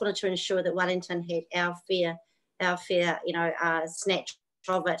 And I just wanted to ensure that Wellington had our fair, you know, snatch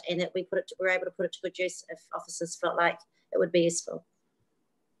of it, and that we were able to put it to good use if officers felt like it would be useful.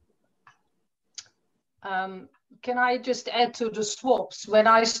 Can I just add to the swaps? When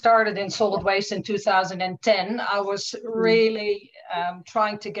I started in solid waste in 2010, I was really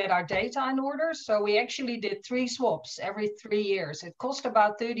trying to get our data in order. So we actually did 3 swaps every 3 years. It cost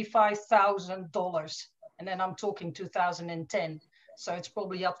about $35,000. And then I'm talking 2010. So it's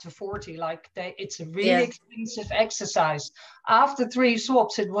probably up to 40. It's a really expensive exercise. After 3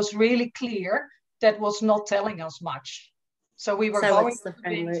 swaps, it was really clear that was not telling us much. So we were going to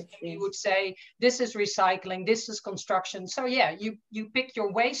things, you would say, this is recycling, this is construction. So yeah, you pick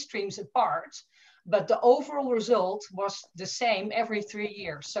your waste streams apart, but the overall result was the same every 3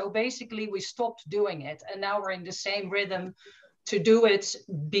 years. So basically we stopped doing it, and now we're in the same rhythm to do it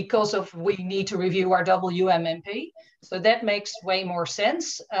because of we need to review our WMMP. So that makes way more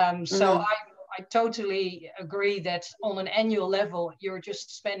sense. So I totally agree that on an annual level, you're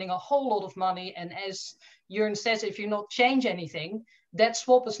just spending a whole lot of money. And as Jurn says, if you not change anything, that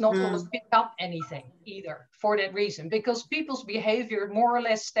swap is not going to pick up anything either for that reason, because people's behavior more or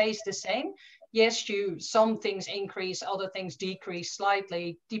less stays the same. Yes, some things increase, other things decrease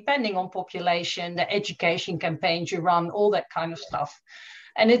slightly, depending on population, the education campaigns you run, all that kind of stuff.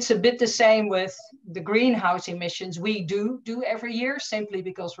 And it's a bit the same with the greenhouse emissions. We do every year simply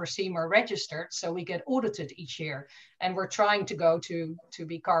because we're CMAR registered. So we get audited each year, and we're trying to go to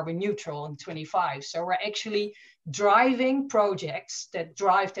be carbon neutral in 25. So we're actually driving projects that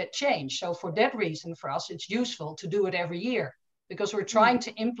drive that change. So for that reason, for us, it's useful to do it every year because we're trying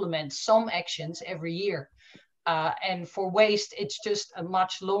to implement some actions every year. And for waste, it's just a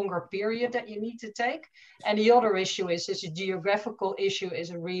much longer period that you need to take. And the other issue is a geographical issue is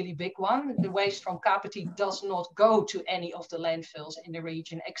a really big one. The waste from Kapiti does not go to any of the landfills in the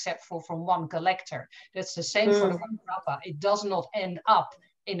region except for from one collector. That's the same for the Wairarapa. It does not end up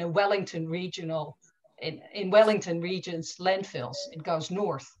in a Wellington regional, in Wellington region's landfills. It goes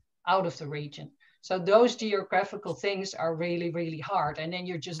north out of the region. So those geographical things are really, really hard. And then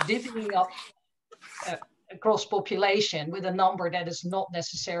you're just divvying up across population with a number that is not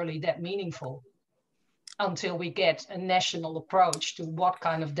necessarily that meaningful until we get a national approach to what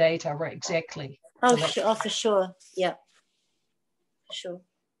kind of data we're exactly. Oh, for sure. Yeah, for sure.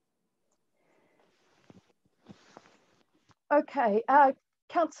 Okay,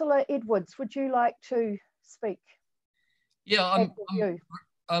 Councillor Edwards, would you like to speak? Yeah,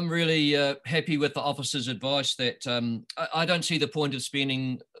 I'm really happy with the officer's advice that I don't see the point of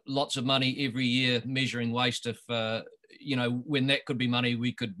spending lots of money every year measuring waste if, you know, when that could be money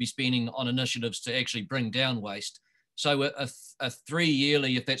we could be spending on initiatives to actually bring down waste. So a 3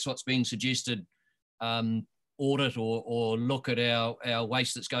 yearly, if that's what's being suggested, audit or look at our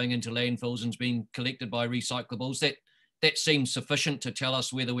waste that's going into landfills and is being collected by recyclables, that seems sufficient to tell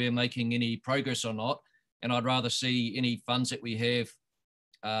us whether we're making any progress or not. And I'd rather see any funds that we have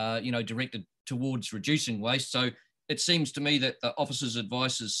you know, directed towards reducing waste. So it seems to me that the officer's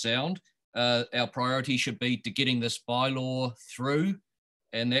advice is sound. Our priority should be to getting this bylaw through,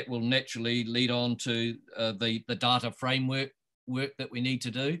 and that will naturally lead on to the data framework work that we need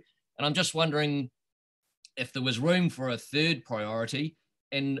to do. And I'm just wondering if there was room for a third priority,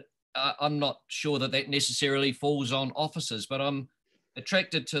 and I'm not sure that necessarily falls on officers, but I'm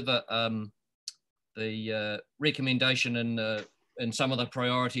attracted to the recommendation and some of the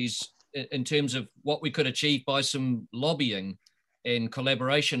priorities in terms of what we could achieve by some lobbying and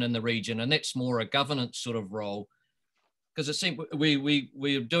collaboration in the region. And that's more a governance sort of role. Because it seems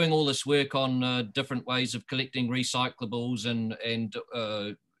we're doing all this work on different ways of collecting recyclables and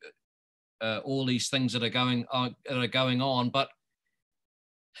all these things that are going on, but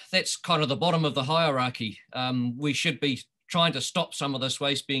that's kind of the bottom of the hierarchy. We should be trying to stop some of this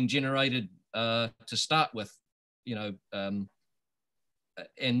waste being generated to start with, you know,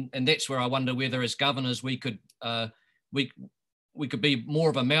 and that's where I wonder whether as governors we could be more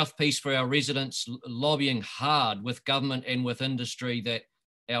of a mouthpiece for our residents, lobbying hard with government and with industry that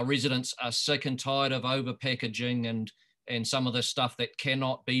our residents are sick and tired of over packaging and some of the stuff that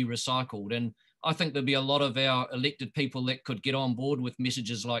cannot be recycled. And I think there'd be a lot of our elected people that could get on board with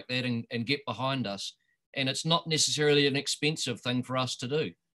messages like that and get behind us. and it's not necessarily an expensive thing for us to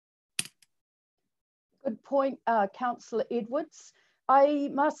do. Good point, Councillor Edwards. I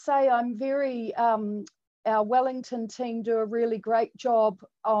must say I'm very, our Wellington team do a really great job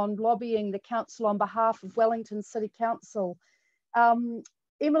on lobbying the council on behalf of Wellington City Council.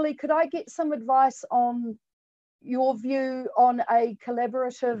 Emily, could I get some advice on your view on a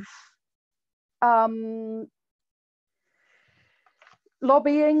collaborative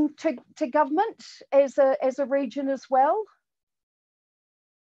lobbying to government as a region as well?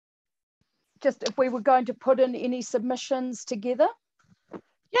 Just if we were going to put in any submissions together?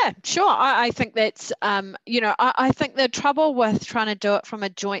 Yeah, sure. I think that's, you know, I think the trouble with trying to do it from a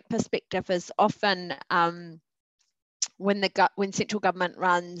joint perspective is often when central government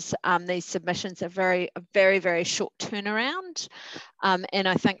runs these submissions, are very, very short turnaround. And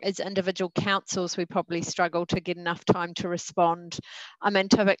I think as individual councils, we probably struggle to get enough time to respond. I mean,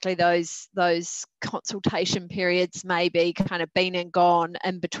 typically those consultation periods may be kind of been and gone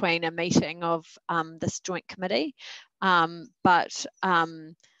in between a meeting of this joint committee.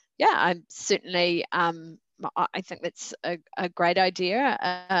 Yeah, I'm certainly, I think that's a great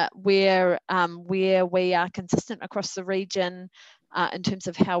idea where we are consistent across the region in terms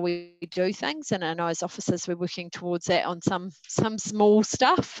of how we do things. And I know as officers, we're working towards that on some small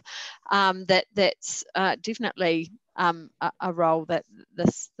stuff that's definitely a role that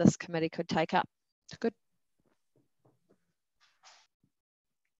this committee could take up. Good.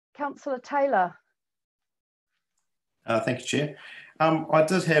 Councillor Taylor. Thank you, Chair. I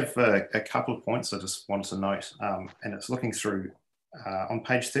did have a couple of points I just wanted to note, and it's looking through on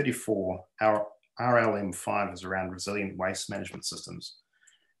page 34, our RLM5 is around resilient waste management systems.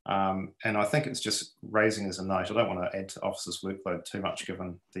 And I think it's just raising as a note. I don't want to add to officers' workload too much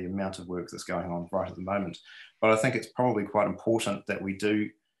given the amount of work that's going on right at the moment, but I think it's probably quite important that we do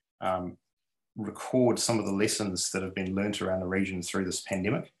record some of the lessons that have been learnt around the region through this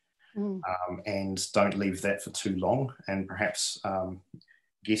pandemic. And don't leave that for too long, and perhaps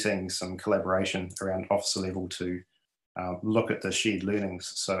getting some collaboration around officer level to look at the shared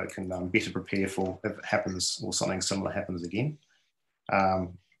learnings so it can better prepare for if it happens or something similar happens again.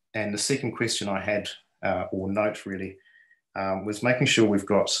 And the second question I had, or note really, was making sure we've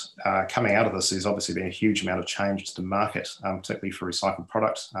got, coming out of this, there's obviously been a huge amount of change to the market, particularly for recycled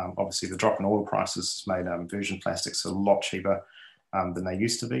products. Obviously the drop in oil prices has made virgin plastics a lot cheaper than they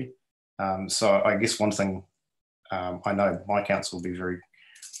used to be. So I guess one thing I know my council will be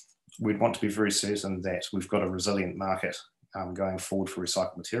we'd want to be very certain that we've got a resilient market going forward for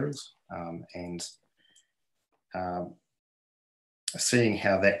recycled materials, and seeing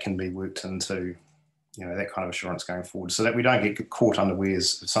how that can be worked into, you know, that kind of assurance going forward, so that we don't get caught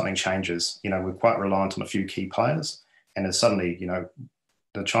unawares if something changes. You know, we're quite reliant on a few key players, and as suddenly, you know,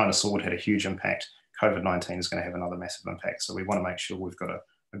 the China sword had a huge impact. COVID-19 is going to have another massive impact. So we want to make sure we've got a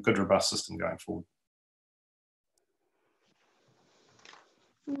good, robust system going forward.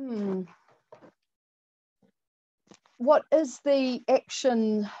 What is the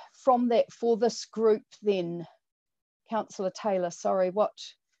action from that for this group then, Councillor Taylor? Sorry, what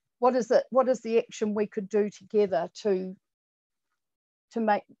is it? What is the action we could do together to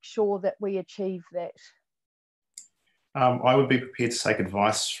make sure that we achieve that? I would be prepared to take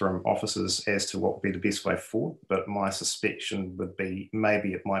advice from officers as to what would be the best way forward, but my suspicion would be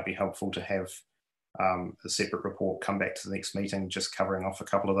maybe it might be helpful to have a separate report come back to the next meeting, just covering off a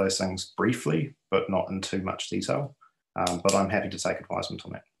couple of those things briefly, but not in too much detail. But I'm happy to take advisement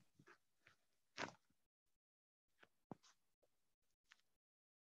on that.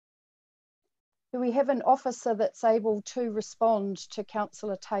 Do we have an officer that's able to respond to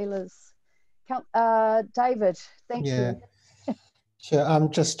Councillor Taylor's? David, thank you. Sure.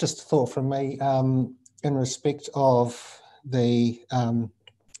 Just a thought from me in respect of the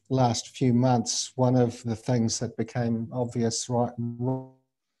last few months. One of the things that became obvious right from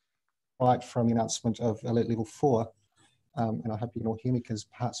the announcement of Alert Level 4, and I hope you can all hear me because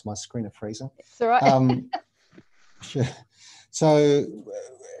parts of my screen are freezing. It's all right. Sure. So,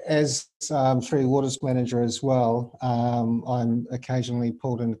 as Three Waters manager as well, I'm occasionally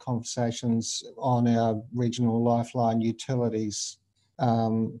pulled into conversations on our regional lifeline utilities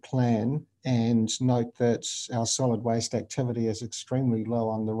plan, and note that our solid waste activity is extremely low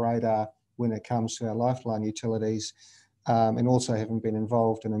on the radar when it comes to our lifeline utilities, and also having been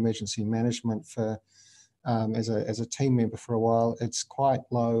involved in emergency management for as a team member for a while, it's quite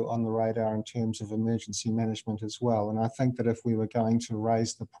low on the radar in terms of emergency management as well. And I think that if we were going to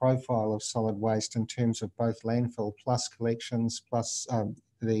raise the profile of solid waste in terms of both landfill plus collections plus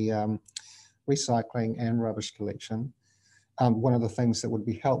the recycling and rubbish collection, one of the things that would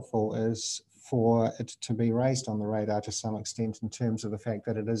be helpful is for it to be raised on the radar to some extent in terms of the fact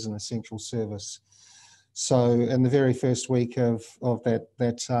that it is an essential service. So in the very first week of the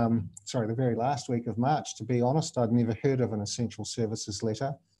very last week of March, to be honest, I'd never heard of an essential services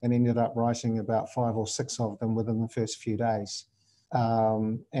letter and ended up writing about 5 or 6 of them within the first few days,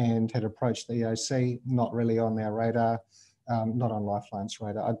 and had approached the EOC, not really on their radar, not on Lifeline's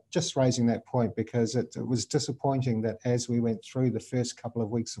radar. I'm just raising that point because it was disappointing that as we went through the first couple of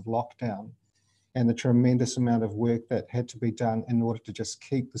weeks of lockdown and the tremendous amount of work that had to be done in order to just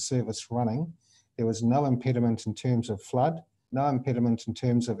keep the service running, there was no impediment in terms of flood, no impediment in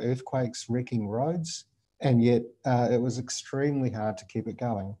terms of earthquakes wrecking roads, and yet it was extremely hard to keep it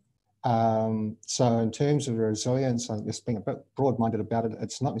going. So in terms of the resilience, I'm just being a bit broad-minded about it.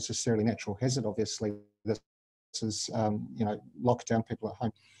 It's not necessarily natural hazard, obviously. This is, lockdown, people at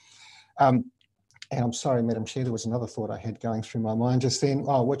home. And I'm sorry, Madam Chair, there was another thought I had going through my mind just then,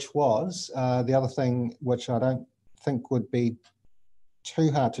 which was the other thing which I don't think would be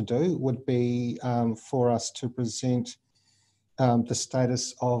too hard to do would be for us to present the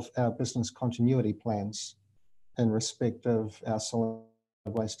status of our business continuity plans in respect of our solid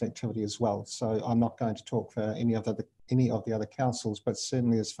waste activity as well. So I'm not going to talk for any of the other councils, but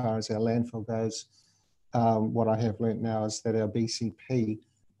certainly as far as our landfill goes, what I have learnt now is that our BCP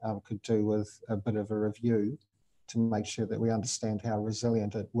could do with a bit of a review to make sure that we understand how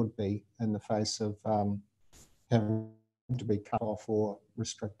resilient it would be in the face of having to be cut off or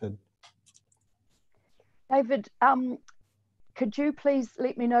restricted. David, could you please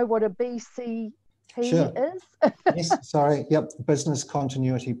let me know what a BCP Sure. is? Yes, sorry, yep, business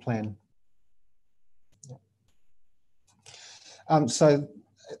continuity plan. So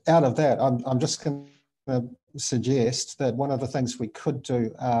out of that, I'm just going to suggest that one of the things we could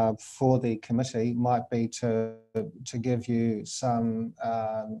do for the committee might be to give you some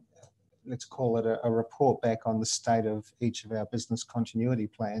let's call it a report back on the state of each of our business continuity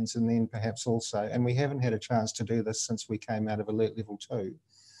plans, and then perhaps also, and we haven't had a chance to do this since we came out of Alert Level 2,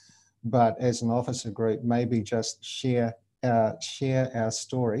 but as an officer group, maybe just share our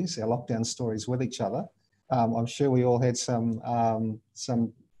stories, our lockdown stories with each other. I'm sure we all had some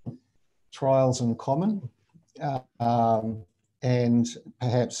trials in common, and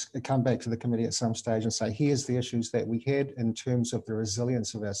perhaps come back to the committee at some stage and say, here's the issues that we had in terms of the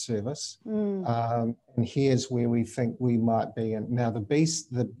resilience of our service, and here's where we think we might be. And now the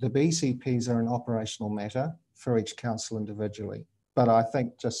BCPs are an operational matter for each council individually. But I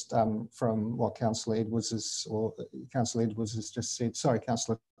think just from what Councillor Edwards has just said, sorry,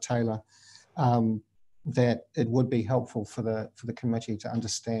 Councillor Taylor, that it would be helpful for the committee to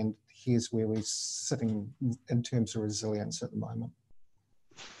understand here's where we're sitting in terms of resilience at the moment.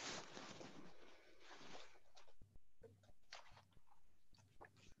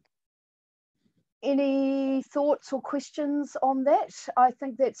 Any thoughts or questions on that? I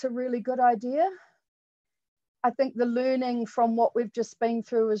think that's a really good idea. I think the learning from what we've just been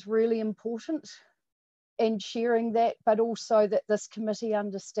through is really important, and sharing that, but also that this committee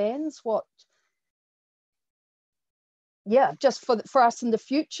understands what, just for us in the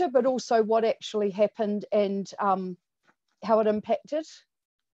future, but also what actually happened and how it impacted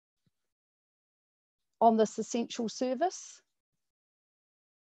on this essential service.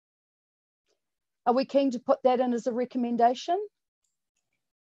 Are we keen to put that in as a recommendation?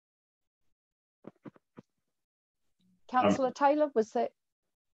 Councillor Taylor, was that?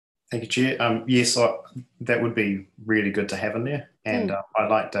 Thank you, Chair. Yes, that would be really good to have in there. And I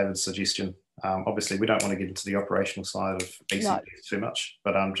like David's suggestion. Obviously, we don't want to get into the operational side of BCP too much,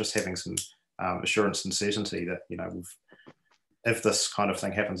 but just having some assurance and certainty that, if this kind of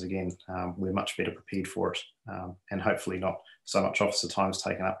thing happens again, we're much better prepared for it, and hopefully not so much officer time's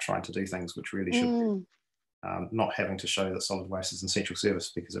taken up trying to do things which really should be. Not having to show that solid waste is an essential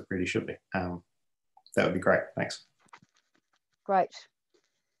service, because it really should be. That would be great. Thanks. Great.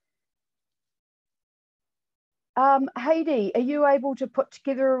 Heidi, are you able to put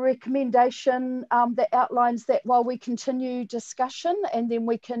together a recommendation that outlines that while we continue discussion, and then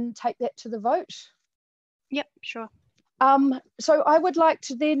we can take that to the vote? Yep, sure. So I would like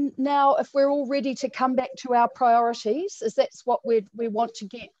to then now, if we're all ready to come back to our priorities, as that's what we want to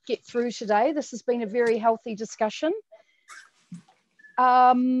get through today. This has been a very healthy discussion.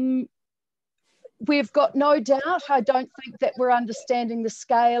 We've got no doubt, I don't think, that we're understanding the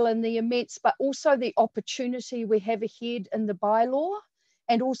scale and the immense, but also the opportunity we have ahead in the bylaw.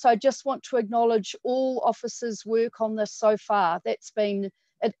 And also just want to acknowledge all officers' work on this so far. It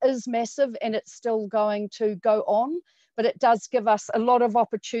is massive, and it's still going to go on, but it does give us a lot of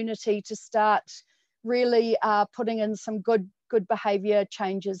opportunity to start really putting in some good behaviour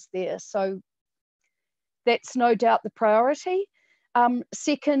changes there. So That's no doubt the priority.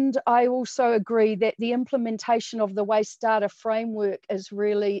 Second, I also agree that the implementation of the waste data framework is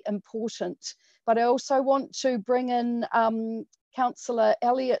really important. But I also want to bring in Councillor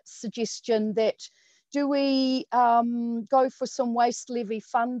Elliott's suggestion that do we go for some waste levy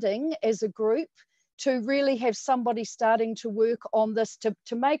funding as a group to really have somebody starting to work on this,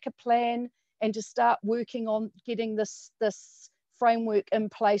 to make a plan and to start working on getting this framework in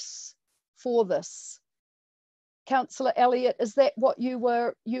place for this. Councillor Elliott, is that what you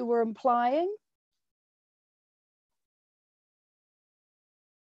were implying?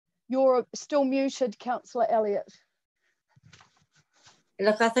 You're still muted, Councillor Elliott.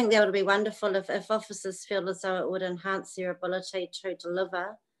 Look, I think that would be wonderful if officers feel as though it would enhance their ability to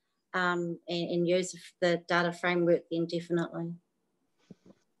deliver and use the data framework, then definitely.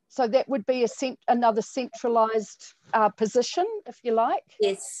 So that would be another centralised position, if you like?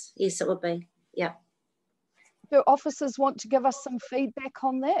 Yes, yes, it would be, yeah. Do officers want to give us some feedback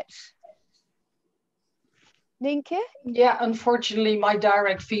on that? Nienke? Yeah, unfortunately, my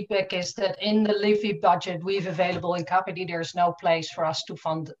direct feedback is that in the levy budget we've available in KPD, there's no place for us to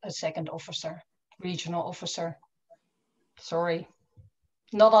fund a second officer, regional officer. Sorry.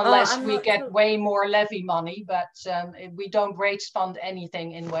 Not unless we get way more levy money, but we don't rates fund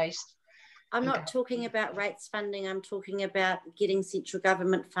anything in waste. I'm not talking about rates funding, I'm talking about getting central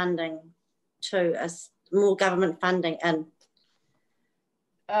government funding to us, more government funding in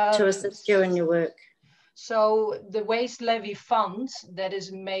to assist you in your work. So the waste levy fund that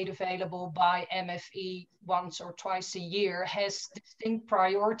is made available by MFE once or twice a year has distinct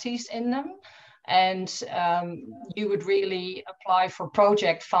priorities in them. And you would really apply for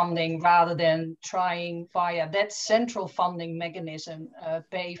project funding rather than trying via that central funding mechanism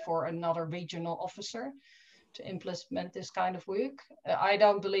pay for another regional officer to implement this kind of work. I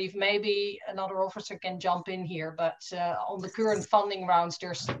don't believe, maybe another officer can jump in here, but on the current funding rounds,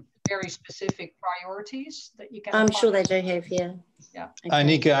 there's very specific priorities that you can I'm apply. sure they do have, yeah. Yeah. Okay.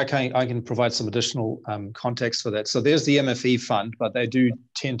 Nika, I can provide some additional context for that. So there's the MFE fund, but they do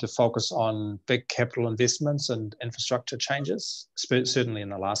tend to focus on big capital investments and infrastructure changes, certainly in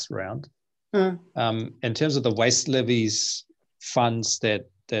the last round. In terms of the waste levies funds that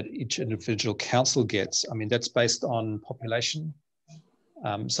each individual council gets, I mean, that's based on population.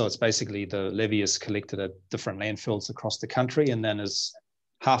 So it's basically the levy is collected at different landfills across the country, and then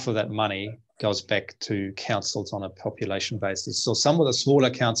half of that money goes back to councils on a population basis. So some of the smaller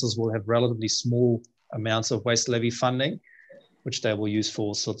councils will have relatively small amounts of waste levy funding, which they will use for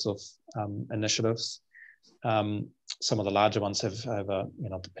all sorts of initiatives. Some of the larger ones have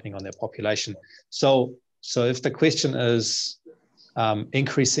depending on their population. So if the question is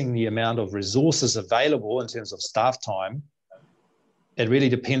increasing the amount of resources available in terms of staff time, it really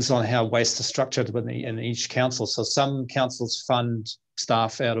depends on how waste is structured in each council. So some councils fund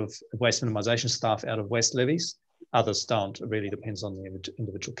staff out of waste minimisation staff out of waste levies, others don't. It really depends on the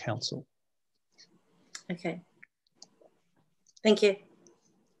individual council. Okay. Thank you.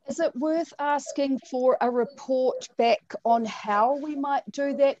 Is it worth asking for a report back on how we might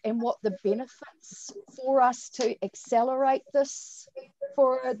do that and what the benefits for us to accelerate this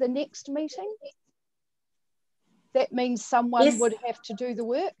for the next meeting? That means someone would have to do the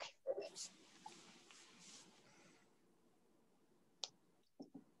work.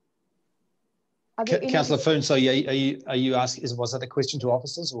 Councillor Foon, so are you asking, was that a question to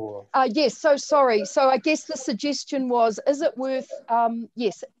officers or? Yes, so sorry. So I guess the suggestion was, is it worth,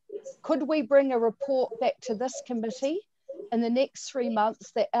 yes, could we bring a report back to this committee in the next 3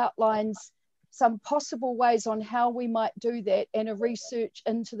 months that outlines some possible ways on how we might do that and a research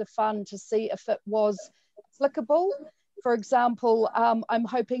into the fund to see if it was applicable? For example, I'm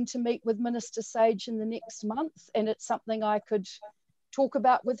hoping to meet with Minister Sage in the next month, and it's something I could talk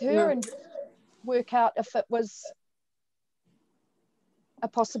about with her and work out if it was a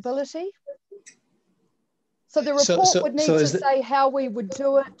possibility. So the report would need to say how we would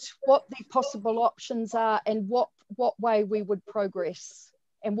do it, what the possible options are, and what way we would progress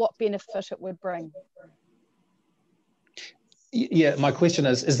and what benefit it would bring. Yeah, my question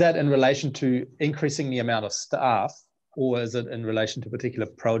is that in relation to increasing the amount of staff, or is it in relation to particular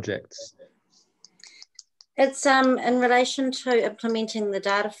projects? It's in relation to implementing the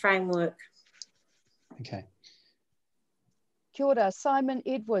data framework. Okay. Kia ora, Simon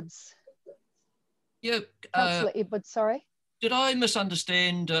Edwards. Yeah. Councillor Edwards, sorry. Did I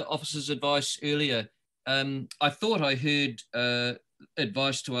misunderstand officer's advice earlier? I thought I heard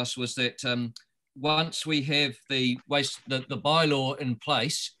advice to us was that once we have the bylaw in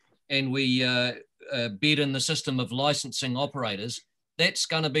place and we bed in the system of licensing operators, that's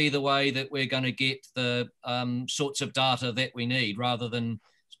going to be the way that we're going to get the sorts of data that we need, rather than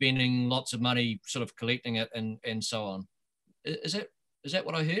spending lots of money sort of collecting it and so on. Is that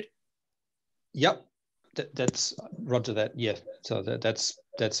what I heard? Yep, that's Roger. That, yeah. So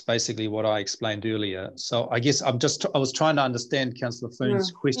that's basically what I explained earlier. So I guess I was trying to understand Councillor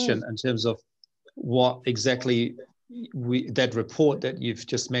Foon's question in terms of what exactly that report that you've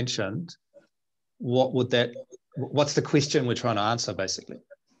just mentioned. What's the question we're trying to answer, basically?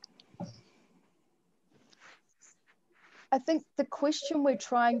 I think the question we're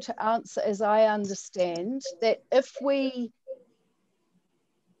trying to answer, as I understand, that if we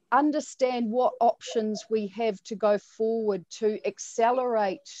understand what options we have to go forward to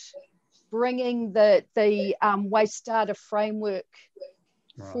accelerate bringing the waste data framework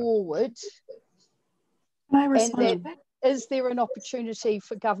forward, can I respond and that, is there an opportunity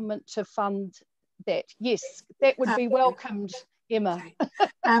for government to fund that? Yes, that would be welcomed, Emma.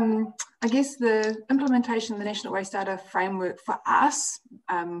 I guess the implementation of the National Waste Data Framework for us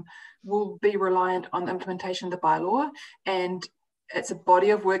will be reliant on the implementation of the bylaw, and it's a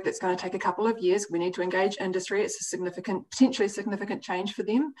body of work that's going to take a couple of years. We need to engage industry. It's a potentially significant change for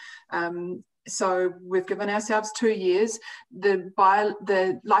them. So we've given ourselves 2 years.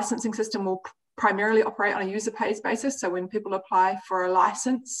 The licensing system will primarily operate on a user pays basis. So when people apply for a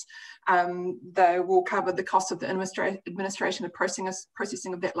license, they will cover the cost of the administration and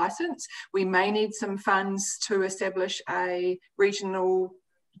processing of that license. We may need some funds to establish a regional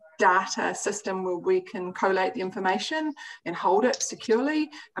data system where we can collate the information and hold it securely,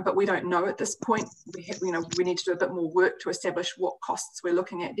 but we don't know at this point. We need to do a bit more work to establish what costs we're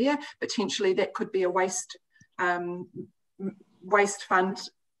looking at there. Potentially that could be a waste fund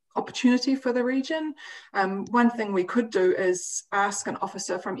opportunity for the region. One thing we could do is ask an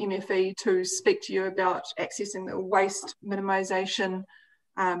officer from MFE to speak to you about accessing the waste minimisation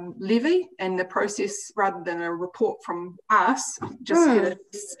levy and the process, rather than a report from us, just get a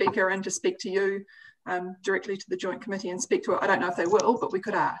speaker in to speak to you directly to the Joint Committee and speak to it. I don't know if they will, but we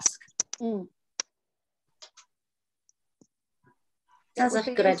could ask. Sounds like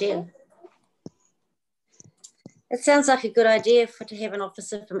a good idea. It sounds like a good idea to have an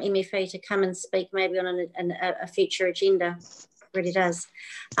officer from MFE to come and speak maybe on a future agenda. It really does.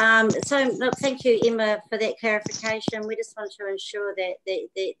 So look, thank you, Emma, for that clarification. We just want to ensure that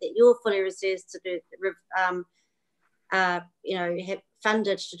you're fully resourced to do, have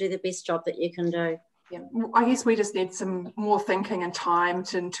funded to do the best job that you can do. Yeah, I guess we just need some more thinking and time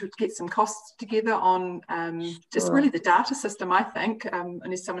to get some costs together on just really the data system, I think,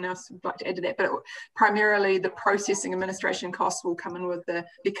 unless someone else would like to add to that. But primarily the processing administration costs will come in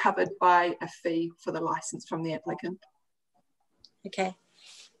be covered by a fee for the license from the applicant. Okay.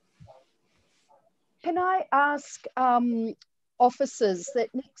 Can I ask officers that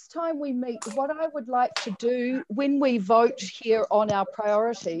next time we meet, what I would like to do when we vote here on our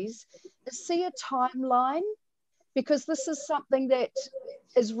priorities is see a timeline, because this is something that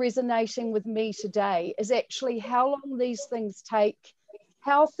is resonating with me today, is actually how long these things take,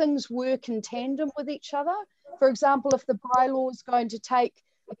 how things work in tandem with each other. For example, if the bylaw is going to take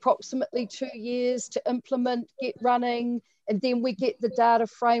approximately 2 years to implement, get running, and then we get the data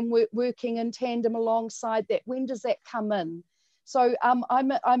framework working in tandem alongside that, when does that come in? So I'm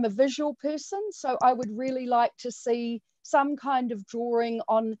a visual person, so I would really like to see some kind of drawing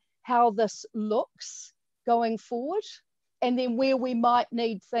on how this looks going forward, and then where we might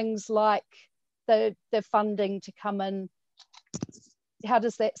need things like the funding to come in. How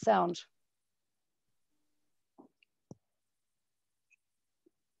does that sound?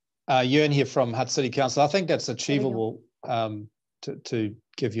 Ewan here from Hutt City Council. I think that's achievable to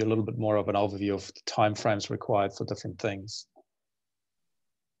give you a little bit more of an overview of the timeframes required for different things.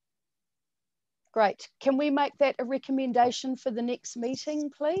 Great. Can we make that a recommendation for the next meeting,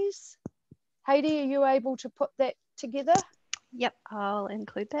 please? Heidi, are you able to put that together? Yep, I'll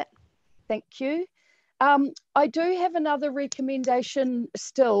include that. Thank you. I do have another recommendation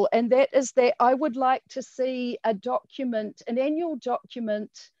still, and that is that I would like to see a document, an annual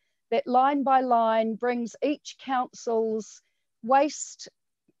document that line by line brings each council's waste,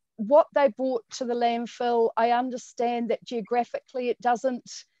 what they brought to the landfill. I understand that geographically it doesn't,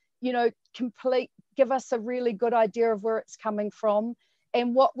 give us a really good idea of where it's coming from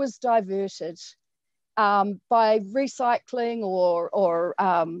and what was diverted by recycling or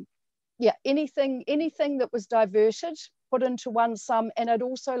anything that was diverted, put into one sum. And I'd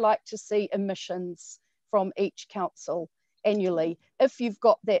also like to see emissions from each council annually, if you've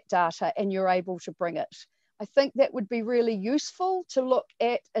got that data and you're able to bring it. I think that would be really useful to look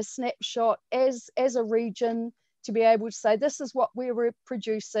at a snapshot as a region, to be able to say, this is what we're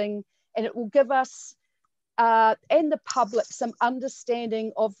producing, and it will give us and the public some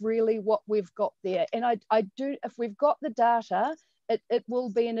understanding of really what we've got there. And I do, if we've got the data, it will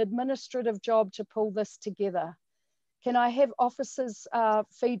be an administrative job to pull this together. Can I have officers'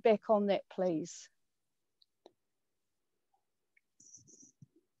 feedback on that, please?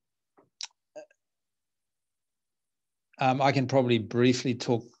 I can probably briefly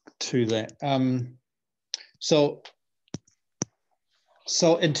talk to that.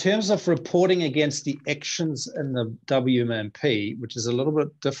 So in terms of reporting against the actions in the WMMP, which is a little bit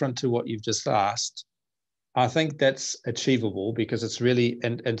different to what you've just asked, I think that's achievable because it's really,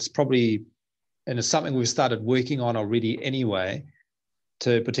 and it's probably, and it's something we've started working on already anyway,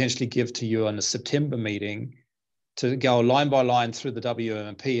 to potentially give to you on the September meeting, to go line by line through the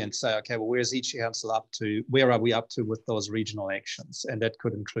WMMP and say, okay, well, where's each council up to? Where are we up to with those regional actions? And that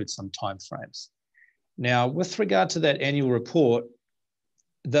could include some timeframes. Now, with regard to that annual report,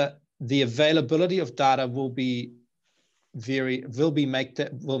 the availability of data will make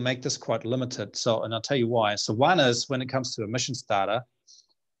this quite limited. So, and I'll tell you why. So one is when it comes to emissions data,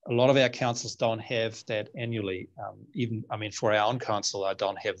 a lot of our councils don't have that annually. For our own council, I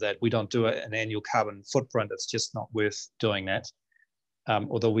don't have that. We don't do an annual carbon footprint. It's just not worth doing that.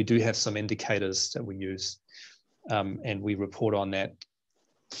 Although we do have some indicators that we use, and we report on that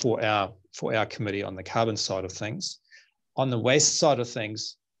for our committee on the carbon side of things. On the waste side of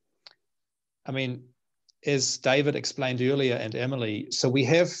things, as David explained earlier and Emily, so we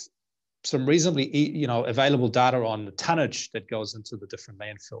have some reasonably available data on the tonnage that goes into the different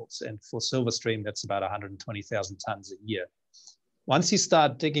landfills. And for Silverstream, that's about 120,000 tonnes a year. Once you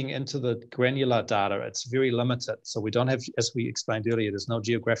start digging into the granular data, it's very limited. So we don't have, as we explained earlier, there's no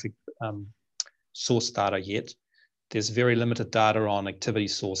geographic source data yet. There's very limited data on activity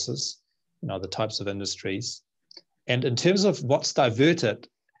sources, the types of industries. And in terms of what's diverted,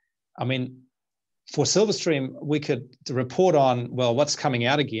 for Silverstream, we could report on, well, what's coming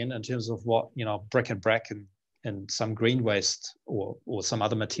out again in terms of what, brick and brack and some green waste or some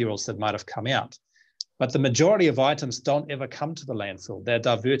other materials that might have come out. But the majority of items don't ever come to the landfill. They're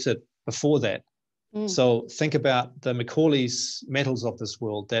diverted before that. So think about the Macaulay's metals of this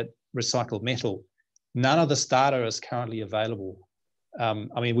world, that recycled metal. None of this data is currently available.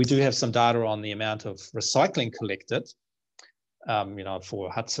 We do have some data on the amount of recycling collected.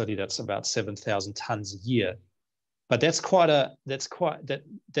 For Hutt City, that's about 7,000 tonnes a year. But that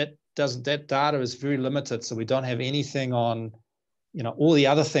data is very limited. So we don't have anything on, all the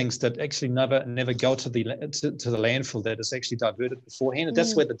other things that actually never go to the landfill that is actually diverted beforehand. And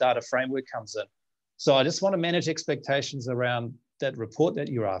that's where the data framework comes in. So I just want to manage expectations around that report that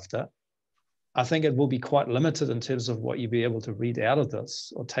you're after. I think it will be quite limited in terms of what you'll be able to read out of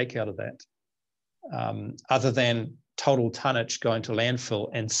this or take out of that, other than total tonnage going to landfill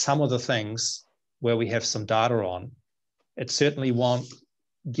and some of the things where we have some data on. It certainly won't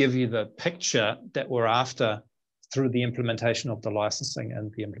give you the picture that we're after through the implementation of the licensing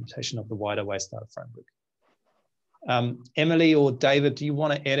and the implementation of the wider waste data framework. Emily or David, do you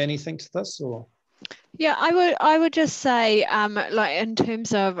want to add anything to this? Or? Yeah, I would just say, in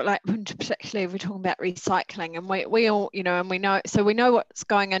terms of particularly if we're talking about recycling, and we all, and we know what's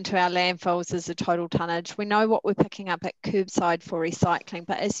going into our landfills as a total tonnage. We know what we're picking up at curbside for recycling,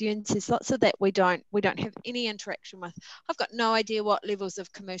 but as Ewan says, lots of that we don't have any interaction with. I've got no idea what levels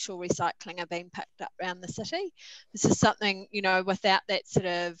of commercial recycling are being picked up around the city. This is something, without that sort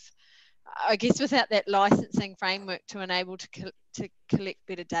of, I guess, without that licensing framework to enable to collect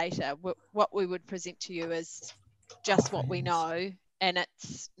better data, what we would present to you is just what we know, and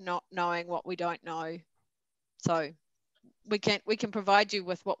it's not knowing what we don't know. So we can provide you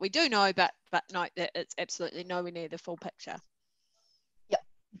with what we do know, but note that it's absolutely nowhere near the full picture.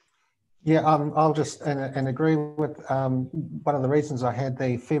 Yeah, I'll just and agree with one of the reasons I had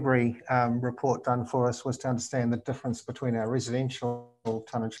the February report done for us was to understand the difference between our residential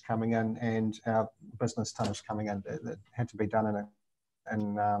tonnage coming in and our business tonnage coming in. That had to be done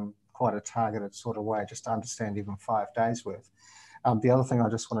in quite a targeted sort of way, just to understand even 5 days worth. The other thing I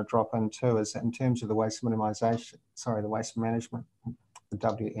just want to drop in too is in terms of the waste minimisation, the waste management, the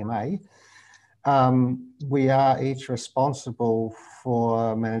WMA. We are each responsible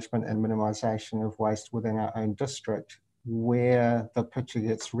for management and minimisation of waste within our own district. Where the picture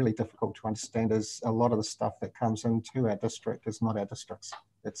gets really difficult to understand is a lot of the stuff that comes into our district is not our district's.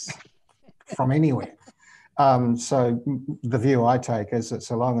 It's from anywhere. So the view I take is that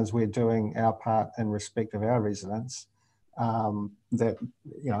so long as we're doing our part in respect of our residents, that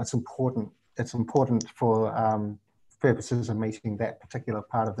it's important. It's important for purposes of meeting that particular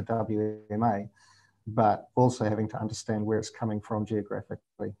part of the WMA, but also having to understand where it's coming from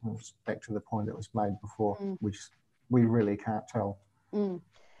geographically. And it's back to the point that was made before, which we really can't tell.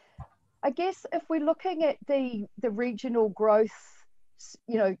 I guess if we're looking at the regional growth,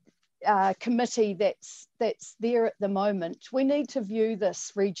 committee that's there at the moment, we need to view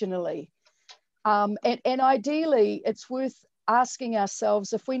this regionally, and ideally, it's worth asking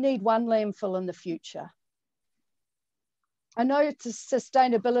ourselves if we need one landfill in the future. I know it's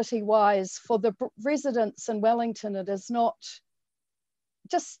sustainability-wise for the residents in Wellington, it is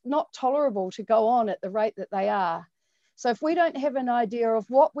just not tolerable to go on at the rate that they are. So if we don't have an idea of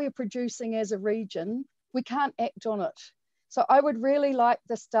what we're producing as a region, we can't act on it. So I would really like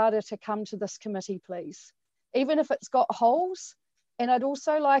this data to come to this committee, please, even if it's got holes. And I'd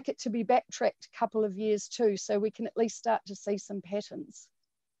also like it to be backtracked a couple of years too, so we can at least start to see some patterns.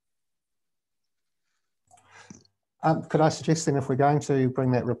 Could I suggest then, if we're going to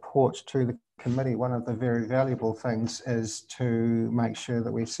bring that report to the committee, one of the very valuable things is to make sure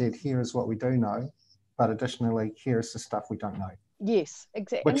that we've said, here is what we do know, but additionally, here is the stuff we don't know. Yes,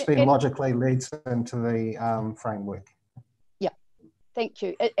 exactly. Which then logically leads into the framework. Yeah, thank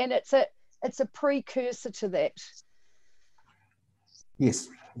you. And it's a precursor to that. Yes,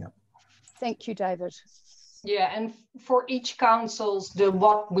 yeah. Thank you, David. Yeah, and for each councils, the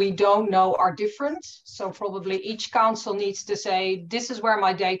what we don't know are different. So probably each council needs to say, this is where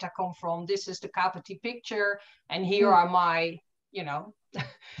my data come from. This is the capacity picture. And here are my,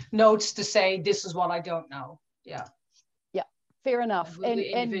 notes to say, this is what I don't know. Yeah. Yeah, fair enough. And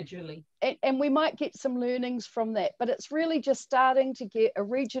individually. And we might get some learnings from that, but it's really just starting to get a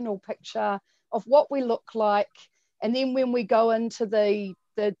regional picture of what we look like. And then when we go into the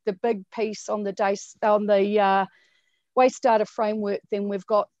big piece on the waste data framework, then we've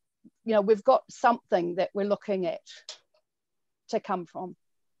got something that we're looking at to come from.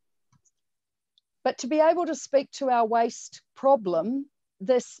 But to be able to speak to our waste problem,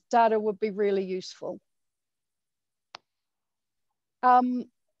 this data would be really useful. Can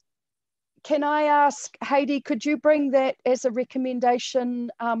I ask, Heidi, could you bring that as a recommendation,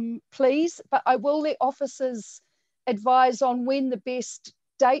 please? But I will let officers advise on when the best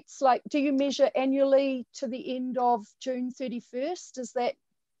dates, like, do you measure annually to the end of June 31st? Does that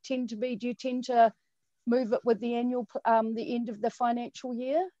tend to be, do you tend to move it with the annual, the end of the financial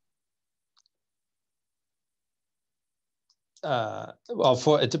year? Well,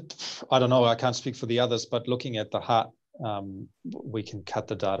 I don't know, I can't speak for the others, but looking at the HUT, we can cut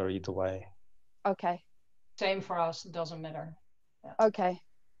the data either way. Okay. Same for us, it doesn't matter. Yeah. Okay.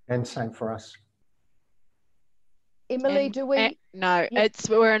 And same for us. Emily, do we? No, yeah.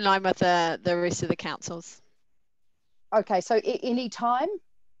 We're in line with the rest of the councils. Okay, so any time?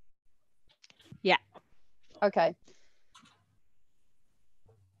 Yeah. Okay.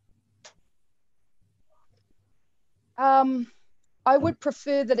 I would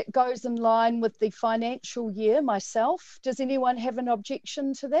prefer that it goes in line with the financial year myself. Does anyone have an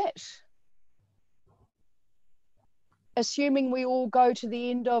objection to that? Assuming we all go to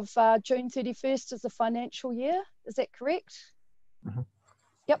the end of June 31st as the financial year, is that correct? Mm-hmm.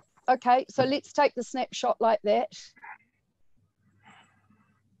 Yep, okay, so let's take the snapshot like that.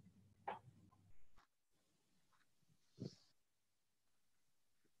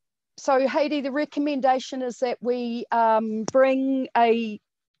 So Heidi, the recommendation is that we bring a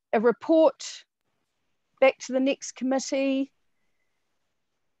report back to the next committee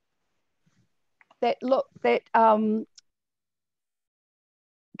that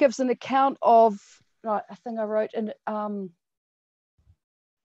gives an account of, right, I think I wrote in,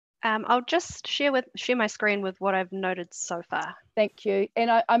 I'll just share my screen with what I've noted so far. Thank you,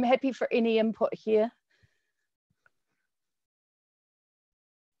 and I'm happy for any input here.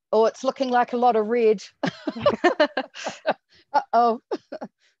 Oh, it's looking like a lot of red. Uh-oh.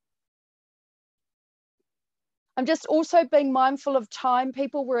 I'm just also being mindful of time.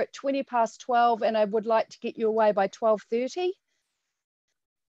 People were at 20 past 12 and I would like to get you away by 12:30.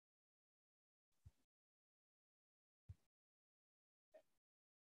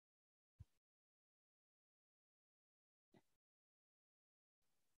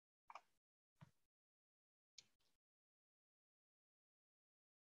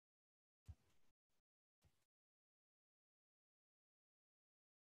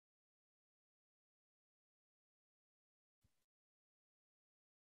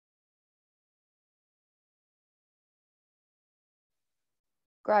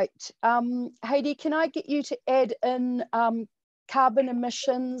 Great. Heidi, can I get you to add in carbon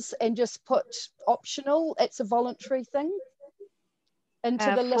emissions and just put optional? It's a voluntary thing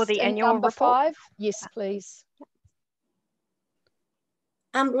into the list for the in annual number report? 5. Yes, please.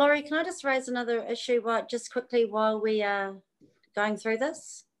 Laurie, can I just raise another issue just quickly while we are going through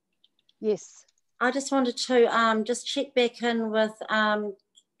this? Yes. I just wanted to just check back in with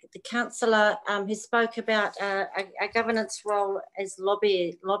the councillor who spoke about a governance role as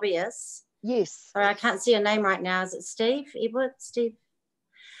lobbyists. Yes. Sorry, I can't see your name right now. Is it Steve Edwards? Steve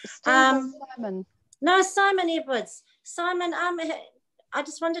Simon. No, Simon Edwards. Simon, I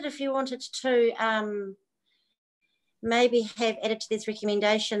just wondered if you wanted to maybe have added to this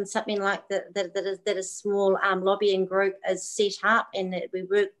recommendation something like that a small lobbying group is set up and that we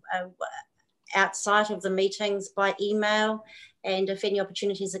work outside of the meetings by email, and if any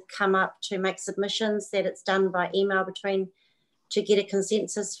opportunities have come up to make submissions, that it's done by email to get a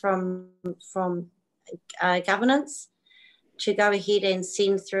consensus from governance to go ahead and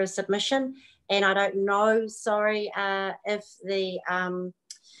send through a submission. And I don't know, sorry, if the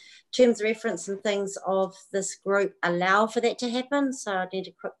terms of reference and things of this group allow for that to happen. So I need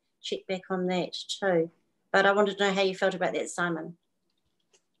to quick check back on that too. But I wanted to know how you felt about that, Simon.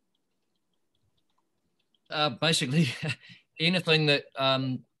 Basically, anything that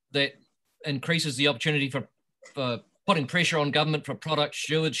that increases the opportunity for putting pressure on government for product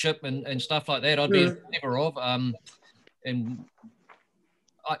stewardship and stuff like that, I'd be in favour of. And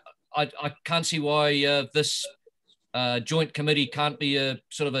I can't see why this joint committee can't be a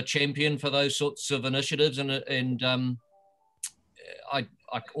sort of a champion for those sorts of initiatives, and I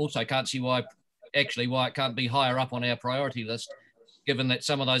also can't see why it can't be higher up on our priority list, given that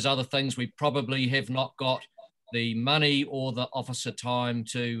some of those other things we probably have not got the money or the officer time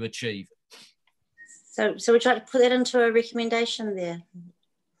to achieve. So would you like to put that into a recommendation there?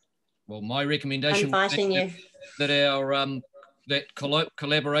 Well, my recommendation inviting you that our that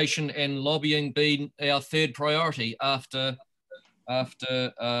collaboration and lobbying be our third priority after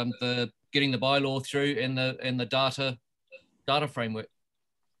the getting the bylaw through and the data framework.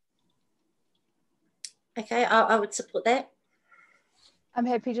 Okay, I would support that. I'm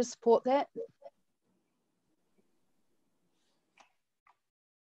happy to support that.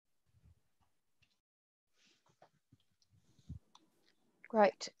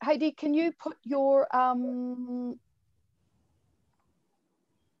 Great. Heidi, can you put your,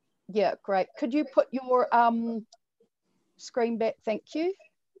 yeah, great. Could you put your screen back? Thank you.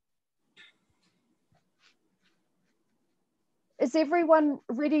 Is everyone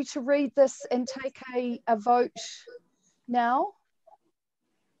ready to read this and take a vote now?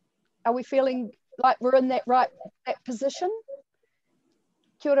 Are we feeling like we're in that position?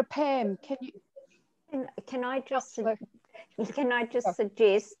 Kia ora, Pam, can you? Can I just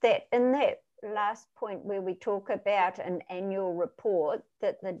suggest that in that last point where we talk about an annual report,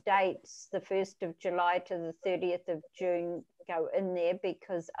 that the dates, the 1st of July to the 30th of June, go in there,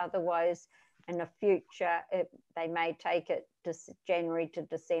 because otherwise in the future they may take it to January to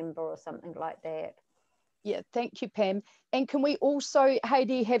December or something like that. Yeah, thank you, Pam. And can we also,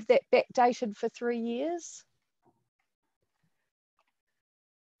 Heidi, have that backdated for 3 years?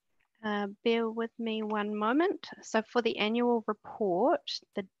 Bear with me one moment. So for the annual report,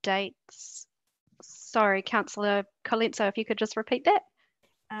 the dates, sorry, Councillor Colenso, if you could just repeat that.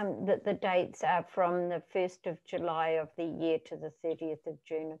 The dates are from the 1st of July of the year to the 30th of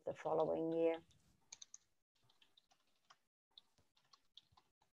June of the following year.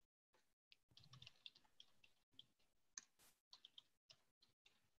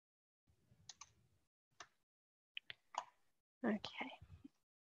 Okay.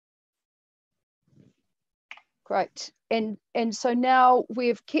 Great. And so now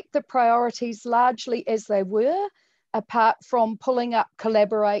we've kept the priorities largely as they were, apart from pulling up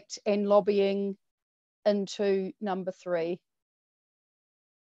collaborate and lobbying into number 3.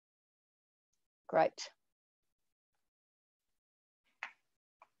 Great.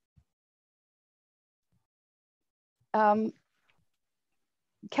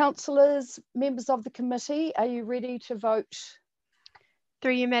 Councillors, members of the committee, are you ready to vote?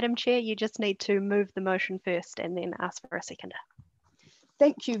 Through you, Madam Chair, you just need to move the motion first and then ask for a seconder.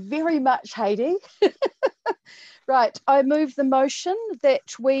 Thank you very much, Heidi. Right, I move the motion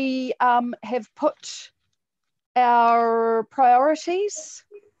that we have put our priorities.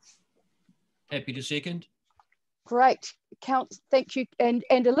 Happy to second. Great, thank you. And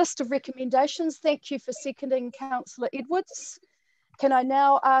a list of recommendations. Thank you for seconding, Councillor Edwards. Can I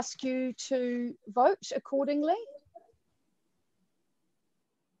now ask you to vote accordingly?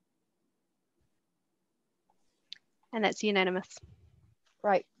 And that's unanimous.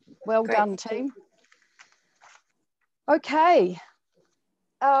 Great, well done, team. Okay,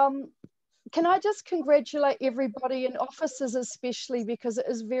 can I just congratulate everybody and officers especially, because it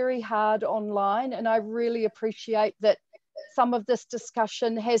is very hard online, and I really appreciate that some of this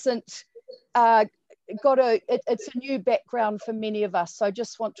discussion hasn't it's a new background for many of us. So I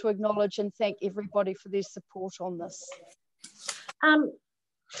just want to acknowledge and thank everybody for their support on this.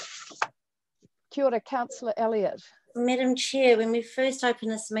 Kia ora, Councillor Elliott. Madam Chair, when we first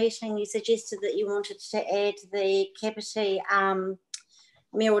opened this meeting, you suggested that you wanted to add the Kapiti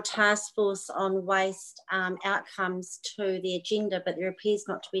Mayoral Task Force on Waste outcomes to the agenda, but there appears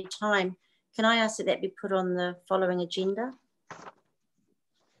not to be time. Can I ask that that be put on the following agenda?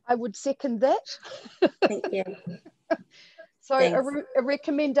 I would second that. Thank you. So a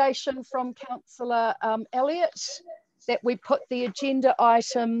recommendation from Councillor Elliott that we put the agenda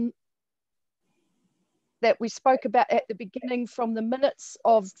item that we spoke about at the beginning from the minutes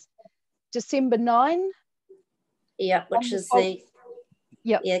of December 9. Yeah, which is the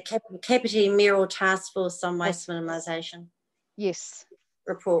Kapiti Mayoral Task Force on Waste Minimisation. Yes.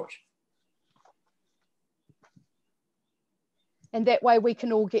 Report. And that way we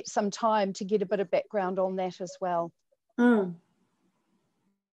can all get some time to get a bit of background on that as well. Mm.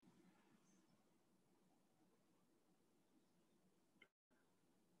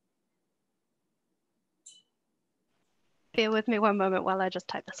 Bear with me one moment while I just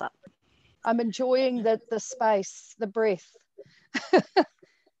type this up. I'm enjoying the space, the breath.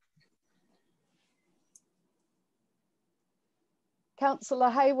 Councillor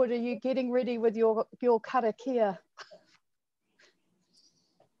Hayward, are you getting ready with your karakia?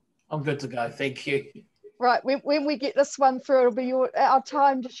 I'm good to go, thank you. Right, when we get this one through, it'll be our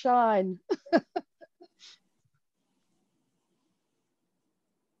time to shine.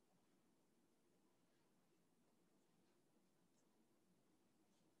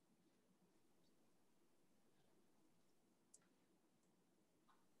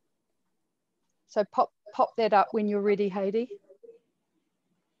 So pop that up when you're ready, Heidi.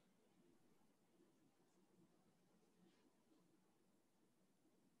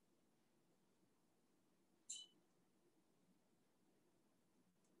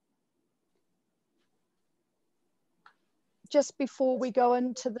 Just before we go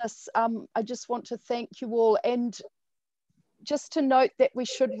into this, I just want to thank you all, and just to note that we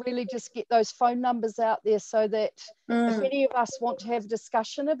should really just get those phone numbers out there so that if any of us want to have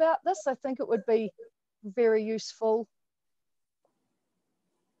discussion about this, I think it would be very useful.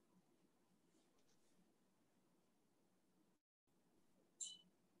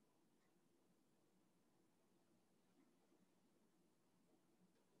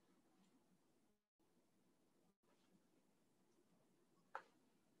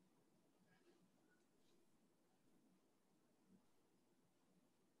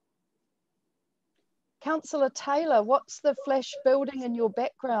 Councillor Taylor, what's the flash building in your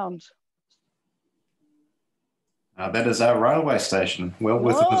background? That is our railway station. Well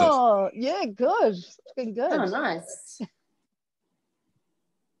worth a visit. Oh, yeah, good. It's been good. Oh, nice.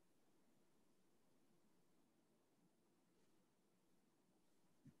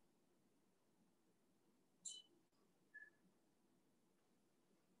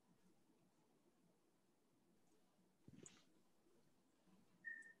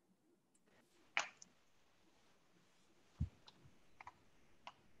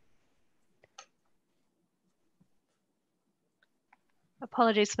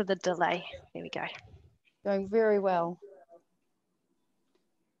 Apologies for the delay. There we go. Going very well.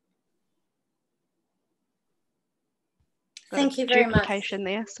 Thank you very much. Duplication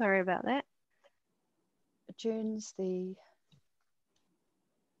there. Sorry about that. Adjourns the...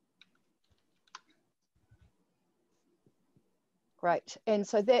 Great. And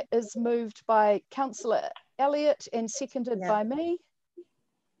so that is moved by Councillor Elliott and seconded by me.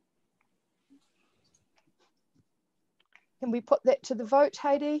 Can we put that to the vote,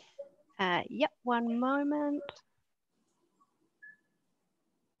 Heidi? Yep, one moment.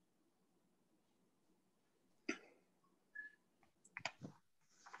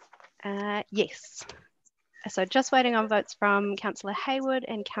 Yes. So just waiting on votes from Councillor Hayward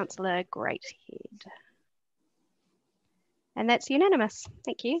and Councillor Greathead. And that's unanimous.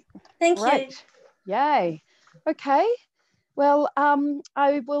 Thank you. Thank you. Yay. Okay. Well,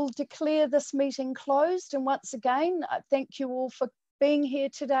 I will declare this meeting closed. And once again, thank you all for being here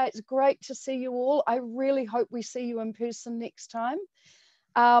today. It's great to see you all. I really hope we see you in person next time.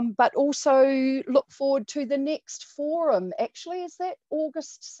 But also look forward to the next forum. Actually, is that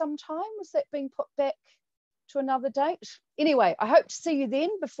August sometime? Is that being put back to another date? Anyway, I hope to see you then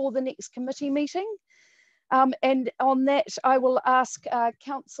before the next committee meeting. And on that, I will ask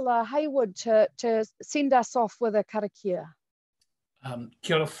Councillor Hayward to send us off with a karakia.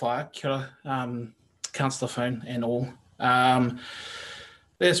 Kia ora whaia, kia ora, Councillor Phone and all.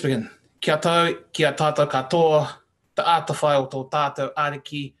 Let's begin. Kia tau, kia tātou katoa, te atawhai o tō tātou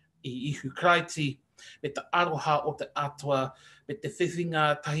ariki I ihu kraiti, me te aroha o te atua, me te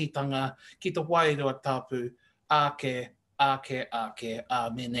whiwhinga tahitanga, ki te wairua tāpu, ake, ake, ake,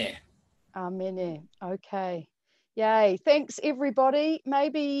 amene. Amene, okay. Yay, thanks everybody.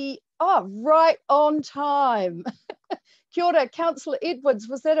 Maybe, oh, right on time. Kia ora, Councillor Edwards,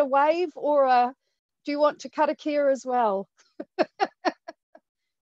 was that a wave or do you want to karakia as well?